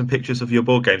 can we have some pictures of your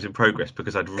board games in progress?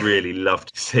 Because I'd really love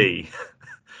to see.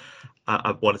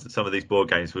 I wanted some of these board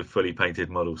games with fully painted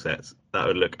model sets. That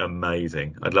would look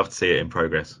amazing. I'd love to see it in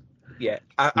progress. Yeah,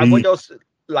 I would also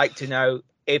like to know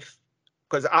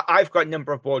because I've got a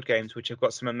number of board games which have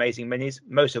got some amazing minis,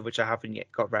 most of which I haven't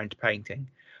yet got around to painting,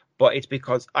 but it's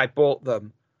because I bought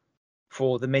them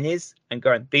for the minis and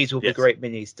going, these will be great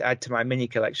minis to add to my mini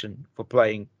collection for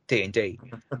playing D&D.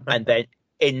 And then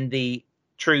in the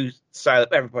true style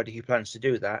of everybody who plans to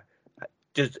do that,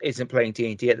 just isn't playing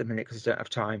D&D at the minute because I don't have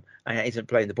time, and it isn't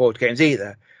playing the board games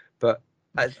either. But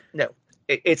no,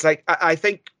 it's like I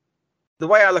think the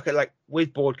way I look at like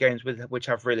with board games which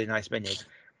have really nice minis,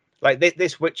 like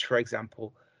this witch, for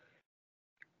example,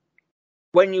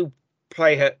 when you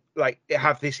play her, like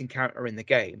have this encounter in the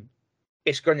game,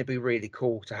 it's going to be really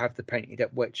cool to have the painted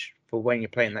up witch for when you're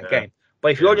playing that game.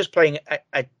 But if you're just playing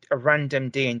a random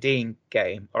D&D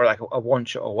game or like a one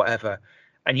shot or whatever,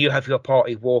 and you have your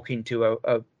party walk into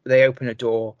they open a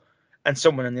door and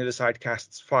someone on the other side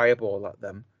casts fireball at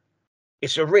them,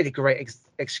 it's a really great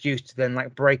excuse to then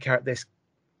like break out this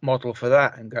model for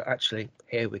that and go, actually,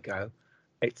 here we go.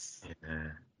 It's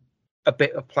a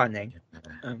bit of planning.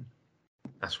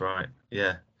 That's right.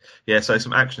 Yeah. So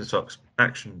some action shots,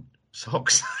 action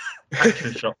shots,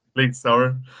 please,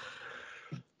 Sauron.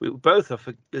 We both are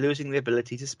for losing the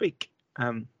ability to speak.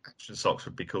 Action socks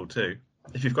would be cool too.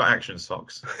 If you've got action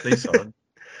socks, please, Sauron,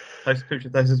 post a picture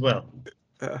of those as well.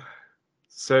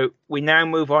 So we now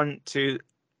move on to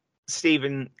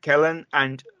Stephen Kellen,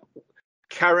 and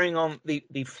carrying on the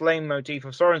flame motif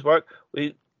of Sauron's work,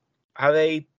 we have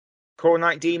a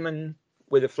Khornite demon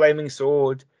with a flaming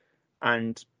sword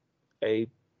and a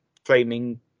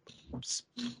flaming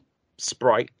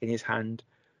sprite in his hand.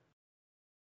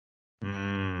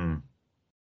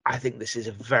 I think this is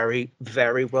a very,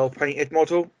 very well painted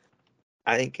model.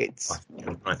 I think it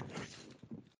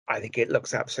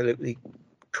looks absolutely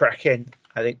cracking.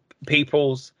 I think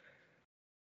people's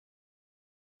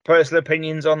personal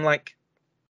opinions on like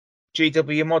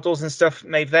GW models and stuff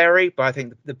may vary, but I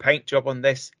think the paint job on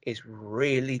this is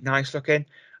really nice looking.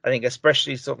 I think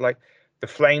especially sort of like the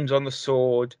flames on the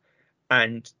sword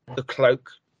and the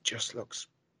cloak just looks,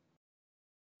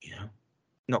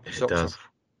 not the socks off.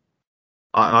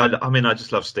 I mean, I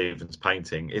just love Stephen's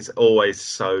painting. It's always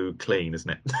so clean, isn't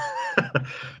it?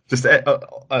 Just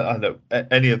I know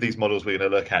any of these models we're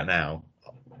going to look at now,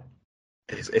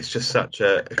 It's just such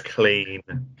a clean,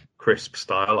 crisp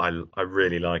style. I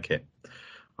really like it.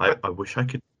 I wish I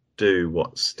could do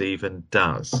what Stephen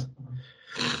does.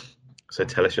 So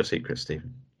tell us your secret,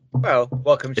 Stephen. Well,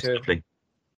 It's lovely.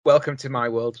 welcome to my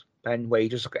world, Ben, where you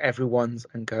just look at everyone's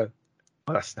and go,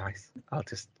 "Oh, that's nice." We'll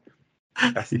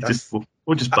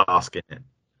just bask in it.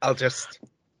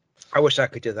 I wish I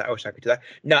could do that.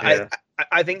 No, Yeah.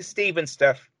 I think Steven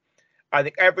stuff. I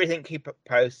think everything he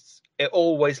posts, it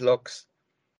always looks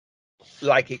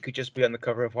like it could just be on the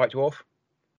cover of White Dwarf.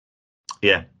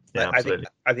 Yeah, absolutely.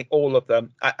 I think all of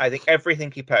them. I think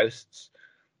everything he posts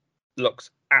looks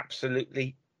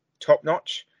absolutely top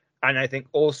notch, and I think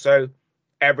also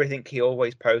everything he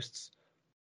always posts,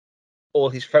 all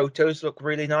his photos look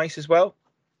really nice as well.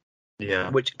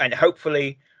 Yeah. And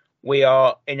hopefully we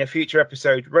are in a future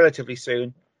episode relatively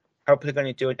soon. Hopefully going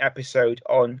to do an episode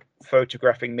on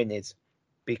photographing minis,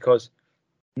 because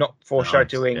not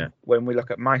foreshadowing when we look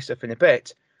at my stuff in a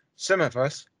bit, some of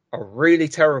us are really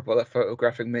terrible at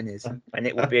photographing minis, and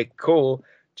it would be cool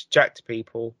to chat to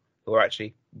people who are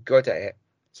actually good at it.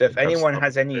 So if anyone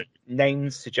has any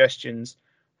names, suggestions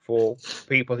for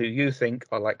people who you think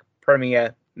are like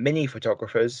premier mini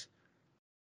photographers,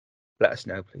 let us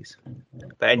know, please.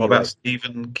 But anyway, what about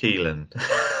Stephen Keelan?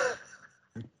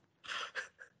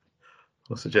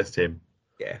 I'll suggest him.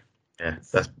 Yeah.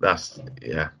 That's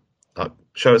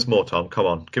show us more, Tom. Come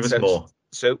on, give us more.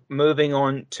 So moving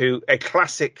on to a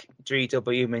classic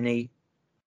GW mini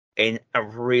in a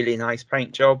really nice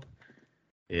paint job.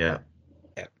 Yeah.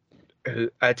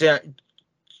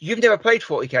 You've never played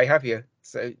 40k, have you?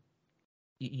 So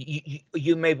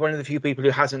you may be one of the few people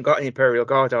who hasn't got an Imperial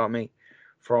Guard army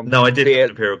from. No, I did have an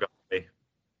Imperial Guard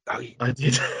army. Oh, I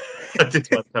did. I did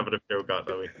once have an Imperial Guard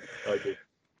army. I did.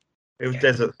 It was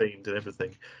desert themed and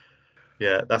everything.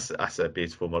 Yeah, that's a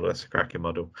beautiful model. That's a cracking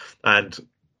model. And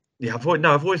yeah, I've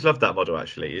always loved that model.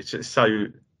 Actually, it's just so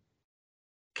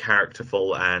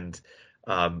characterful and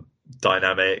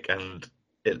dynamic, and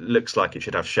it looks like it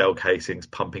should have shell casings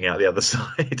pumping out the other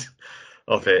side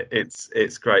of it.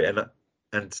 It's great,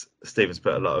 and Stephen's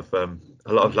put a lot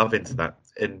of love into that.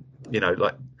 In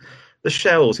like the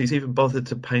shells, he's even bothered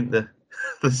to paint the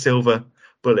silver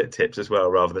bullet tips as well,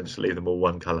 rather than just leave them all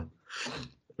one color,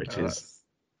 which is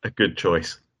a good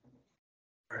choice.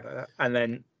 And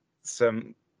then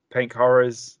some pink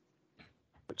horrors,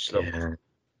 which look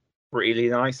really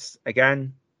nice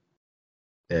again.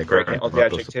 Yeah, great. All the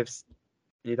adjectives,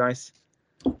 really nice.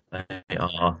 They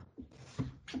are.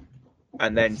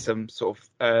 And then some sort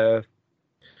of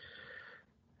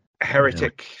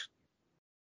heretic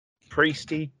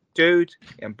priesty dude,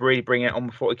 and really bring it on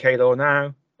with 40k lore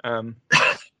now.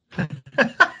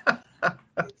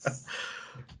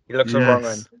 He looks on wrong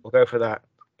end. We'll go for that.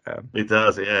 He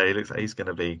does, yeah. He looks like he's going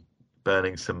to be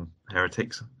burning some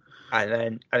heretics. And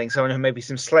then I think someone who maybe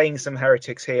slaying some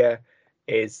heretics here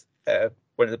is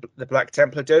one of the Black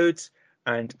Templar dudes.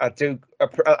 And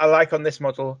I like on this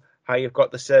model how you've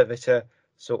got the servitor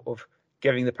sort of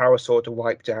giving the power sword a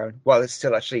wipe down while it's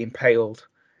still actually impaled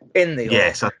in the orc.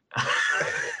 Yes, I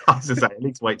was going to say, at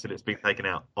least wait till it's been taken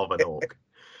out of an orc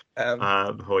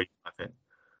before you have it.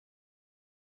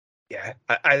 Yeah,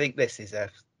 I think this is a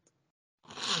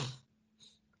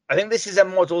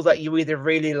model that you either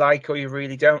really like or you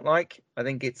really don't like. I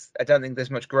don't think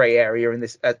there's much grey area in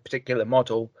this particular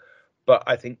model, but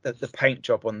I think that the paint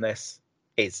job on this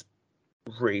is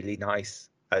really nice.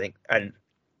 I think, and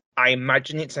I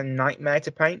imagine it's a nightmare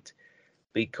to paint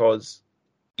because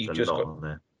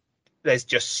there's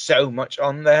just so much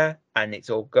on there, and it's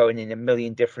all going in a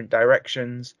million different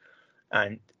directions.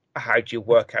 And how do you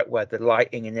work out where the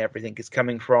lighting and everything is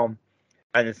coming from?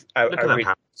 And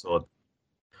that sword.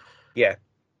 Yeah,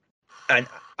 and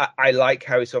I like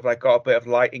how it's sort of like got a bit of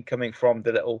lighting coming from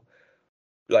the little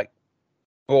like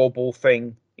bauble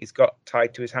thing he's got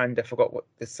tied to his hand. I forgot what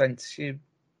the sensor.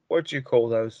 What do you call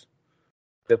those?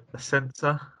 The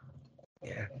sensor.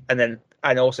 Yeah, and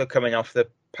also coming off the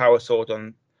power sword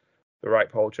on the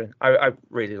right pauldron. I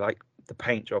really like the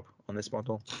paint job on this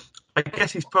model. I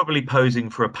guess he's probably posing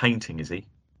for a painting, is he?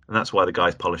 And that's why the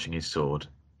guy's polishing his sword.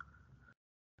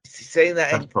 Is he saying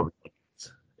that?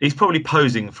 He's probably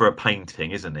posing for a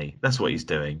painting, isn't he? That's what he's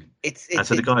doing.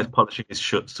 So the guy's polishing his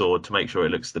sword to make sure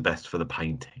it looks the best for the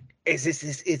painting. Is this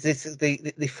the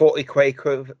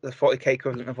 40k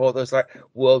equivalent of all those like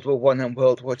World War I and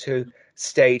World War II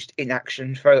staged in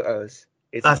action photos?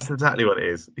 That's exactly what it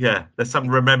is. Yeah, there's some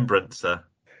remembrancer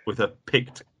with a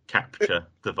picked capture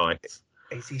device.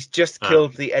 He's just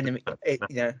killed the enemy.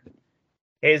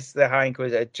 Here's the High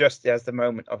Inquisitor just as the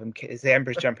moment of him. Is the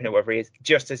Emperor's champion or whatever he is,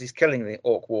 just as he's killing the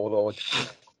Orc Warlord.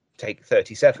 Take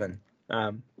 37.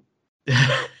 But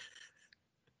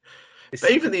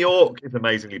even the orc is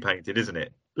amazingly painted, isn't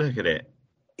it? Look at it.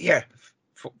 Yeah.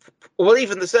 Well,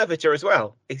 even the servitor as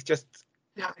well. It's just.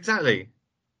 Yeah, exactly.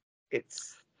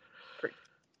 It's.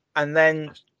 And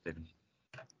then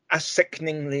a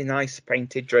sickeningly nice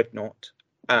painted dreadnought.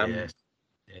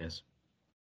 Yes.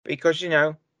 Because,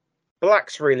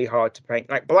 black's really hard to paint.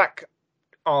 Like, black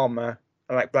armor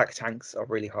and like black tanks are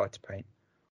really hard to paint.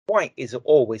 White is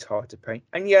always hard to paint.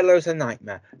 And yellow's a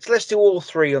nightmare. So let's do all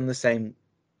three on the same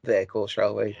vehicle,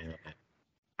 shall we? Yeah.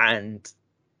 And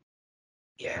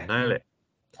yeah. Nail it.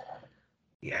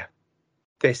 Yeah.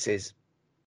 This is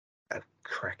a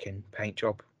cracking paint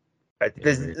job.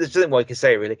 There's nothing more I can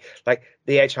say, really. Like,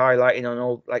 the edge highlighting on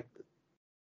all, like,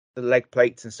 the leg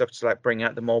plates and stuff to, like, bring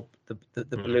out the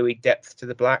bluey depth to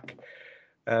the black.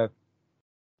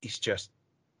 It's just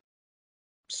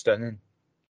stunning.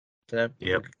 Can't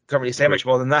really say much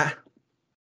more than that.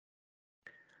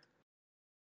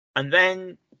 And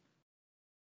then,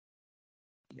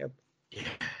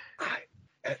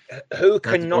 who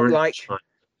can not like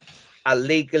a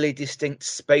legally distinct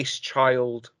space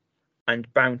child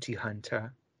and bounty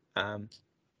hunter?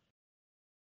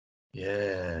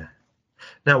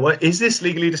 Now, what is this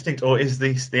legally distinct, or is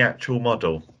this the actual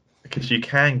model? Because you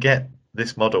can get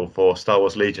this model for Star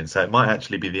Wars Legion, so it might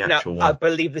actually be the actual one. I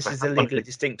believe this is a legally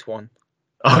distinct one.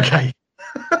 Okay.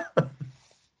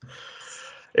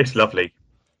 It's lovely.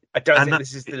 I don't think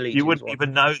this is the Legion. You wouldn't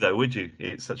even know, though, would you?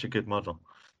 It's such a good model.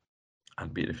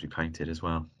 And beautifully painted as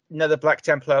well. Another Black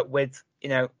Templar with,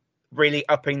 really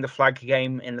upping the flag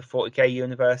game in the 40k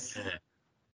universe.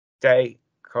 Day,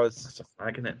 because that's a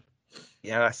flag, isn't it?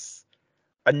 Yeah, that's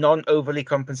a non-overly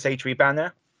compensatory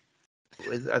banner.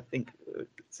 I think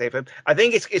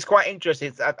it's quite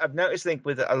interesting. I've noticed,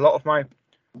 with a lot of my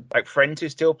friends who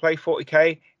still play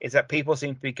 40k, is that people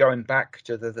seem to be going back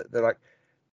to the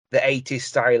 80s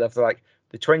style of the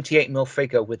 28mm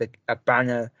figure with a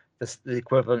banner, the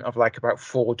equivalent of about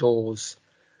 4 doors.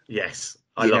 Yes,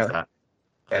 I love that.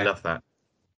 Yeah. I love that.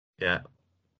 Yeah.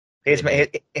 Here's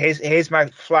my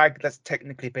flag that's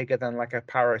technically bigger than a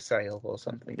parasail or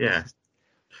something. Yeah.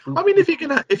 I mean, if in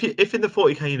the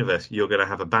 40k universe you're gonna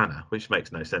have a banner, which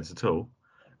makes no sense at all,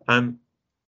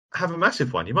 have a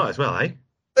massive one. You might as well, eh?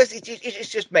 It's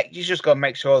just you just got to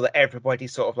make sure that everybody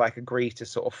sort of agrees to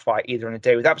sort of fight either on a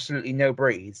day with absolutely no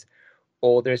breeze,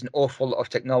 or there's an awful lot of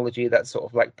technology that's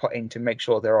sort of put in to make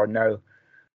sure there are no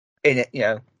in it.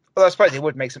 Well, I suppose it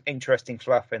would make some interesting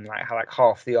fluff in how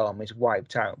half the army is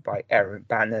wiped out by errant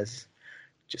banners,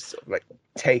 just sort of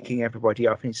taking everybody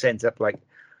off, and it ends up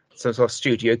some sort of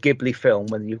Studio Ghibli film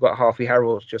when you've got half your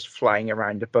heralds just flying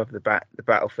around above the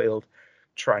battlefield,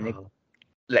 trying to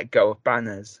let go of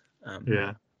banners.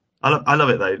 I love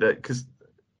it though, because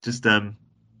just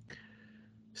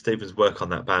Stephen's work on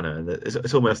that banner, and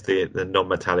it's almost the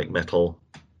non-metallic metal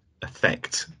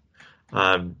effect,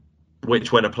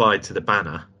 which when applied to the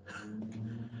banner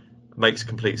makes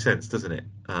complete sense, doesn't it?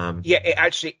 It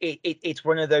actually it's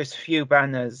one of those few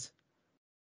banners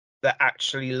that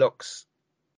actually looks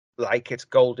like it's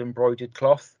gold embroidered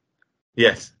cloth.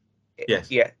 Yes.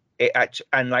 It actually,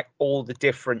 and all the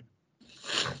different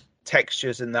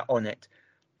textures and that on it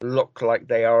look like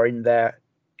they are in the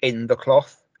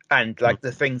cloth, and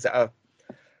the things that are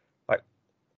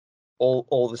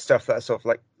all the stuff that's sort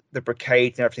of the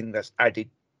brocade and everything that's added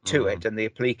to it, and the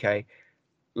applique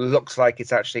looks like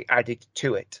it's actually added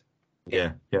to it.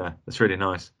 Yeah, that's really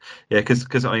nice. Yeah,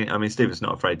 because I mean Stephen's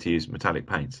not afraid to use metallic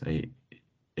paints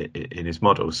in his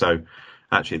model, so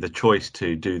actually the choice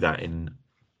to do that in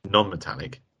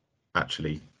non-metallic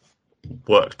actually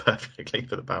worked perfectly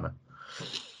for the banner.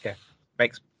 Yeah,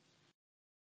 makes.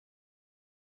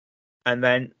 And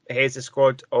then here's a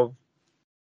squad of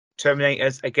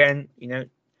Terminators again,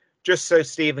 just so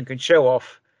Stephen can show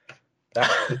off that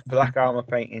black armor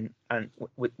painting and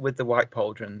with the white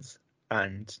pauldrons,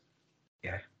 and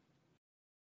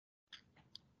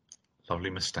lovely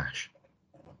moustache.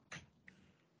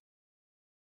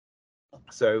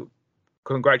 So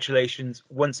congratulations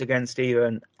once again,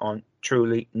 Stephen, on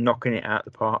truly knocking it out of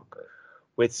the park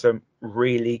with some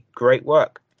really great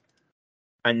work.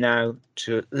 And now,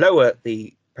 to lower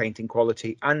the painting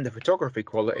quality and the photography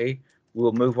quality,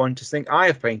 we'll move on to something I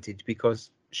have painted, because,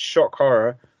 shock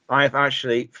horror, I have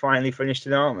actually finally finished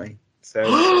an army.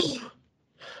 So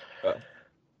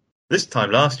this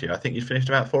time last year, I think you finished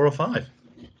about 4 or 5.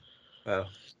 Well,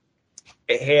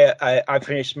 here I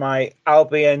finished my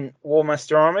Albion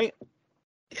Warmaster army.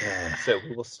 Yeah. So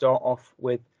we will start off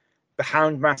with the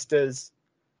Houndmasters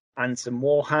and some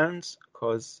Warhounds,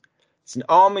 because it's an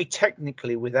army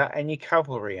technically without any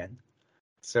cavalry in.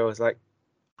 So I was like,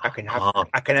 I can Ah.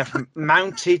 have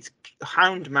mounted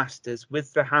hound masters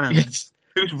with the hounds. Yes.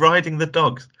 Who's riding the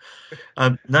dogs?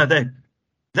 No,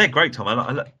 they're great, Tom.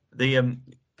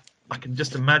 I can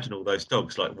just imagine all those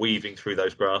dogs like weaving through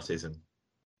those grasses and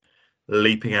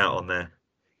leaping out on there.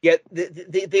 Yeah,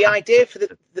 the idea for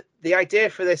the idea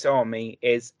for this army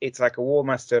is it's like a War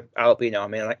Master Albion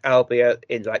army, like Albia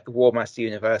in like the War Master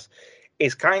universe,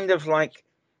 is kind of like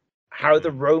how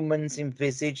the Romans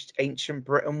envisaged ancient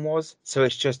Britain was. So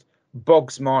it's just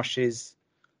bogs, marshes,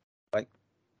 like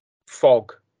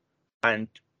fog, and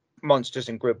monsters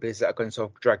and gribblies that are going to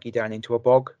sort of drag you down into a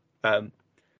bog.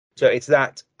 So it's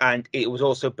that, and it was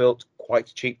also built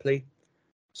quite cheaply.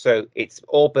 So it's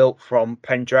all built from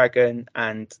Pendragon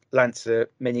and Lancer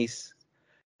minis,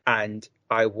 and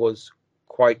I was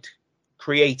quite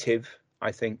creative,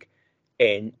 I think,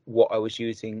 in what I was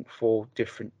using for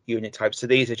different unit types. So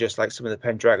these are just like some of the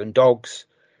Pendragon dogs,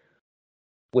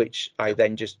 which I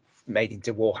then just made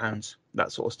into warhounds,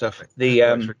 that sort of stuff.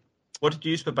 What did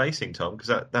you use for basing, Tom?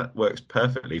 Because that works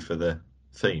perfectly for the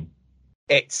theme.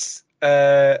 It's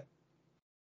a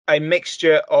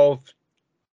mixture of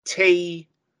tea,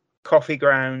 coffee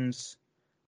grounds,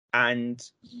 and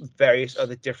various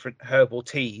other different herbal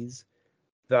teas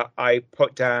that I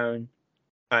put down,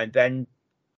 and then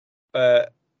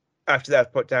after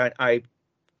that put down, I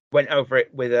went over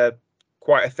it with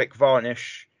quite a thick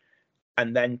varnish,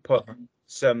 and then put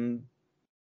some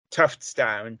tufts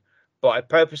down. But I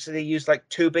purposely used like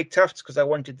 2 big tufts because I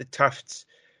wanted the tufts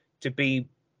to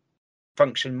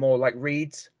function more like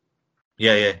reeds.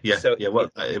 Yeah. So it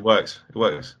works. It works.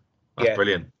 That's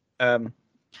brilliant.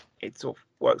 It sort of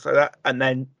works like that, and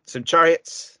then some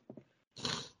chariots,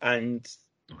 and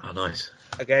nice.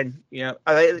 Again,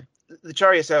 the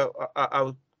chariots are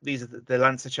these are the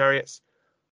Lancer chariots,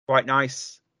 quite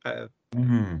nice.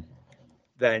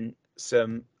 Then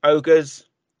some ogres,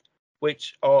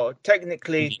 which are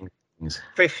technically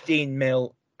 15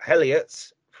 mil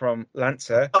Heliots from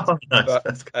Lancer,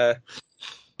 nice. but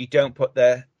you don't put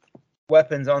their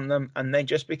weapons on them, and they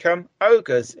just become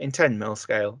ogres in 10 mil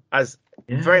scale, as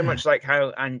very much like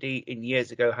how Andy in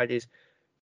years ago had his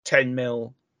 10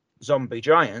 mil zombie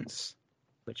giants,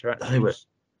 which are actually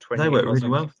 20 they work mil really zombies.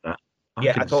 well for that.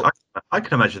 I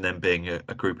can imagine them being a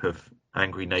group of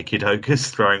angry naked ogres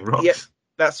throwing rocks. Yeah,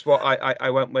 that's what I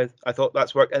went with. I thought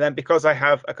that's worked, and then because I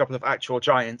have a couple of actual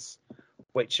giants,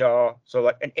 which are sort of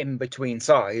like an in-between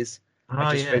size,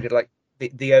 I just figured like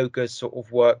the ogres sort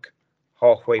of work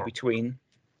halfway between.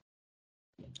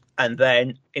 And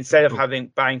then instead of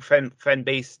buying fen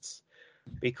beasts,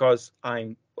 because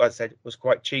as I said, it was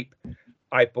quite cheap,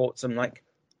 I bought some like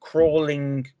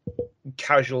crawling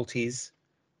casualties,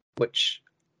 which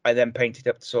I then painted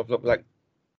up to sort of look like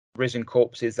risen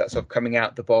corpses that sort of coming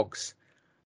out the bogs.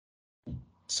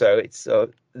 So it's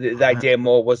the idea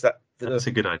more was that that's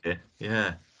a good idea.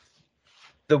 Yeah.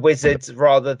 The wizards,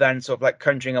 rather than sort of like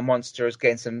conjuring a monster, is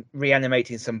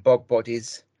reanimating some bog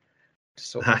bodies.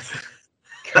 Sort of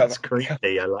that's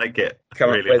creepy. I like it.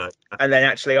 And then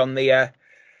actually on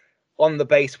the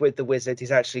base with the wizard,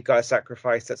 he's actually got a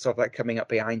sacrifice that's sort of like coming up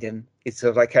behind him. It's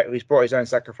sort of like he's brought his own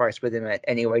sacrifice with him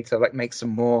anyway to like make some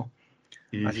more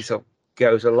as he sort of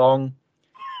goes along.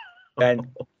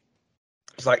 Then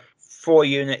it's like 4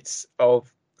 units of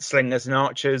slingers and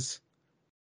archers,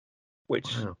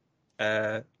 which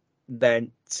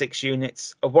then 6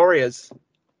 units of warriors.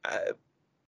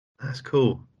 That's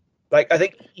cool. Like I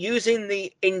think using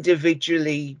the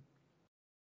individual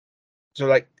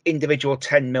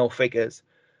 10 mil figures,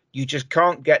 you just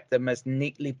can't get them as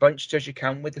neatly bunched as you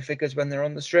can with the figures when they're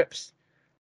on the strips.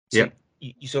 So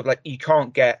you sort of like you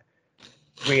can't get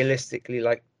realistically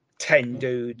like 10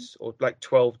 dudes or like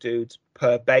 12 dudes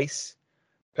per base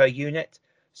per unit.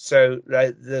 So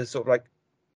the sort of like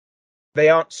they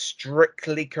aren't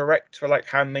strictly correct for like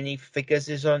how many figures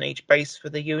is on each base for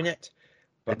the unit.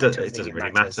 But it doesn't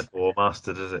really matter for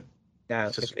Master, does it? No,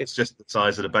 it's just the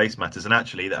size of the base matters, and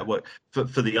actually that work for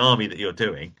the army that you're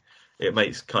doing. It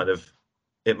makes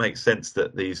sense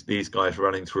that these guys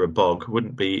running through a bog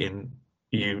wouldn't be in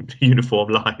uniform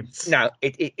lines. No,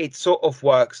 it sort of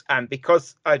works, and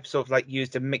because I've sort of like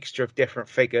used a mixture of different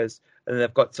figures, and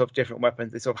they've got sort of different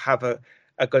weapons, they sort of have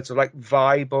a good sort of like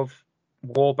vibe of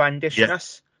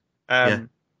warbandishness. And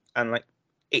like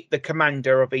the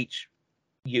commander of each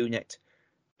unit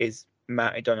is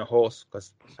mounted on a horse,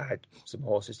 because I had some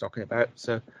horses knocking about.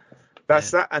 So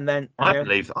that's that. And then I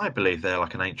believe they're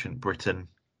like an ancient Britain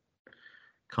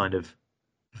kind of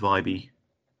vibey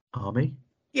army.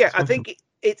 Yeah, I think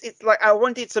it's like I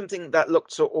wanted something that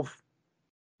looked sort of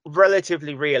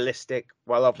relatively realistic,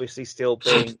 while obviously still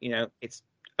being, it's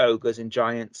ogres and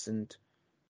giants and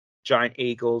giant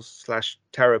eagles slash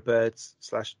terror birds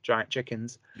slash giant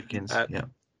chickens. Chickens, But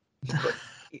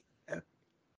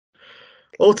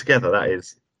Altogether,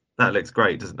 that looks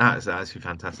great. Doesn't that? Is actually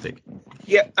fantastic.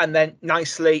 yeah, and then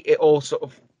nicely it all sort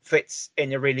of fits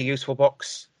in a really useful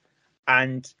box,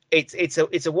 and it's a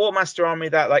Warmaster army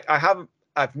that like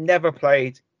I've never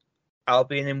played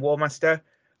Albion in Warmaster.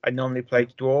 I normally play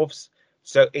dwarves,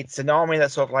 so it's an army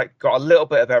that's sort of like got a little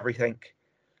bit of everything.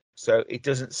 So it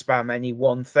doesn't spam any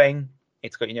one thing.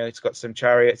 It's got it's got some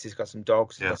chariots, it's got some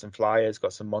dogs, it's got some flyers,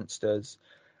 got some monsters.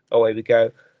 Away we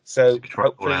go. So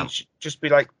hopefully it should just be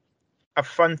like a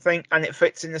fun thing, and it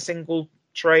fits in a single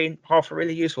tray in half a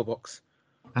really useful box.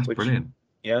 That's brilliant.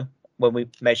 When we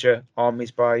measure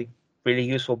armies by really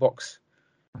useful box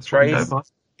trays,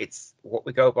 it's what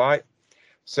we go by.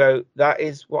 So that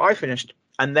is what I finished.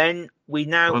 And then we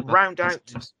now round out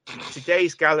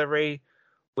today's gallery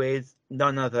with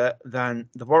none other than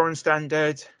the Warren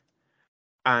Standard.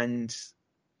 And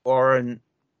Warren,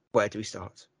 where do we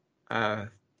start? At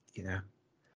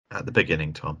the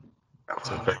beginning, Tom. It's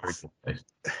a very good place.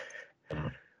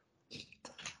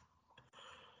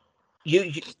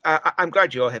 I'm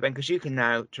glad you're here, Ben, because you can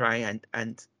now try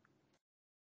and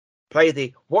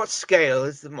play what scale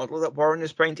is the model that Warren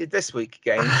has painted this week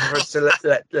game for us to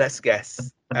let's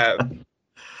guess. These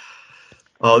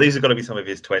are going to be some of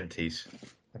his 20s,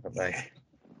 haven't they?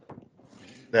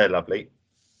 They're lovely.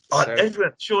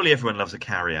 Surely everyone loves a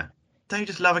carrier. Don't you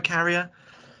just love a carrier?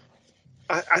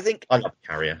 I think I love a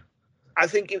carrier. I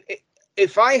think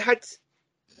if I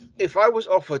was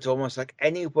offered almost like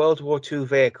any World War II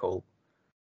vehicle,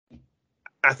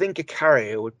 I think a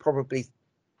carrier would probably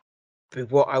be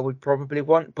what I would probably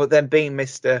want. But then being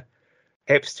Mr.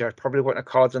 Hipster, I'd probably want a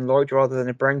Carden Lloyd rather than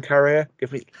a Bren carrier.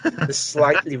 Give me the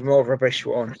slightly more rubbish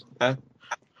one. I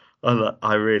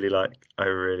really like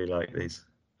these.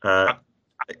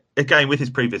 Again, with his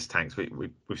previous tanks,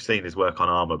 we've seen his work on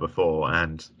armor before,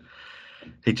 and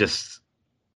he just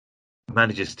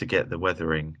manages to get the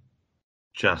weathering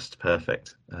just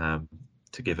perfect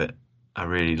to give it a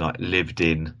really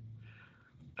lived-in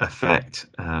effect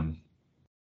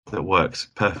that works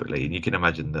perfectly. And you can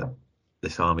imagine that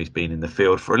this army's been in the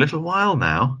field for a little while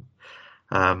now,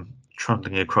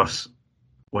 trundling across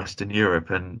Western Europe,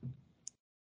 and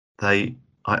I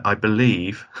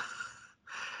believe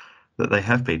that they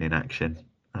have been in action.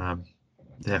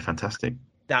 They're fantastic.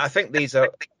 Now, I think these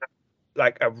are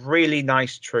like a really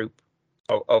nice troop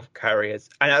of carriers,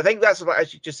 and I think that's what,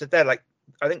 as you just said there, like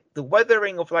I think the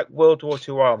weathering of like World War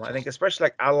II armor, I think especially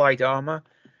like Allied armor,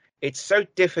 it's so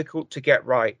difficult to get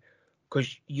right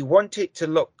because you want it to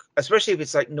look, especially if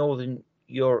it's like Northern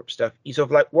Europe stuff, you sort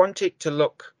of like want it to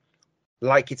look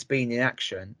like it's been in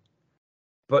action,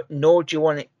 but nor do you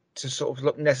want it to sort of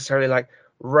look necessarily like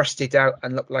rusted out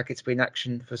and look like it's been in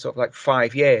action for sort of like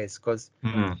 5 years, because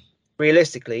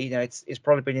realistically, it's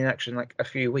probably been in action like a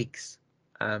few weeks.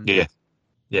 And you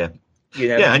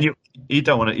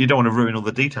don't want to ruin all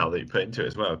the detail that you put into it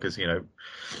as well, because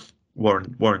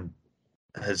Warren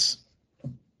has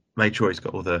made sure he's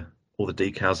got all the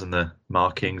decals and the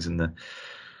markings and the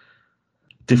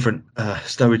different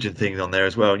stowage and things on there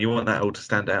as well, and you want that all to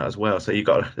stand out as well. So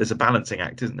there's a balancing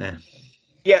act, isn't there?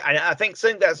 Yeah, and I think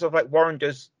something that sort of like Warren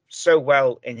does so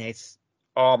well in his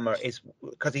armor is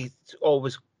because he's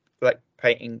always like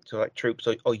painting to like troops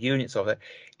or units of it,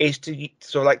 is to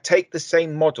sort of like take the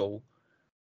same model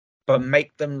but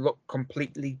make them look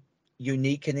completely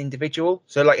unique and individual.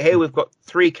 So like here we've got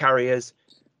 3 carriers,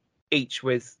 each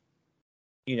with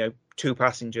 2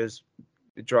 passengers,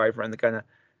 the driver and the gunner,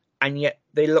 and yet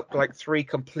they look like 3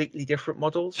 completely different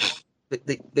models.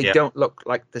 They don't look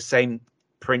like the same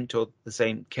print or the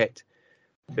same kit.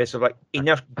 There's sort of like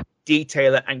enough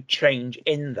detail and change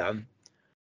in them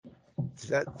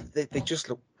that they just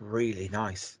look really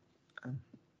nice.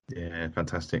 Yeah,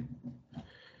 fantastic.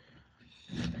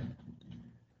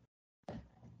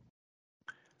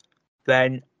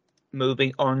 Then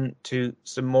moving on to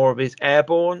some more of his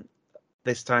airborne,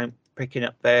 this time picking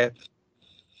up their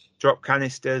drop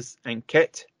canisters and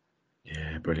kit.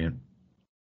 Yeah, brilliant.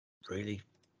 Really,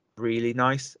 really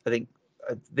nice. I think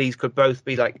these could both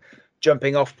be like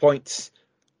jumping off points,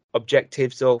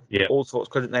 objectives, or all sorts,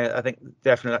 couldn't they? I think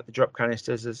definitely like the drop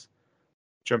canisters as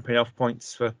jumping off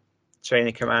points for chain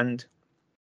of command.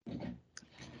 It's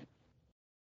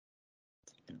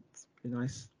pretty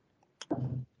nice.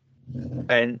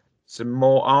 And some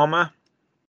more armor.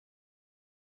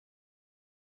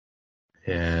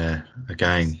 Yeah,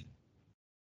 again.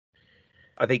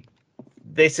 I think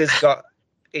this has got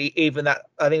even that.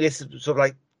 I think this is sort of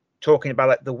like talking about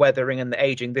like the weathering and the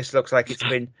aging. This looks like it's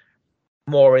been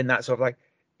more in that sort of like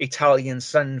Italian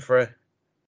sun for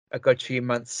a good few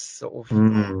months, sort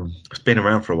of. It's been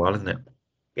around for a while, isn't it?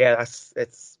 Yeah,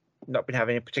 it's not been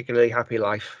having a particularly happy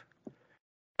life,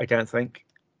 I don't think.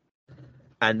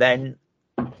 And then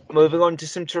moving on to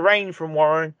some terrain from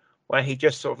Warren, where he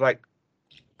just sort of like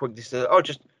put this,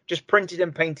 just printed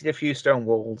and painted a few stone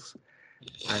walls,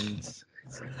 and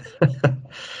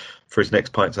For his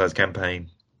next pint-sized campaign.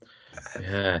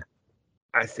 Yeah.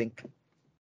 I think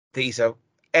these are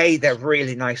they're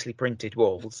really nicely printed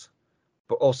walls,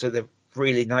 but also they're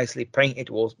really nicely painted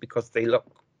walls because they look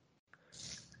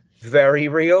very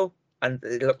real and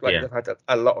they look like they've had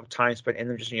a lot of time spent in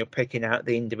them. Just when you're picking out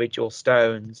the individual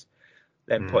stones,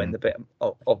 then putting the bit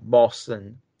of moss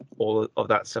and all of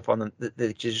that stuff on them,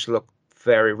 they just look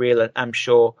very real. And I'm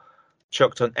sure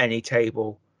chucked on any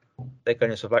table, they're going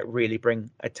to sort of like really bring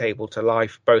a table to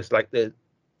life, both like the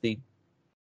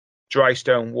dry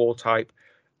stone wall type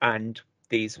and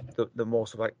the more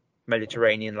sort of like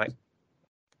Mediterranean, like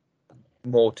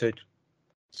mortared,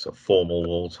 sort of formal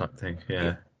wall type thing.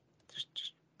 Yeah.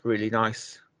 Just really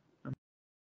nice.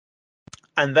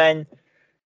 And then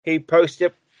he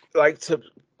posted like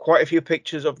quite a few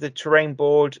pictures of the terrain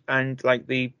board and like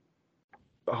the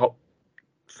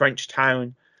French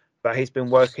town that he's been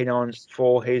working on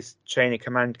for his Chain of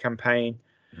Command campaign.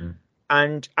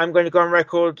 And I'm going to go on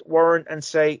record, Warren, and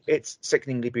say it's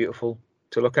sickeningly beautiful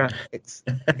to look at. It's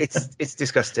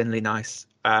disgustingly nice.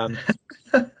 I'd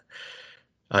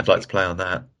like to play on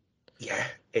that. Yeah,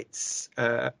 it's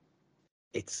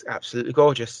absolutely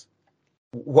gorgeous.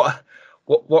 What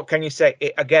can you say?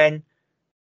 It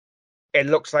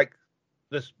looks like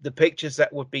the pictures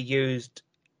that would be used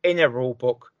in a rule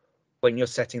book when you're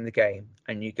setting the game,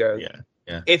 and you go,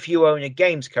 if you own a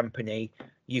games company,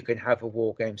 you can have a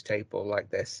war games table like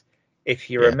this. If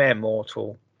you're a mere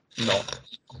mortal, not.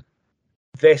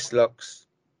 This looks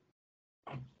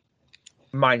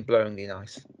mind-blowingly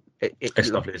nice. It's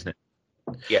lovely, isn't it?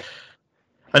 Yeah.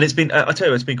 And it's been, I tell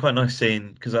you, it's been quite nice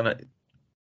seeing, because I know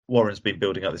Warren's been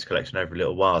building up this collection over a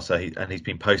little while, so he's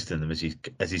been posting them as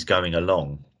he's going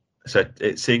along. So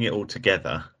seeing it all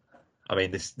together. I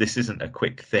mean, this isn't a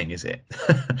quick thing, is it?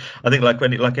 I think like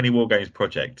any war games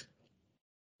project,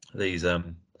 these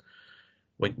when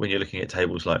you're looking at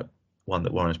tables like one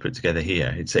that Warren's put together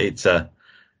here,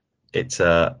 it's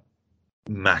a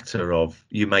matter of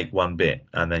you make one bit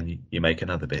and then you make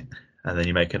another bit and then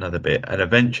you make another bit, and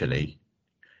eventually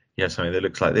you have something that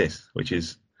looks like this, which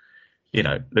is,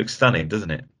 looks stunning,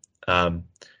 doesn't it? But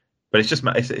it's just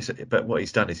but what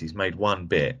he's done is he's made one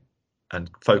bit and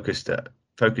focused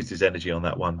his energy on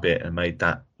that one bit and made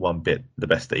that one bit the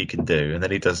best that he can do, and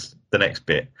then he does the next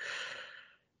bit,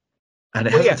 and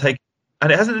it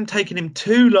hasn't taken him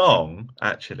too long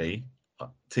actually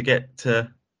to get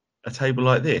to a table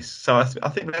like this. So I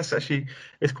think that's actually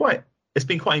it's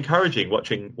been quite encouraging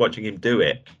watching him do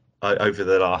it over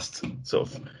the last sort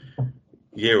of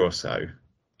year or so,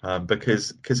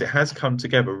 because it has come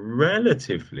together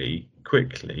relatively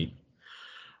quickly.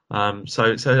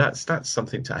 So that's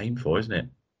something to aim for, isn't it?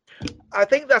 I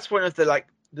think that's one of the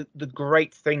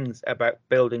great things about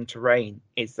building terrain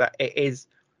is that it's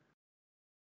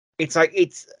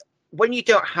when you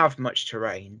don't have much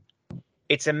terrain,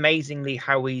 it's amazingly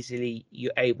how easily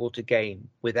you're able to game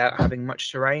without having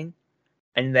much terrain,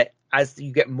 and that as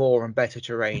you get more and better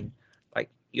terrain, like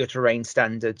your terrain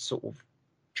standards sort of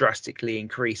drastically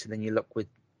increase, and then you look with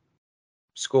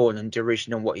scorn and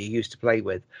derision on what you used to play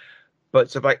with.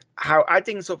 But sort of like how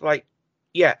adding sort of like,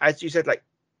 as you said, like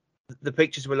the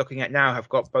pictures we're looking at now have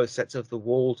got both sets of the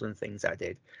walls and things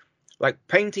added. Like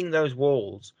painting those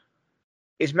walls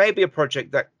is maybe a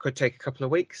project that could take a couple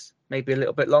of weeks, maybe a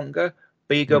little bit longer.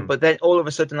 But you go, but then all of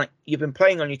a sudden, like you've been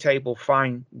playing on your table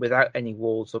fine without any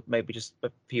walls, or maybe just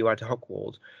a few ad hoc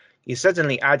walls. You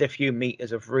suddenly add a few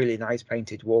meters of really nice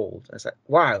painted walls, and it's like,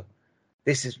 wow,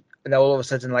 this is. And all of a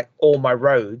sudden, like all my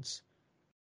roads,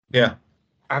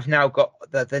 I've now got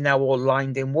that. They're now all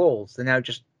lined in walls. They're now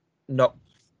just not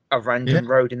a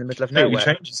random road in the middle of nowhere. It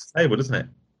changes the table, doesn't it?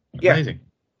 Amazing.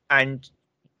 And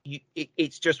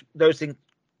it's just those things.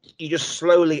 You just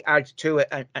slowly add to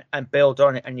it and build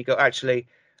on it, and you go, actually,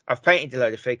 I've painted a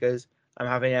load of figures. I'm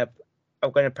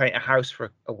going to paint a house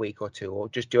for a week or two, or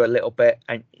just do a little bit,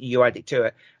 and you add it to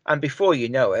it. And before you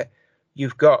know it,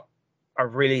 you've got a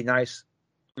really nice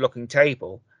looking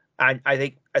table. And I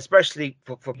think, especially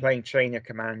for playing Chain of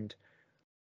Command,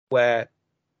 where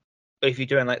if you're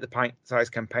doing like the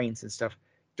pint-sized campaigns and stuff,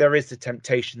 there is the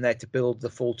temptation there to build the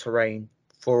full terrain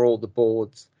for all the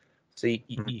boards. So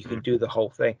you can do the whole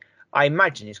thing. I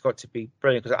imagine it's got to be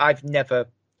brilliant, because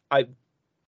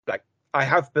I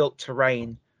have built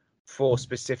terrain for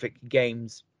specific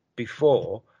games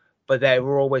before, but they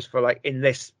were always for like in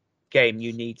this game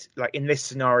you need like in this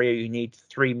scenario you need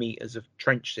 3 meters of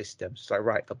trench system. So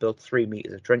right, I'll build 3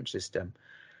 meters of trench system,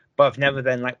 but I've never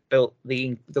then like built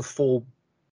the full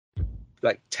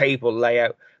like table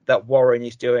layout that Warren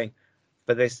is doing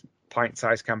for this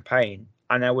pint-sized campaign.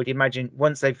 And I would imagine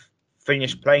once they've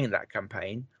finished playing that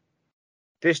campaign,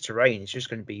 this terrain is just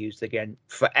going to be used again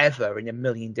forever in a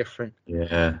million different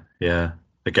again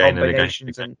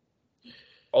combinations and again. and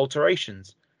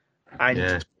alterations. And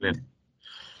Yeah, it's brilliant.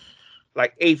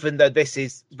 like even though this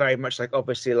is very much like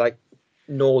obviously like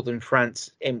northern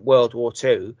France in World War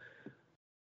II,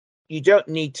 you don't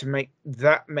need to make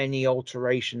that many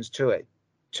alterations to it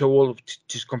to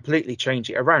just completely change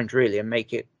it around really and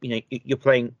make it, you know, you're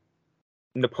playing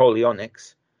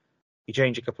Napoleonics. You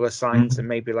change a couple of signs and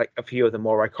maybe like a few of the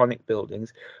more iconic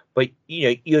buildings, but you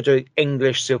know, you're doing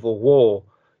English Civil War.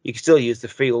 You can still use the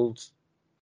fields,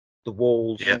 the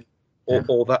walls,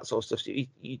 all that sort of stuff. So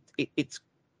it's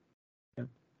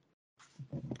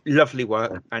lovely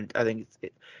work, and I think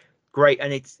it's great.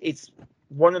 And it's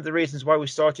one of the reasons why we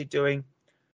started doing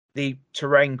the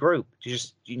terrain group, to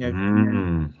just, you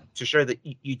know, to show that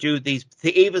you do these,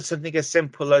 even something as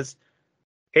simple as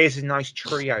here's a nice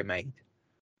tree I made.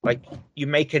 Like you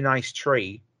make a nice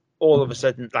tree, all of a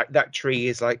sudden, like that tree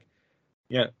is like,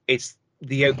 you know, it's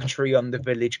the oak tree on the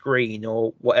village green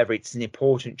or whatever. It's an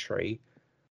important tree.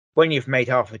 When you've made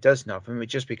half a dozen of them, it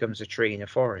just becomes a tree in a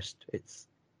forest. It's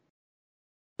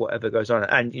whatever goes on.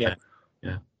 And, you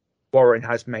know, Warren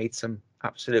has made some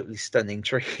absolutely stunning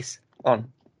trees on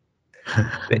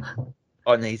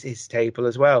his table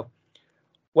as well.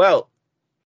 Well,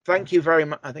 thank you very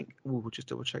much. I think we'll just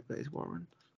double check that is Warren.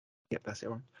 Yep, that's it,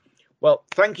 Warren. Well,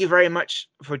 thank you very much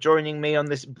for joining me on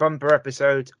this bumper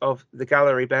episode of The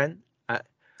Gallery, Ben.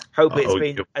 Hope it's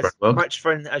been as much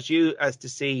fun as to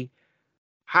see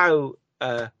how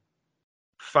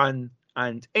fun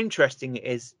and interesting it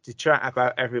is to chat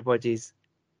about everybody's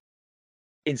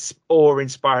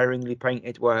awe-inspiringly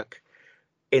painted work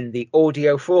in the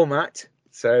audio format.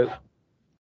 So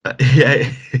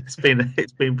it's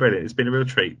been brilliant. It's been a real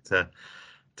treat to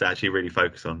actually really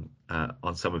focus on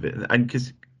some of it, and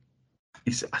because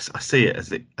I see it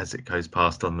as it goes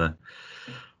past on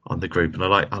the group, and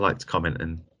I like to comment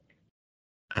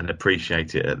and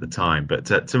appreciate it at the time, but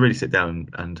to really sit down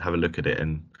and have a look at it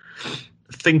and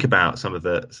think about some of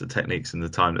the techniques and the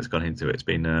time that's gone into it, it's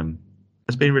been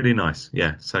really nice.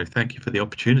 Yeah, so thank you for the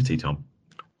opportunity, Tom.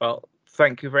 Well,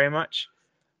 thank you very much.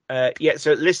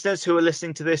 So listeners who are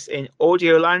listening to this in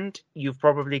audio land, you've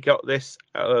probably got this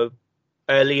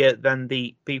earlier than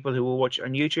the people who will watch it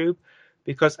on YouTube,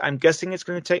 because I'm guessing it's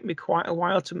going to take me quite a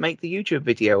while to make the YouTube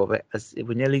video of it, as it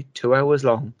was nearly 2 hours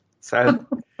long. So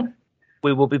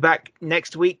we will be back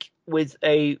next week with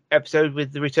a episode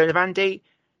with the return of Andy.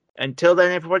 Until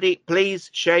then, everybody,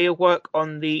 please share your work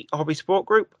on the Hobby Support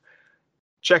Group.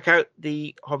 Check out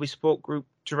the Hobby Support Group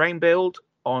Terrain Build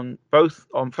on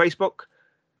Facebook,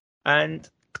 and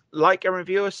like and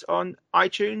review us on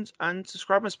iTunes and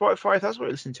subscribe on Spotify if that's what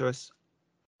you're listening to us.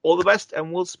 All the best,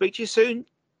 and we'll speak to you soon.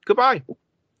 Goodbye.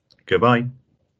 Goodbye.